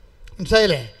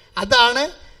 മനസ്സിലായില്ലേ? അതാണ്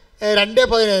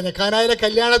 2:17 കാനായിലെ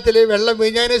കല്യാണത്തിൽ വെള്ളം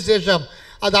വീഞ്ഞതിന് ശേഷം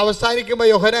അത് അവസാനിക്കുമ്പോൾ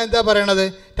യോഹന്നാൻ എന്താ പറയണത്?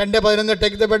 2:11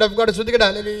 take the bed of God. ശ്രദ്ധിക്കട്ടെ.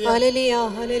 ഹല്ലേലൂയ,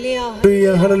 ഹല്ലേലൂയ.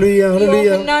 ഹല്ലേലൂയ, ഹല്ലേലൂയ.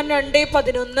 യോഹന്നാൻ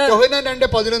 2:11. യോഹന്നാൻ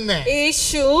 2:11.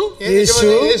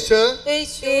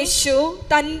 യേശു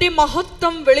തന്റെ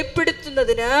മഹത്വം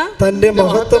വെളിപ്പെടുത്തുന്നതിന്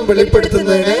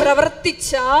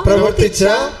പ്രവർത്തിച്ച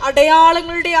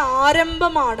അടയാളങ്ങളുടെ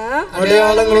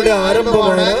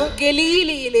ആരംഭമാണ്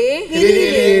ഗലീലയിലെ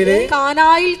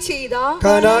കാനായിൽ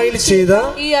ചെയ്ത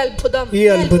ഈ അത്ഭുതം.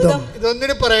 ഇതൊന്നിന്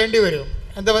പറയേണ്ടി വരും.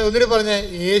 എന്താ ഒന്നിന് പറഞ്ഞ?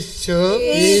 യേശു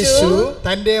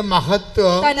തന്റെ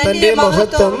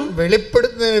മഹത്വം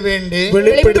വെളിപ്പെടുത്തുന്നതിന് വേണ്ടി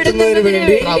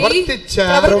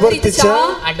പ്രവർത്തിച്ച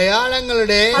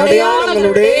അടയാളങ്ങളുടെ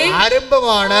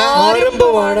ആരംഭമാണ്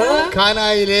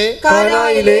കാനായിലെ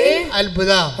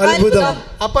അത്ഭുതം.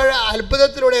 അപ്പോൾ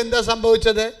അത്ഭുതത്തിലൂടെ എന്താ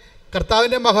സംഭവിച്ചത്?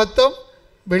 കർത്താവിന്റെ മഹത്വം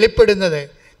വെളിപ്പെടുന്നത്.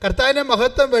 കർത്താവിന്റെ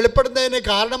മഹത്വം വെളിപ്പെടുന്നതിന്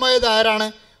കാരണമായത് ആരാണ്?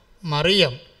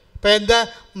 മറിയം. ഇപ്പം എന്താ?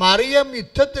 മറിയം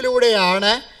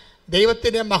യുദ്ധത്തിലൂടെയാണ്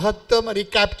ദൈവത്തിൻ്റെ മഹത്വം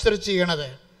റീക്യാപ്ചർ ചെയ്യണത്.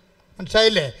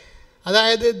 മനസ്സിലായില്ലേ?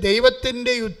 അതായത്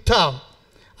ദൈവത്തിൻ്റെ യുദ്ധം,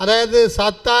 അതായത്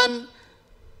സാത്താൻ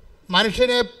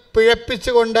മനുഷ്യനെ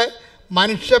പിഴപ്പിച്ചുകൊണ്ട്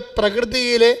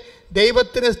മനുഷ്യപ്രകൃതിയിൽ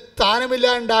ദൈവത്തിന്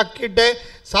സ്ഥാനമില്ലാണ്ടാക്കിയിട്ട്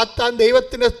സാത്താൻ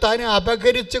ദൈവത്തിൻ്റെ സ്ഥാനം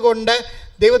അപഹരിച്ചുകൊണ്ട്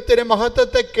ദൈവത്തിൻ്റെ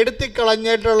മഹത്വത്തെ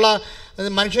കെടുത്തിക്കളഞ്ഞിട്ടുള്ള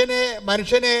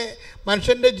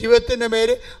മനുഷ്യൻ്റെ ജീവിതത്തിൻ്റെ മേൽ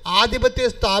ആധിപത്യം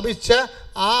സ്ഥാപിച്ച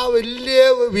ആ വലിയ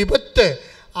വിപത്ത്,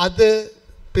 അത്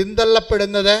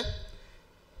പിന്തള്ളപ്പെടുന്നത്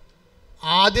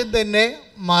ആദ്യം തന്നെ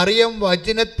മറിയം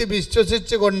വചനത്തിൽ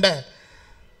വിശ്വസിച്ചുകൊണ്ട്,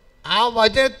 ആ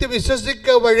വചനത്തിൽ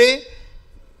വിശ്വസിക്കുക വഴി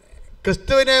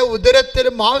ക്രിസ്തുവിനെ ഉദരത്തിൽ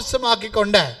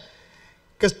മാംസമാക്കിക്കൊണ്ട്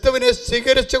ക്രിസ്തുവിനെ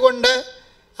സ്വീകരിച്ചുകൊണ്ട്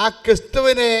ആ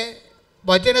ക്രിസ്തുവിനെ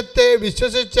വചനത്തെ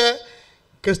വിശ്വസിച്ച്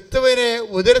ക്രിസ്തുവിനെ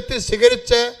ഉദരത്തിൽ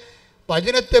സ്വീകരിച്ച്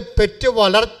വചനത്തെ പെറ്റു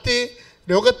വളർത്തി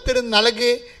ലോകത്തിന്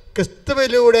നൽകി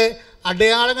ക്രിസ്തുവിലൂടെ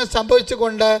അടയാളങ്ങൾ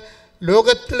സംഭവിച്ചുകൊണ്ട്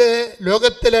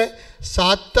ലോകത്തിലെ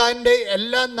സാത്താൻ്റെ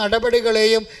എല്ലാ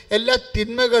നടപടികളെയും എല്ലാ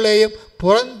തിന്മകളെയും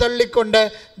പുറന്തള്ളിക്കൊണ്ട്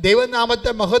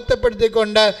ദൈവനാമത്തെ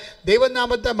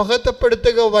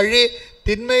മഹത്വപ്പെടുത്തുക വഴി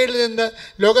തിന്മയിൽ നിന്ന്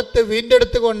ലോകത്തെ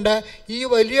വീണ്ടെടുത്തുകൊണ്ട് ഈ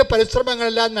വലിയ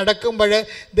പരിശ്രമങ്ങളെല്ലാം നടക്കുമ്പോൾ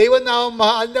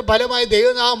അതിൻ്റെ ഫലമായി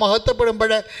ദൈവനാമം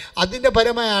മഹത്വപ്പെടുമ്പോൾ, അതിൻ്റെ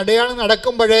ഫലമായി അടയാളം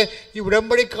നടക്കുമ്പോൾ ഈ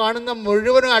ഉടമ്പടി കാണുന്ന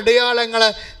മുഴുവനും അടയാളങ്ങൾ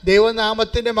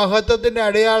ദൈവനാമത്തിൻ്റെ മഹത്വത്തിൻ്റെ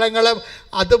അടയാളങ്ങളും,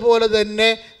 അതുപോലെ തന്നെ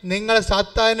നിങ്ങൾ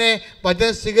സാത്താനെ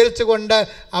വചനം സ്വീകരിച്ചുകൊണ്ട്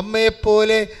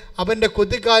അമ്മയെപ്പോലെ അവൻ്റെ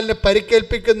കുതികാലിന്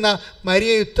പരിക്കേൽപ്പിക്കുന്ന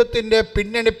മരിയ യുദ്ധത്തിൻ്റെ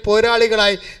പിന്നണി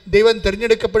പോരാളികളായി ദൈവം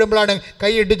തിരഞ്ഞെടുക്കപ്പെടുമ്പോഴാണ്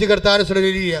കൈയിടിച്ച് കർത്താവിനെ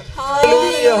സ്തുതിക്കുക.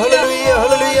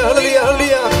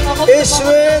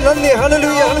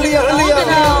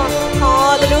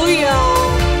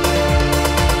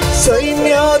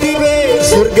 സൈന്യാധിപേ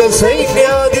സ്വർഗ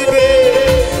സൈന്യാധിപേ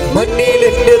മണ്ണിൽ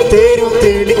എന്റെ തേരു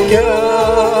തെളിക്കാം.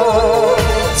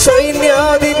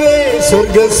 സൈന്യാധിപേ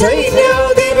സ്വർഗ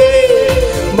സൈന്യാധിപേ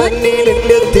മണ്ണിൽ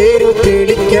എന്റെ തേരു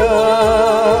തെളിക്കാം.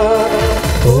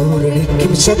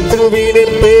 പോരടിക്കും ശത്രുവിനെ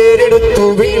പേരെടുത്തു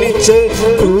വിളിച്ച്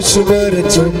ക്രൂശുമര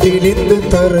ചുണ്ടിലിന്ന്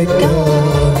തറയ്ക്കാം.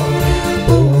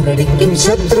 പോരടിക്കും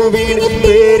ശത്രുവിനെ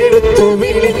പേരെടുത്തു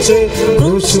വിളിച്ച്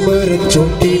ക്രൂശുമര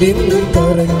ചുണ്ടിലിന്ന്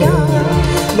തറയ്ക്കാം.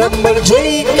 നമ്മൾ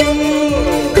ജയിക്കും,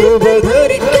 കൃപ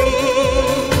ധരിക്കും,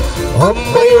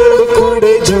 അമ്മയോട്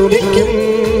കൂടെ ജോലിക്കും.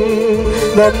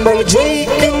 നമ്മൾ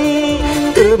ജയിക്കും,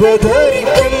 കൃപ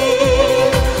ധരിക്കും,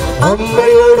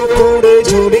 അമ്മയോട് കൂടെ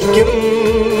ജോലിക്കും.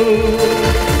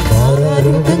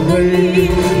 മാറാരോഗങ്ങൾ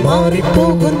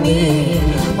മാറിപ്പോകുന്നേ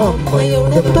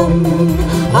അമ്മയോടൊപ്പം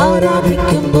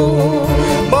ആരാധിക്കുമ്പോ.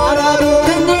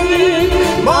 മാറാരോഗങ്ങൾ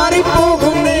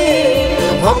മാറിപ്പോകുന്നേ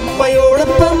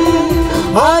അമ്മയോടൊപ്പം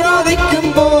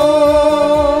ആരാധിക്കുമ്പോ.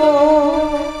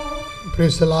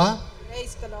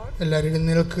 എല്ലാവരും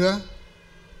നിൽക്കുക.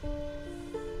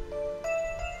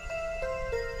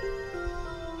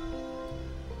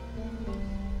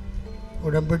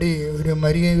 ഉടമ്പടി ഒരു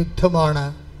മരിയ യുദ്ധമാണ്.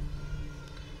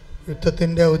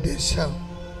 യുദ്ധത്തിൻ്റെ ഉദ്ദേശം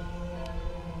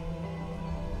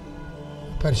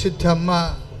പരിശുദ്ധ അമ്മ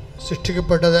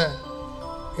സൃഷ്ടിക്കപ്പെട്ടത്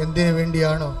എന്തിനു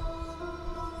വേണ്ടിയാണോ?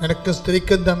 നിനക്കും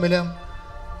സ്ത്രീക്കും തമ്മിലും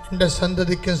എൻ്റെ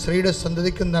സന്തതിക്കും സ്ത്രീയുടെ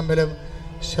സന്തതിക്കും തമ്മിലും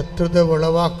ശത്രുത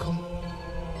ഉളവാക്കും,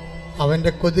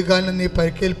 അവൻ്റെ കൊതുകാലിന് നീ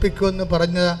പരിക്കേൽപ്പിക്കുമെന്ന്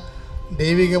പറഞ്ഞ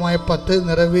ദൈവികമായ പദ്ധതി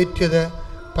നിറവേറ്റിയത്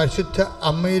പരിശുദ്ധ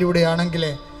അമ്മയിലൂടെയാണെങ്കിൽ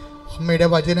അമ്മയുടെ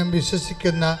വചനം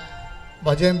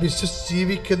വിശ്വസിച്ച്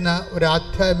ജീവിക്കുന്ന ഒരു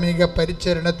ആധ്യാത്മിക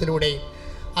പരിചരണത്തിലൂടെ,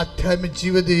 ആധ്യാത്മിക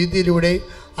ജീവിത രീതിയിലൂടെ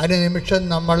അനുനിമിഷം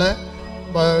നമ്മൾ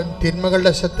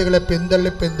തിന്മകളുടെ ശക്തികളെ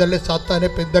പിന്തള്ളി സാത്താനെ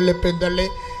പിന്തള്ളി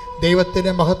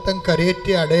ദൈവത്തിൻ്റെ മഹത്വം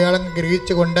കരയേറ്റി അടയാളം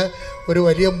ഗ്രഹിച്ചുകൊണ്ട് ഒരു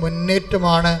വലിയ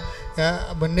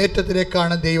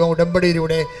മുന്നേറ്റത്തിലേക്കാണ് ദൈവം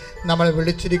ഉടമ്പടിയിലൂടെ നമ്മൾ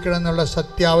വിളിച്ചിരിക്കണം എന്നുള്ള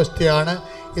സത്യാവസ്ഥയാണ്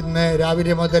ഇന്ന്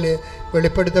രാവിലെ മുതൽ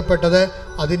വെളിപ്പെടുത്തപ്പെട്ടത്.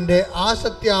 അതിൻ്റെ ആ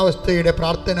സത്യാവസ്ഥയുടെ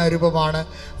പ്രാർത്ഥനാ രൂപമാണ്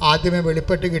ആദ്യമേ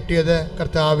വെളിപ്പെട്ട് കിട്ടിയത്.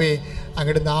 കർത്താവേ,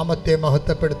 അങ്ങയുടെ നാമത്തെ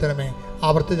മഹത്വപ്പെടുത്തണമേ.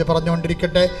 ആവർത്തിച്ച്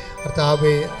പറഞ്ഞുകൊണ്ടിരിക്കട്ടെ,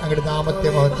 കർത്താവേ അങ്ങയുടെ നാമത്തെ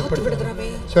മഹത്വപ്പെടുത്തണമേ.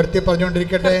 സ്വരത്തിൽ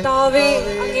പറഞ്ഞുകൊണ്ടിരിക്കട്ടെ,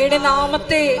 അങ്ങയുടെ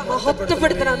നാമത്തെ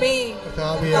മഹത്വപ്പെടുത്തണമേ.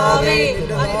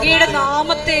 അങ്ങയുടെ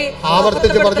നാമത്തെ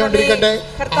ആവർത്തിച്ച് പറഞ്ഞുകൊണ്ടിരിക്കട്ടെ,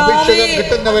 അഭിഷേകം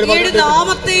കിട്ടുന്നവർ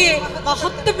നാമത്തെ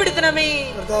മഹത്വപ്പെടുത്തണമേ.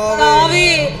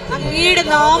 അങ്ങയുടെ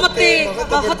നാമത്തെ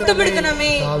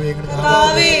മഹത്വപ്പെടുത്തണമേ.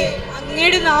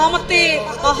 അങ്ങയുടെ നാമത്തെ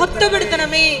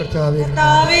മഹത്വപ്പെടുത്തണമേ.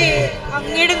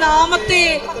 അങ്ങയുടെ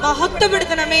നാമത്തെ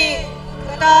മഹത്വപ്പെടുത്തണമേ.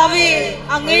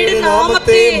 അങ്ങയുടെ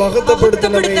നാമത്തെ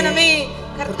മഹത്വപ്പെടുത്തണമേ.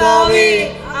 കർത്താവേ,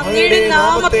 അങ്ങയുടെ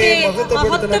നാമത്തെ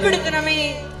മഹത്വപ്പെടുത്തണമേ.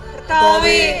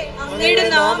 കർത്താവേ, അങ്ങയുടെ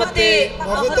നാമത്തെ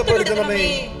മഹത്വപ്പെടുത്തണമേ.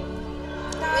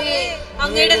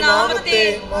 അങ്ങയുടെ നാമത്തെ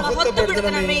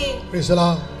മഹത്വപ്പെടുത്തണമേ.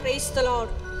 Price the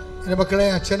Lord. എൻ്റെ മക്കളെ,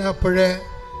 അച്ഛൻ അപ്പോഴേ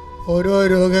ഓരോ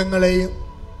രോഗങ്ങളെയും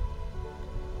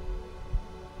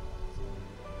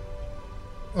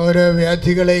ഓരോ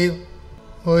വ്യാധികളെയും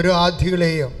ഓരോ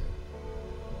ആധികളെയും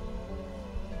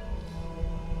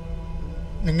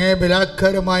നിങ്ങളെ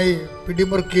ബലാത്കാരമായി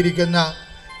പിടിമുറുക്കിയിരിക്കുന്ന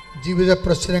ജീവിത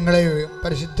പ്രശ്നങ്ങളെ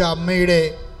പരിശുദ്ധ അമ്മയുടെ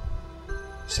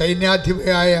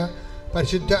സൈന്യാധിപയായ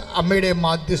പരിശുദ്ധ അമ്മയുടെ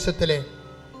മാധ്യസ്ഥത്തിലെ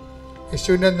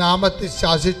യേശുവിൻ്റെ നാമത്തിൽ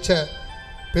ശാസിച്ച്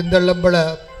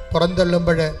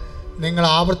പുറന്തള്ളുമ്പോൾ നിങ്ങൾ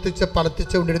ആവർത്തിച്ച്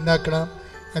പ്രാർത്ഥിച്ചുകൊണ്ടിരുന്നാക്കണം.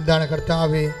 എന്താണ്?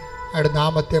 കർത്താവേ, അയാളുടെ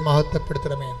നാമത്തെ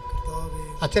മഹത്വപ്പെടുത്തണമേ.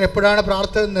 അച്ഛൻ എപ്പോഴാണ്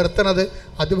പ്രാർത്ഥന നിർത്തുന്നത്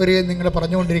അതുവരെ നിങ്ങൾ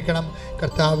പറഞ്ഞുകൊണ്ടിരിക്കണം.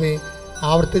 കർത്താവേ,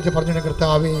 ആവർത്തിച്ച് പറഞ്ഞു,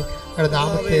 കർത്താവേ അയാളുടെ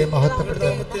നാമത്തെ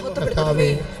മഹത്വപ്പെടുത്തണം. കർത്താവേ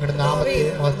അങ്ങയുടെ നാമത്തെ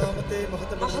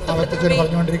മഹത്വപ്പെടുത്തണം. ആവർത്തിച്ച്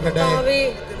പറഞ്ഞുകൊണ്ടിരിക്കട്ടെ.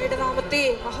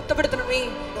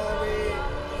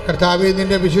 കർത്താവേ,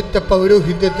 നിന്റെ വിശുദ്ധ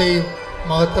പൗരോഹിത്യത്തെയും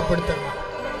മഹത്വപ്പെടുത്തണം.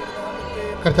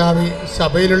 കർത്താവേ,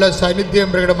 സഭയിലുള്ള സാന്നിധ്യം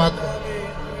പ്രകടമാക്കണം.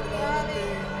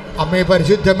 അമ്മയെ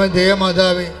പരിശുദ്ധമ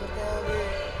ജയമാതാവേ,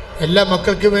 എല്ലാ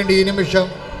മക്കൾക്കും വേണ്ടി ഈ നിമിഷം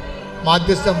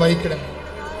മാധ്യസ്ഥം വഹിക്കണം.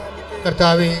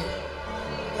 കർത്താവേ,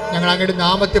 ഞങ്ങൾ അങ്ങയുടെ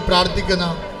നാമത്തിൽ പ്രാർത്ഥിക്കുന്ന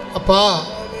അപ്പാ,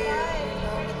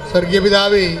 സ്വർഗീയ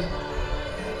പിതാവേ,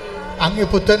 അങ്ങ്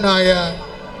പുത്രനായ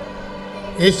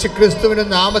യേശു ക്രിസ്തുവിൻ്റെ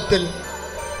നാമത്തിൽ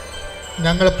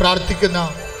ഞങ്ങൾ പ്രാർത്ഥിക്കുന്ന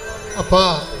അപ്പാ,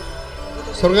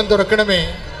 സ്വർഗം തുറക്കണമേ.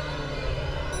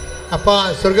 അപ്പാ,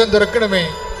 സ്വർഗം തുറക്കണമേ.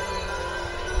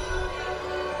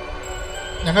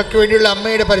 ഞങ്ങൾക്ക് വേണ്ടിയുള്ള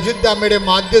അമ്മയുടെ പരിശുദ്ധ അമ്മയുടെ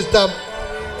മാധ്യസ്ഥം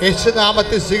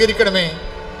യേശുനാമത്തിൽ സ്വീകരിക്കണമേ.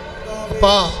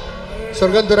 അപ്പാ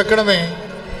സ്വർഗം തുറക്കണമേ.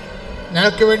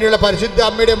 ഞങ്ങൾക്ക് വേണ്ടിയുള്ള പരിശുദ്ധ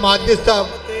അമ്മയുടെ മാധ്യസ്ഥം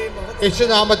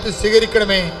യേശുനാമത്തിൽ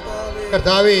സ്വീകരിക്കണമേ.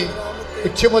 കർത്താവേ,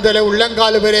 ഉച്ച മുതൽ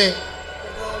ഉള്ളംകാല് വരെ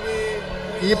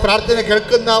ഈ പ്രാർത്ഥന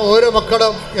കേൾക്കുന്ന ഓരോ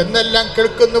മക്കളും എന്നെല്ലാം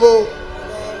കേൾക്കുന്നുവോ,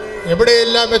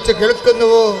 എവിടെയെല്ലാം വെച്ച്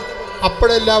കേൾക്കുന്നുവോ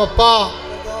അപ്പോഴെല്ലാം അപ്പാ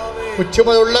ഉച്ച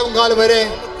മുതൽ ഉള്ളംകാല് വരെ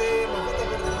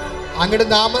അങ്ങയുടെ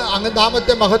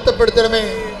നാമത്തെ മഹത്വപ്പെടുത്തണമേ.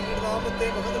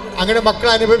 അങ്ങയുടെ മക്കൾ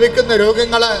അനുഭവിക്കുന്ന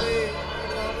രോഗങ്ങൾ,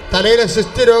 തലയിലെ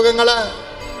സിസ്റ്റ് രോഗങ്ങൾ,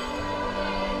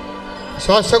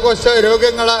 ശ്വാസകോശ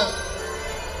രോഗങ്ങൾ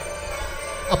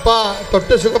അപ്പാ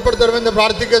തൊട്ട് സുഖപ്പെടുത്തണമെന്ന്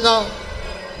പ്രാർത്ഥിക്കുന്നു.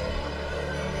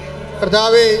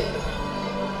 കർത്താവേ,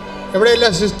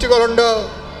 എവിടെയെല്ലാം സിസ്റ്റുകളുണ്ടോ,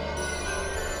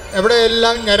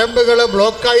 എവിടെയെല്ലാം ഞരമ്പുകൾ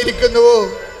ബ്ലോക്കായിരിക്കുന്നുവോ,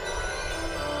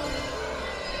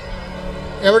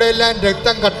 എവിടെയെല്ലാം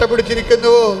രക്തം കട്ട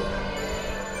പിടിച്ചിരിക്കുന്നുവോ,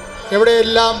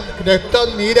 എവിടെയെല്ലാം രക്തം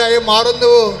നീരായി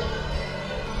മാറുന്നുവോ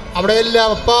അവിടെയെല്ലാം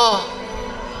അപ്പാ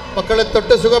മക്കളെ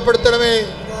തൊട്ട് സുഖപ്പെടുത്തണമേ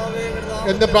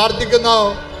എന്ന് പ്രാർത്ഥിക്കുന്നു.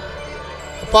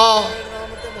 അപ്പാ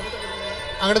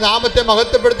അങ്ങയുടെ നാമത്തെ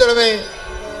മഹത്വപ്പെടുത്തണമേ.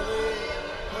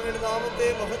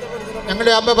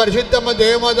 ഞങ്ങളുടെ അമ്മ പരിശുദ്ധമ്മ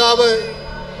ദേവമാതാവ്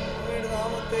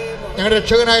ഞങ്ങളുടെ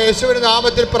രക്ഷകനായ യേശുവിന്റെ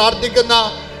നാമത്തിൽ പ്രാർത്ഥിക്കുന്ന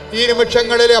ഈ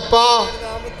നിമിഷങ്ങളിൽ അപ്പാ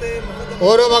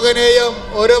ഓരോ മകനെയും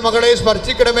ഓരോ മകളെയും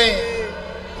സ്പർശിക്കണമേ.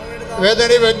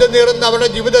 വേദനയും വെന്തു നീറുന്ന അവരുടെ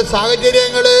ജീവിത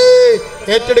സാഹചര്യങ്ങളെ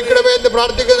ഏറ്റെടുക്കണമേ എന്ന്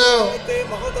പ്രാർത്ഥിക്കുന്നു.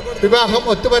 വിവാഹം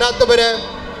ഒത്തുവരാത്തവര്,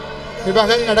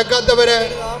 വിവാഹം നടക്കാത്തവര്,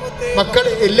 മക്കൾ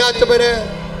ഇല്ലാത്തവര്,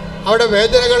 അവരുടെ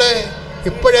വേദനകളെ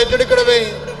ഇപ്പോഴേറ്റെടുക്കണമേ.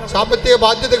 സാമ്പത്തിക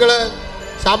ബാധ്യതകള്,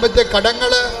 സാമ്പത്തിക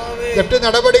കടങ്ങള്, ജപ്തി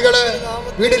നടപടികള്,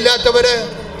 വീടില്ലാത്തവര്,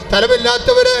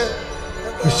 സ്ഥലമില്ലാത്തവര്,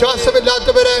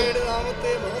 വിശ്വാസമില്ലാത്തവര്,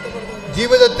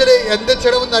 ജീവിതത്തിൽ എന്ത്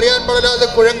ചെയ്യണമെന്ന് അറിയാൻ പാടില്ലാതെ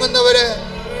കുഴങ്ങുന്നവര്,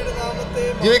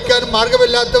 ജീവിക്കാൻ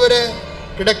മാർഗമില്ലാത്തവര്,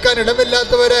 കിടക്കാൻ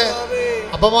ഇടമില്ലാത്തവര്,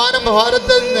 അപമാനം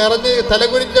ഭാരത്തിൽ നിറഞ്ഞ്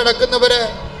തലകുനിച്ച് നടക്കുന്നവര്,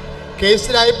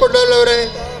 കേസിലായിപ്പെട്ടുള്ളവര്,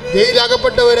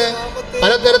 ജയിലാകപ്പെട്ടവര്,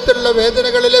 പലതരത്തിലുള്ള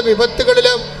വേദനകളിലും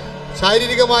വിപത്തുകളിലും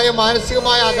ശാരീരികമായ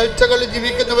മാനസികമായ അകൽച്ചകളിൽ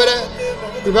ജീവിക്കുന്നവര്,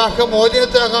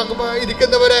 വിവാഹമോചനത്തിൽ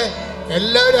ഇരിക്കുന്നവര്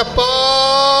എല്ലാവരും അപ്പാ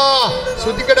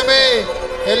ശ്രദ്ധിക്കണമേ,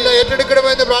 എല്ലാം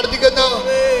ഏറ്റെടുക്കണമെന്ന് പ്രാർത്ഥിക്കുന്നു.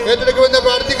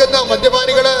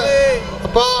 മദ്യപാനികള്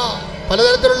അപ്പാ,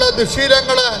 പലതരത്തിലുള്ള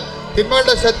ദുശീലങ്ങള്,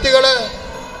 തിന്മകളുടെ ശക്തികള്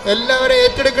എല്ലാവരെയും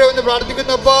ഏറ്റെടുക്കണമെന്ന്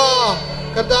പ്രാർത്ഥിക്കുന്നു. അപ്പാ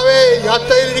കർത്താവേ,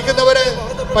 യാത്രയിലിരിക്കുന്നവര്,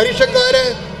 പരീക്ഷക്കാര്,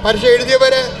 പരീക്ഷ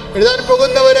എഴുതിയവര്, എഴുതാൻ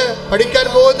പോകുന്നവര്, പഠിക്കാൻ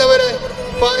പോകുന്നവര്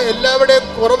അപ്പാ എല്ലാവരുടെയും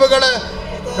കുറവുകള്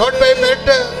not by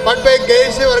merit but by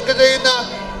grace work ചെയ്യുന്ന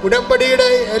ഉടമ്പടിയുടെ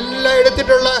എല്ലാം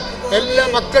എടുത്തിട്ടുള്ള എല്ലാ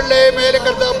മക്കളുടെയും മേലെ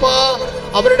കർത്താപ്പാ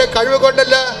അവരുടെ കഴിവ്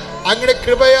കൊണ്ടല്ല അങ്ങയുടെ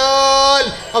കൃപയാൽ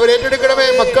അവരേറ്റെടുക്കണമേ.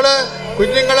 മക്കള്,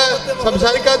 കുഞ്ഞുങ്ങള്,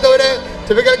 സംസാരിക്കാത്തവര്,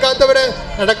 ചെവി കേൾക്കാത്തവര്,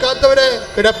 നടക്കാത്തവര്,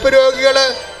 കിടപ്പ് രോഗികള്,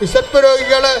 വിശപ്പ്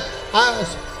രോഗികള്,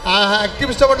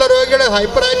 ആക്ടിവിസമുള്ള രോഗികള്,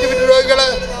 ഹൈപ്പർ ആക്ടിവിറ്റി രോഗികള്,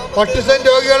 ഓട്ടിസം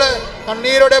രോഗികള്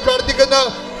കണ്ണീരോടെ പ്രാർത്ഥിക്കുന്നു.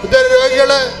 ഉദര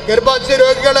രോഗികള്, ഗർഭാശയ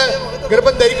രോഗികള്,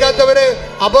 ഗർഭം ധരിക്കാത്തവര്,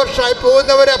 അബോർഷനായി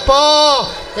പോകുന്നവര് അപ്പാ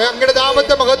അങ്ങയുടെ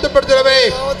നാമത്തെ മഹത്വപ്പെടുത്തണമേ.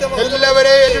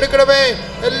 എല്ലാവരെയും ഏറ്റെടുക്കണമേ,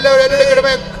 എല്ലാവരും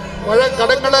ഏറ്റെടുക്കണമേ.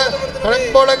 കടങ്ങള്,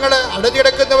 കടമ്പോളങ്ങള്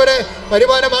അടഞ്ഞുകിടക്കുന്നവര്,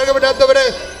 വരുമാന മാർഗമില്ലാത്തവര്,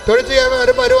 തൊഴിൽ ചെയ്യാൻ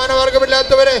വരുമാന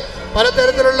മാർഗമില്ലാത്തവര്,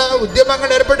 പലതരത്തിലുള്ള ഉദ്യമങ്ങൾ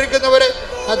ഏർപ്പെട്ടിരിക്കുന്നവര്,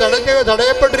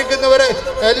 തടയപ്പെട്ടിരിക്കുന്നവര്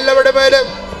എല്ലാവരുടെ മേലും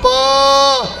അപ്പാ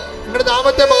നിങ്ങളുടെ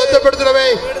നാമത്തെ മഹത്വപ്പെടുത്തണമേ.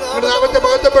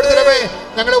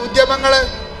 ഞങ്ങളുടെ ഉദ്യമങ്ങള്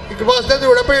കൃപാസനത്തിൽ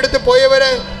ഉടമ്പടിയെടുത്ത് പോയവര്,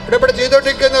 ഉടമ്പടി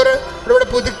ചെയ്തോണ്ടിരിക്കുന്നവര്, ഉടമ്പടി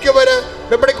പുതുക്കിയവര്,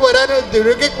 ഉടമ്പടിക്ക് വരാൻ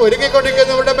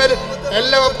ഒരുങ്ങിക്കൊണ്ടിരിക്കുന്നവരുടെ മേൽ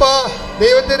എല്ലാം അപ്പാ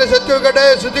ദൈവത്തിന്റെ ശത്രുക്കട്ടെ,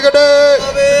 ശ്രദ്ധിക്കട്ടെ.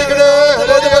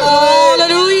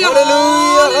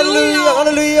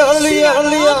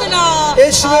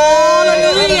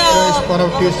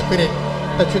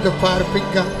 Touch with the fire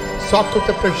finger, soak with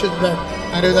the precious blood,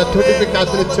 and with the authority of the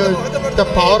Catholic Church, with the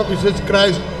power of Jesus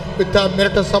Christ, with the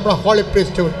merit of some holy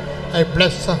priesthood, I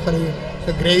bless suffering,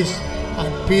 the grace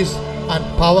and peace and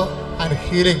power and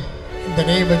healing in the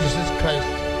name of Jesus Christ.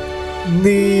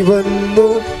 നീ വന്നു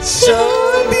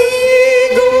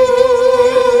ശാന്തിയേകൂ,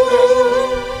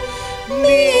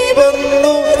 നീ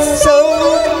വന്നു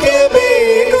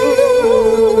സൗഖ്യമേകൂ,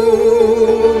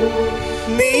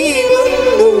 നീ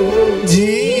വന്നു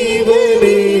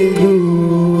ജീവനേകൂ,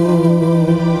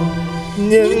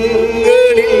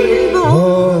 ഞങ്ങളിൽ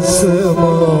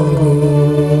വാസമാകൂ.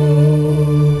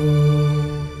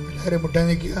 എല്ലാവരും മുട്ടാൻ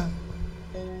നിൽക്കുക.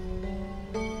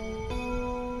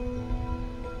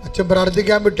 അച്ഛൻ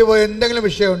പ്രാർത്ഥിക്കാൻ വിട്ടുപോയ എന്തെങ്കിലും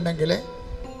വിഷയം ഉണ്ടെങ്കിൽ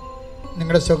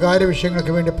നിങ്ങളുടെ സ്വകാര്യ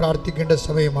വിഷയങ്ങൾക്ക് വേണ്ടി പ്രാർത്ഥിക്കേണ്ട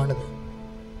സമയമാണിത്.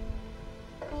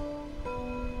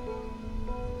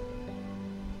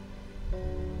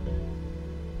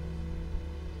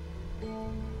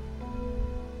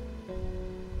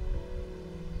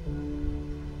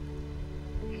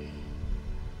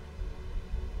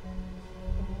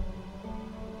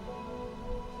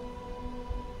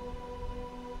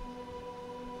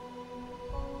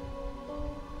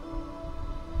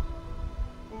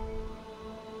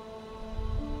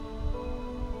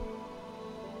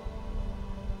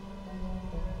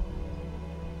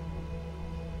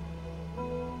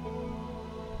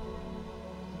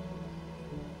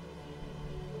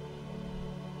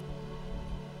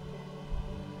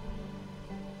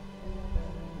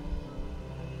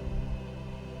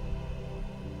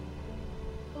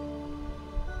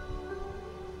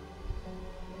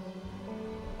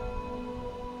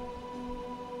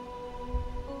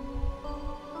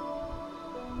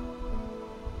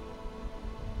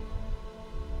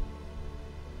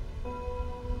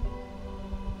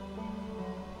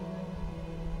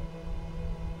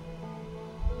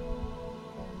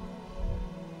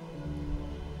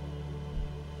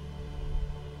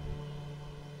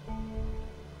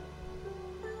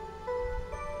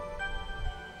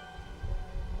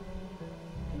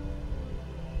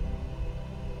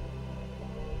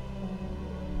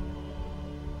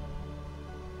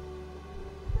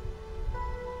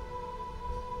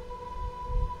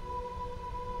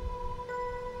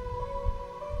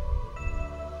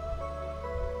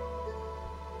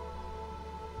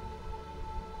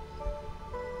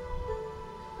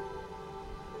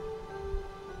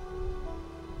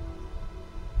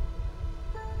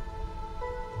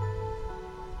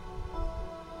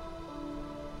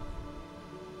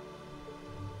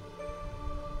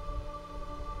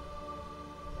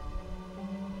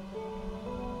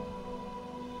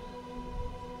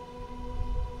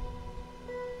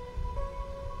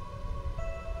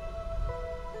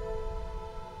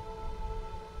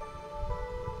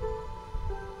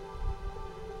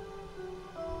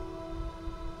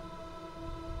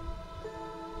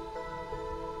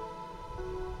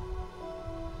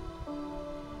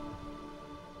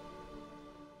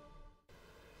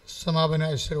 സമാപന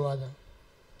ആശീർവാദം.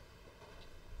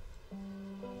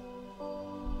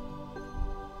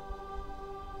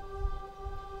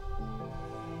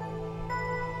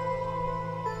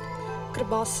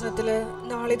 കൃപാസനത്തില്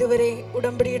നാളിതുവരെ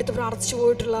ഉടമ്പടി എടുത്ത് പ്രാർത്ഥിച്ചു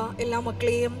പോയിട്ടുള്ള എല്ലാ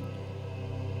മക്കളെയും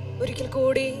ഒരിക്കൽ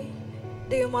കൂടി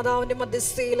ദൈവമാതാവിൻ്റെ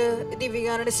മധ്യസ്ഥയിൽ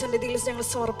ദിവ്യകാരുണ്യ സന്നിധിയിൽ ഞങ്ങൾ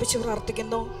സമർപ്പിച്ച്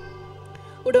പ്രാർത്ഥിക്കുന്നു.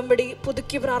 ഉടമ്പടി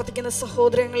പുതുക്കി പ്രാർത്ഥിക്കുന്ന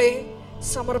സഹോദരങ്ങളെ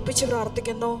സമർപ്പിച്ച്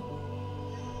പ്രാർത്ഥിക്കുന്നു.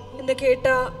 ഇന്ന് കേട്ട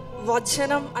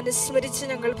വചനം അനുസ്മരിച്ച്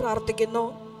ഞങ്ങൾ പ്രാർത്ഥിക്കുന്നു.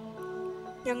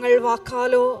 ഞങ്ങൾ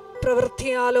വാക്കാലോ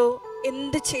പ്രവൃത്തിയാലോ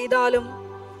എന്ത് ചെയ്താലും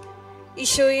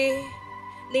ഈശോയെ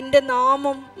നിന്റെ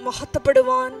നാമം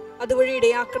മഹത്വപ്പെടുവാൻ അതുവഴി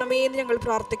ഇടയാക്കണമേ എന്ന് ഞങ്ങൾ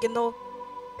പ്രാർത്ഥിക്കുന്നു.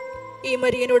 ഈ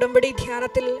മരിയൻ ഉടമ്പടി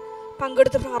ധ്യാനത്തിൽ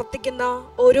പങ്കെടുത്ത് പ്രാർത്ഥിക്കുന്ന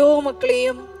ഓരോ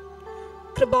മക്കളെയും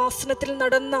കൃപാസനത്തിൽ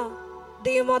നടന്ന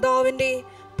ദൈവമാതാവിൻ്റെ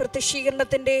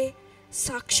പ്രത്യക്ഷീകരണത്തിൻ്റെ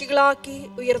സാക്ഷികളാക്കി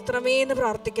ഉയർത്തണമേ എന്ന്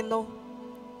പ്രാർത്ഥിക്കുന്നു.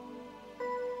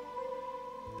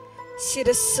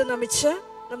 ശിരസ് നമിച്ച്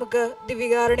നമുക്ക്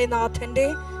ദിവ്യകാരുണ്യനാഥൻ്റെ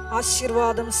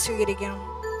ആശീർവാദം സ്വീകരിക്കാം.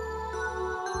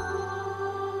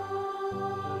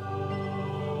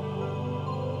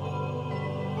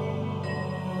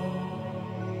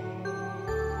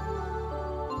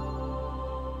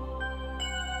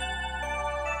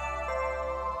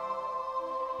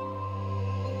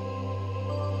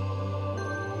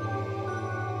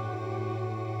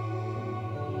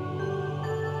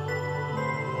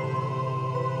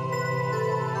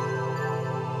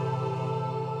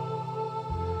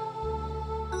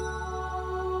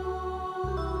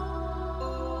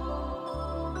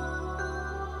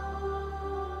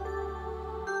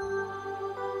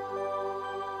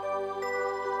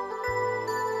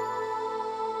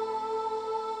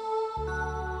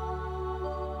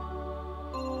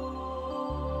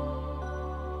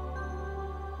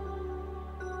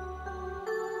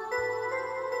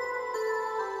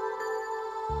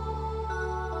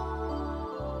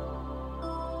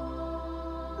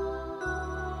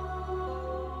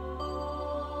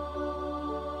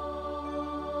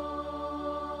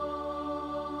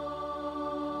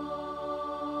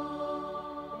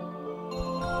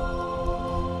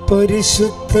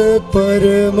 പരിശുദ്ധ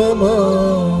പരമമാ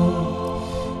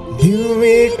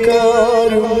ദിവ്യകാരുണ്യമേ,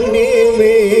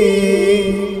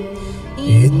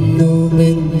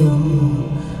 എന്നുമെന്നും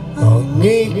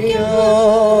അങ്ങേക്ക്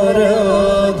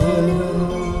ആരാധന.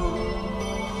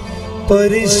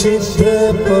 പരിശുദ്ധ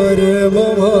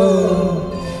പരമമാ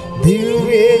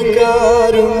ദിവ്യകാരുണ്യമേ,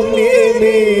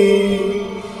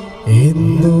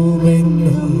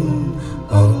 എന്നുമെന്നും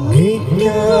അങ്ങേക്ക്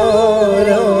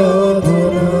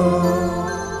ആരാധന.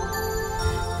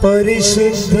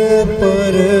 പരിശുദ്ധ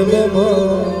പരമമാ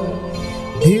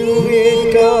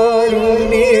ദിവ്യകാരുണ്യമേ,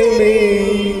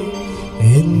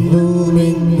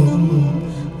 എന്നുമെന്നും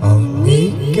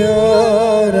അങ്ങേക്ക്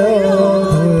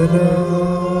ആരാധന.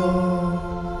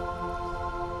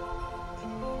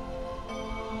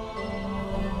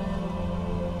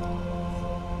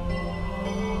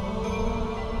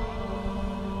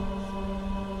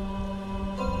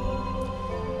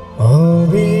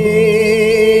 ആവേ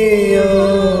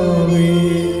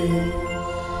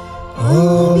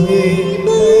ആവേ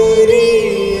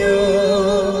മരിയ,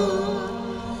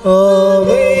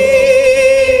 ആവേ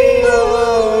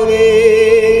ആവേ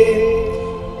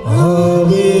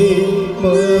ആവേ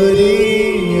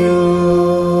മരിയ.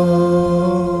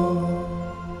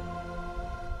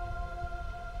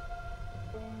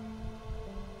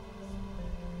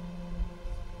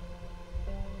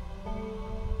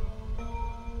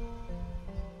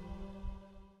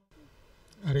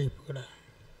 അറിയിപ്പുകൾ.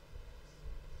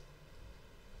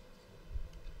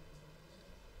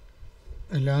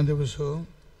 എല്ലാ ദിവസവും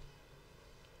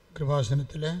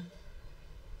കൃപാസനത്തിൽ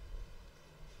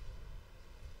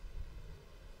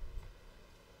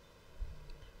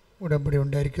ഉടമ്പടി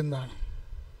ഉണ്ടായിരിക്കുന്നതാണ്.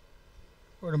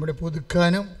 ഉടമ്പടി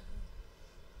പുതുക്കാനും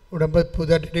ഉടമ്പടി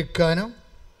പുതുക്കാനും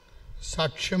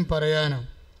സാക്ഷ്യം പറയാനും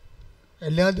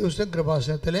എല്ലാ ദിവസവും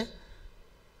കൃപാസനത്തിൽ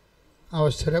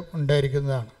അവസരം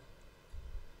ഉണ്ടായിരിക്കുന്നതാണ്.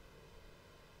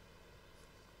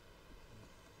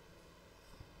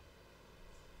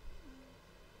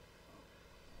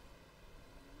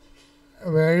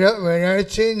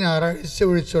 വ്യാഴാഴ്ചയും ഞായറാഴ്ച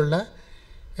ഒഴിച്ചുള്ള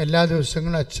എല്ലാ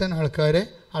ദിവസങ്ങളും അച്ഛൻ ആൾക്കാരെ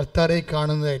അൾത്താരയിൽ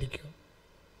കാണുന്നതായിരിക്കും.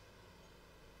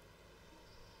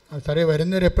 ആൾത്താരയിൽ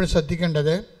വരുന്നവർ എപ്പോഴും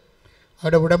ശ്രദ്ധിക്കേണ്ടത്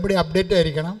അവരുടെ ഉടമ്പടി അപ്ഡേറ്റ്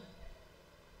ആയിരിക്കണം.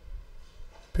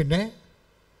 പിന്നെ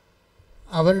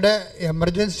അവരുടെ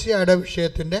എമർജൻസി ആയുടെ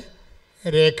വിഷയത്തിൻ്റെ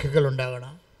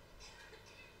രേഖകളുണ്ടാകണം.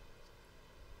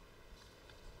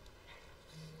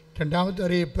 രണ്ടാമത്തെ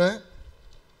അറിയിപ്പ്,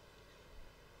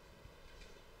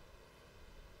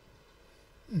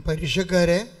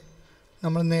 പരീക്ഷക്കാരെ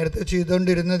നമ്മൾ നേരത്തെ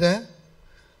ചെയ്തുകൊണ്ടിരുന്നത്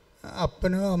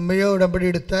അപ്പനോ അമ്മയോ ഉടമ്പടി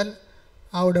എടുത്താൽ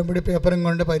ആ ഉടമ്പടി പേപ്പറും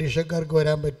കൊണ്ട് പരീക്ഷക്കാർക്ക്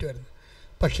വരാൻ പറ്റുമായിരുന്നു.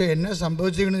 പക്ഷേ എന്നെ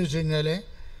സംഭവിച്ചിരിക്കണമെന്ന് വെച്ച് കഴിഞ്ഞാൽ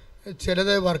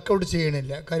ചിലത് വർക്കൗട്ട്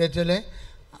ചെയ്യണില്ല. കാര്യം വെച്ചാൽ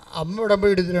അമ്മ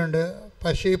ഉടമ്പടി എടുത്തിട്ടുണ്ട്,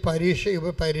 പക്ഷേ ഈ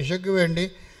പരീക്ഷയ്ക്ക് വേണ്ടി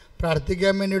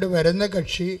പ്രാർത്ഥിക്കാൻ വേണ്ടിയിട്ട് വരുന്ന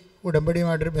കക്ഷി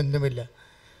ഉടമ്പടിയുമായിട്ടൊരു ബന്ധമില്ല.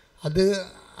 അത്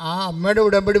ആ അമ്മയുടെ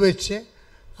ഉടമ്പടി വെച്ച്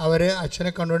അവർ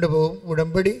അച്ഛനെ കണ്ടുകൊണ്ട് പോകും.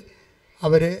 ഉടമ്പടി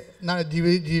അവർ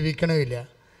ജീവിക്കണമില്ല.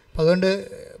 അപ്പം അതുകൊണ്ട്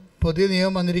പുതിയ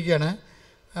നിയമം വന്നിരിക്കുകയാണ്,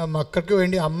 മക്കൾക്ക്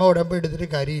വേണ്ടി അമ്മ ഉടമ്പടി എടുത്തിട്ട്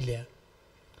കാര്യമില്ല.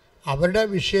 അവരുടെ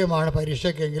വിഷയമാണ്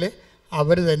പരീക്ഷയ്ക്കെങ്കിൽ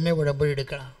അവർ തന്നെ ഉടമ്പടി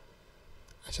എടുക്കണം.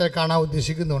 അച്ഛനെ കാണാൻ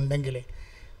ഉദ്ദേശിക്കുന്നുണ്ടെങ്കിൽ,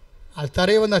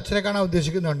 ആൾത്താരെ വന്ന് അച്ഛനെ കാണാൻ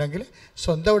ഉദ്ദേശിക്കുന്നുണ്ടെങ്കിൽ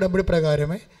സ്വന്തം ഉടമ്പടി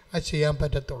പ്രകാരമേ അത് ചെയ്യാൻ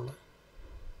പറ്റത്തുള്ളൂ.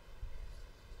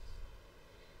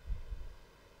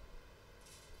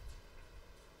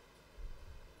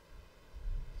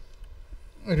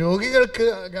 രോഗികൾക്ക്,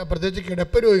 പ്രത്യേകിച്ച്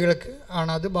കിടപ്പ് രോഗികൾക്ക്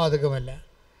ആണ് അത് ബാധകമല്ല.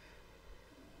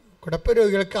 കിടപ്പ്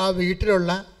രോഗികൾക്ക് ആ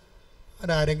വീട്ടിലുള്ള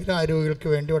ആരെങ്കിലും ആ രോഗികൾക്ക്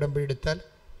വേണ്ടി ഉടമ്പടി എടുത്താൽ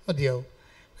മതിയാവും.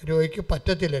 രോഗിക്ക്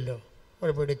പറ്റത്തില്ലല്ലോ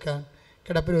ഉടമ്പടി എടുക്കാൻ.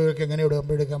 കിടപ്പ് രോഗികൾക്ക് എങ്ങനെ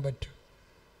ഉടമ്പടി എടുക്കാൻ പറ്റും?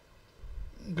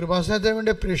 കൃപാസനത്തിന്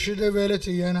വേണ്ടി പ്രേക്ഷിത വേല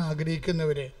ചെയ്യാൻ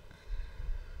ആഗ്രഹിക്കുന്നവരെ,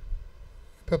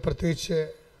 ഇപ്പം പ്രത്യേകിച്ച്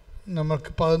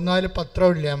നമുക്ക് 14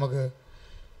 പത്രമില്ല. നമുക്ക്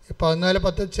 14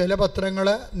 പത്രം, ചില പത്രങ്ങൾ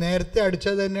നേരത്തെ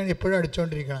അടിച്ചത് തന്നെയാണ് ഇപ്പോഴും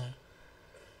അടിച്ചുകൊണ്ടിരിക്കുന്നത്.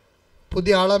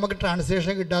 പുതിയ ആളെ നമുക്ക്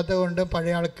ട്രാൻസ്ലേഷൻ കിട്ടാത്തത് കൊണ്ടും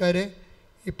പഴയ ആൾക്കാർ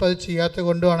ഇപ്പോൾ അത് ചെയ്യാത്തത്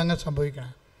കൊണ്ടുമാണ് അങ്ങനെ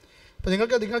സംഭവിക്കണം. അപ്പോൾ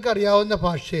നിങ്ങൾക്ക് അറിയാവുന്ന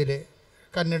ഭാഷയിൽ,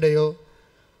 കന്നഡയോ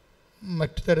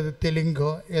മറ്റു തരത്തിൽ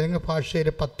തെലുങ്കോ ഏതെങ്കിലും ഭാഷയിൽ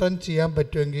പത്രം ചെയ്യാൻ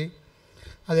പറ്റുമെങ്കിൽ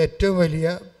അത് ഏറ്റവും വലിയ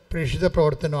പ്രേക്ഷിത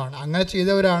പ്രവർത്തനമാണ്. അങ്ങനെ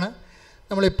ചെയ്തവരാണ്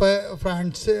നമ്മളിപ്പോൾ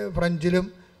ഫ്രഞ്ചിലും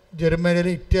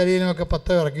ജർമ്മനിയിലും ഇറ്റാലിയിലുമൊക്കെ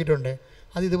പത്രം ഇറക്കിയിട്ടുണ്ട്.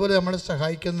 അത് ഇതുപോലെ നമ്മളെ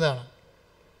സഹായിക്കുന്നതാണ്.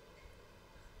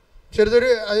 ചെറുതൊരു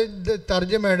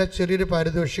തർജ്ജമയുടെ ചെറിയൊരു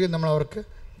പാരിതോഷികം നമ്മൾ അവർക്ക്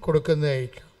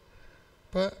കൊടുക്കുന്നതായിരിക്കും.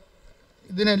 അപ്പോൾ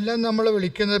ഇതിനെല്ലാം നമ്മൾ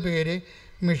വിളിക്കുന്ന പേര്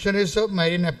മിഷണറീസ് ഓഫ്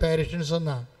മരീൻ അപ്പാരിഷൻസ്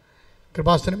എന്നാണ്,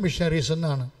 കൃപാസനം മിഷണറീസ്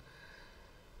എന്നാണ്.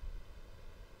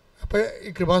 അപ്പോൾ ഈ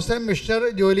കൃപാസനം മിഷണർ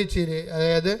ജോലി ചെയ്ത്,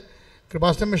 അതായത്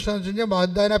കൃപാസനം മിഷണർ എന്ന് വെച്ച് കഴിഞ്ഞാൽ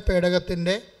വാഗ്ദാന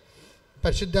പേടകത്തിൻ്റെ,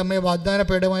 പരിശുദ്ധ അമ്മയെ വാഗ്ദാന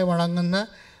പേടകമായി വണങ്ങുന്ന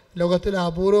ലോകത്തിലെ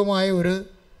അപൂർവമായ ഒരു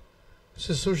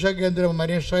ശുശ്രൂഷ കേന്ദ്രം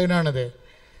മരിയൻ ഷ്രൈനാണിത്.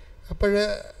 അപ്പോൾ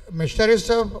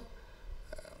മിഷണറീസ് ഓഫ്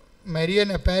മരിയൻ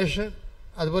അപ്പാരിഷൻ,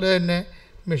 അതുപോലെ തന്നെ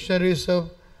missionaries of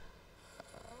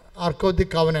ark of the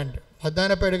covenant,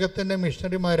 വാഗ്ദാന പേടകത്തിൻ്റെ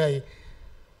മിഷണറിമാരായി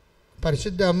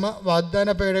പരിശുദ്ധ അമ്മ വാഗ്ദാന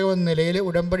പേടകം എന്ന നിലയിൽ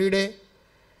ഉടമ്പടിയുടെ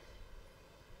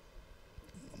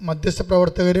മധ്യസ്ഥ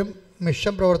പ്രവർത്തകരും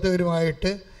മിഷൻ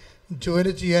പ്രവർത്തകരുമായിട്ട്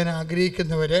ജോലി ചെയ്യാൻ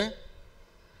ആഗ്രഹിക്കുന്നവരെ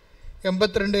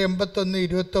 82 81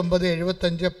 29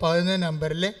 75 11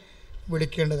 നമ്പറിൽ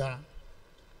വിളിക്കേണ്ടതാണ്.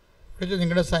 വിളിച്ച്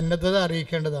നിങ്ങളുടെ സന്നദ്ധത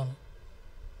അറിയിക്കേണ്ടതാണ്.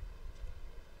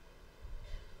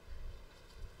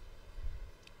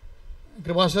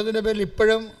 കൃപാസനത്തിൻ്റെ പേരിൽ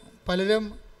ഇപ്പോഴും പലരും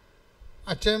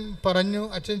അച്ഛൻ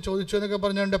ചോദിച്ചു എന്നൊക്കെ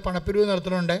പറഞ്ഞുകൊണ്ട് പണപ്പിരിവ്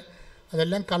നടത്തുന്നുണ്ട്.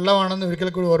 അതെല്ലാം കള്ളമാണെന്ന് ഒരിക്കൽ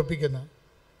കൂടി ഓർപ്പിക്കുന്നു.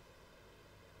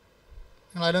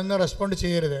 നിങ്ങൾ അതിനൊന്നും റെസ്പോണ്ട്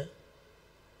ചെയ്യരുത്.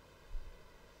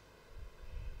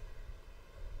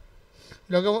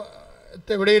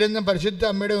 ലോകത്തെ എവിടെയിരുന്നും പരിശുദ്ധ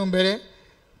അമ്മയുടെ മുമ്പിൽ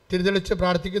തിരിതെളിച്ച്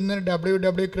പ്രാർത്ഥിക്കുന്നതിന്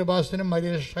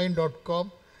www.kribasanamariashrine.com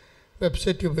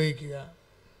വെബ്സൈറ്റ് ഉപയോഗിക്കുക.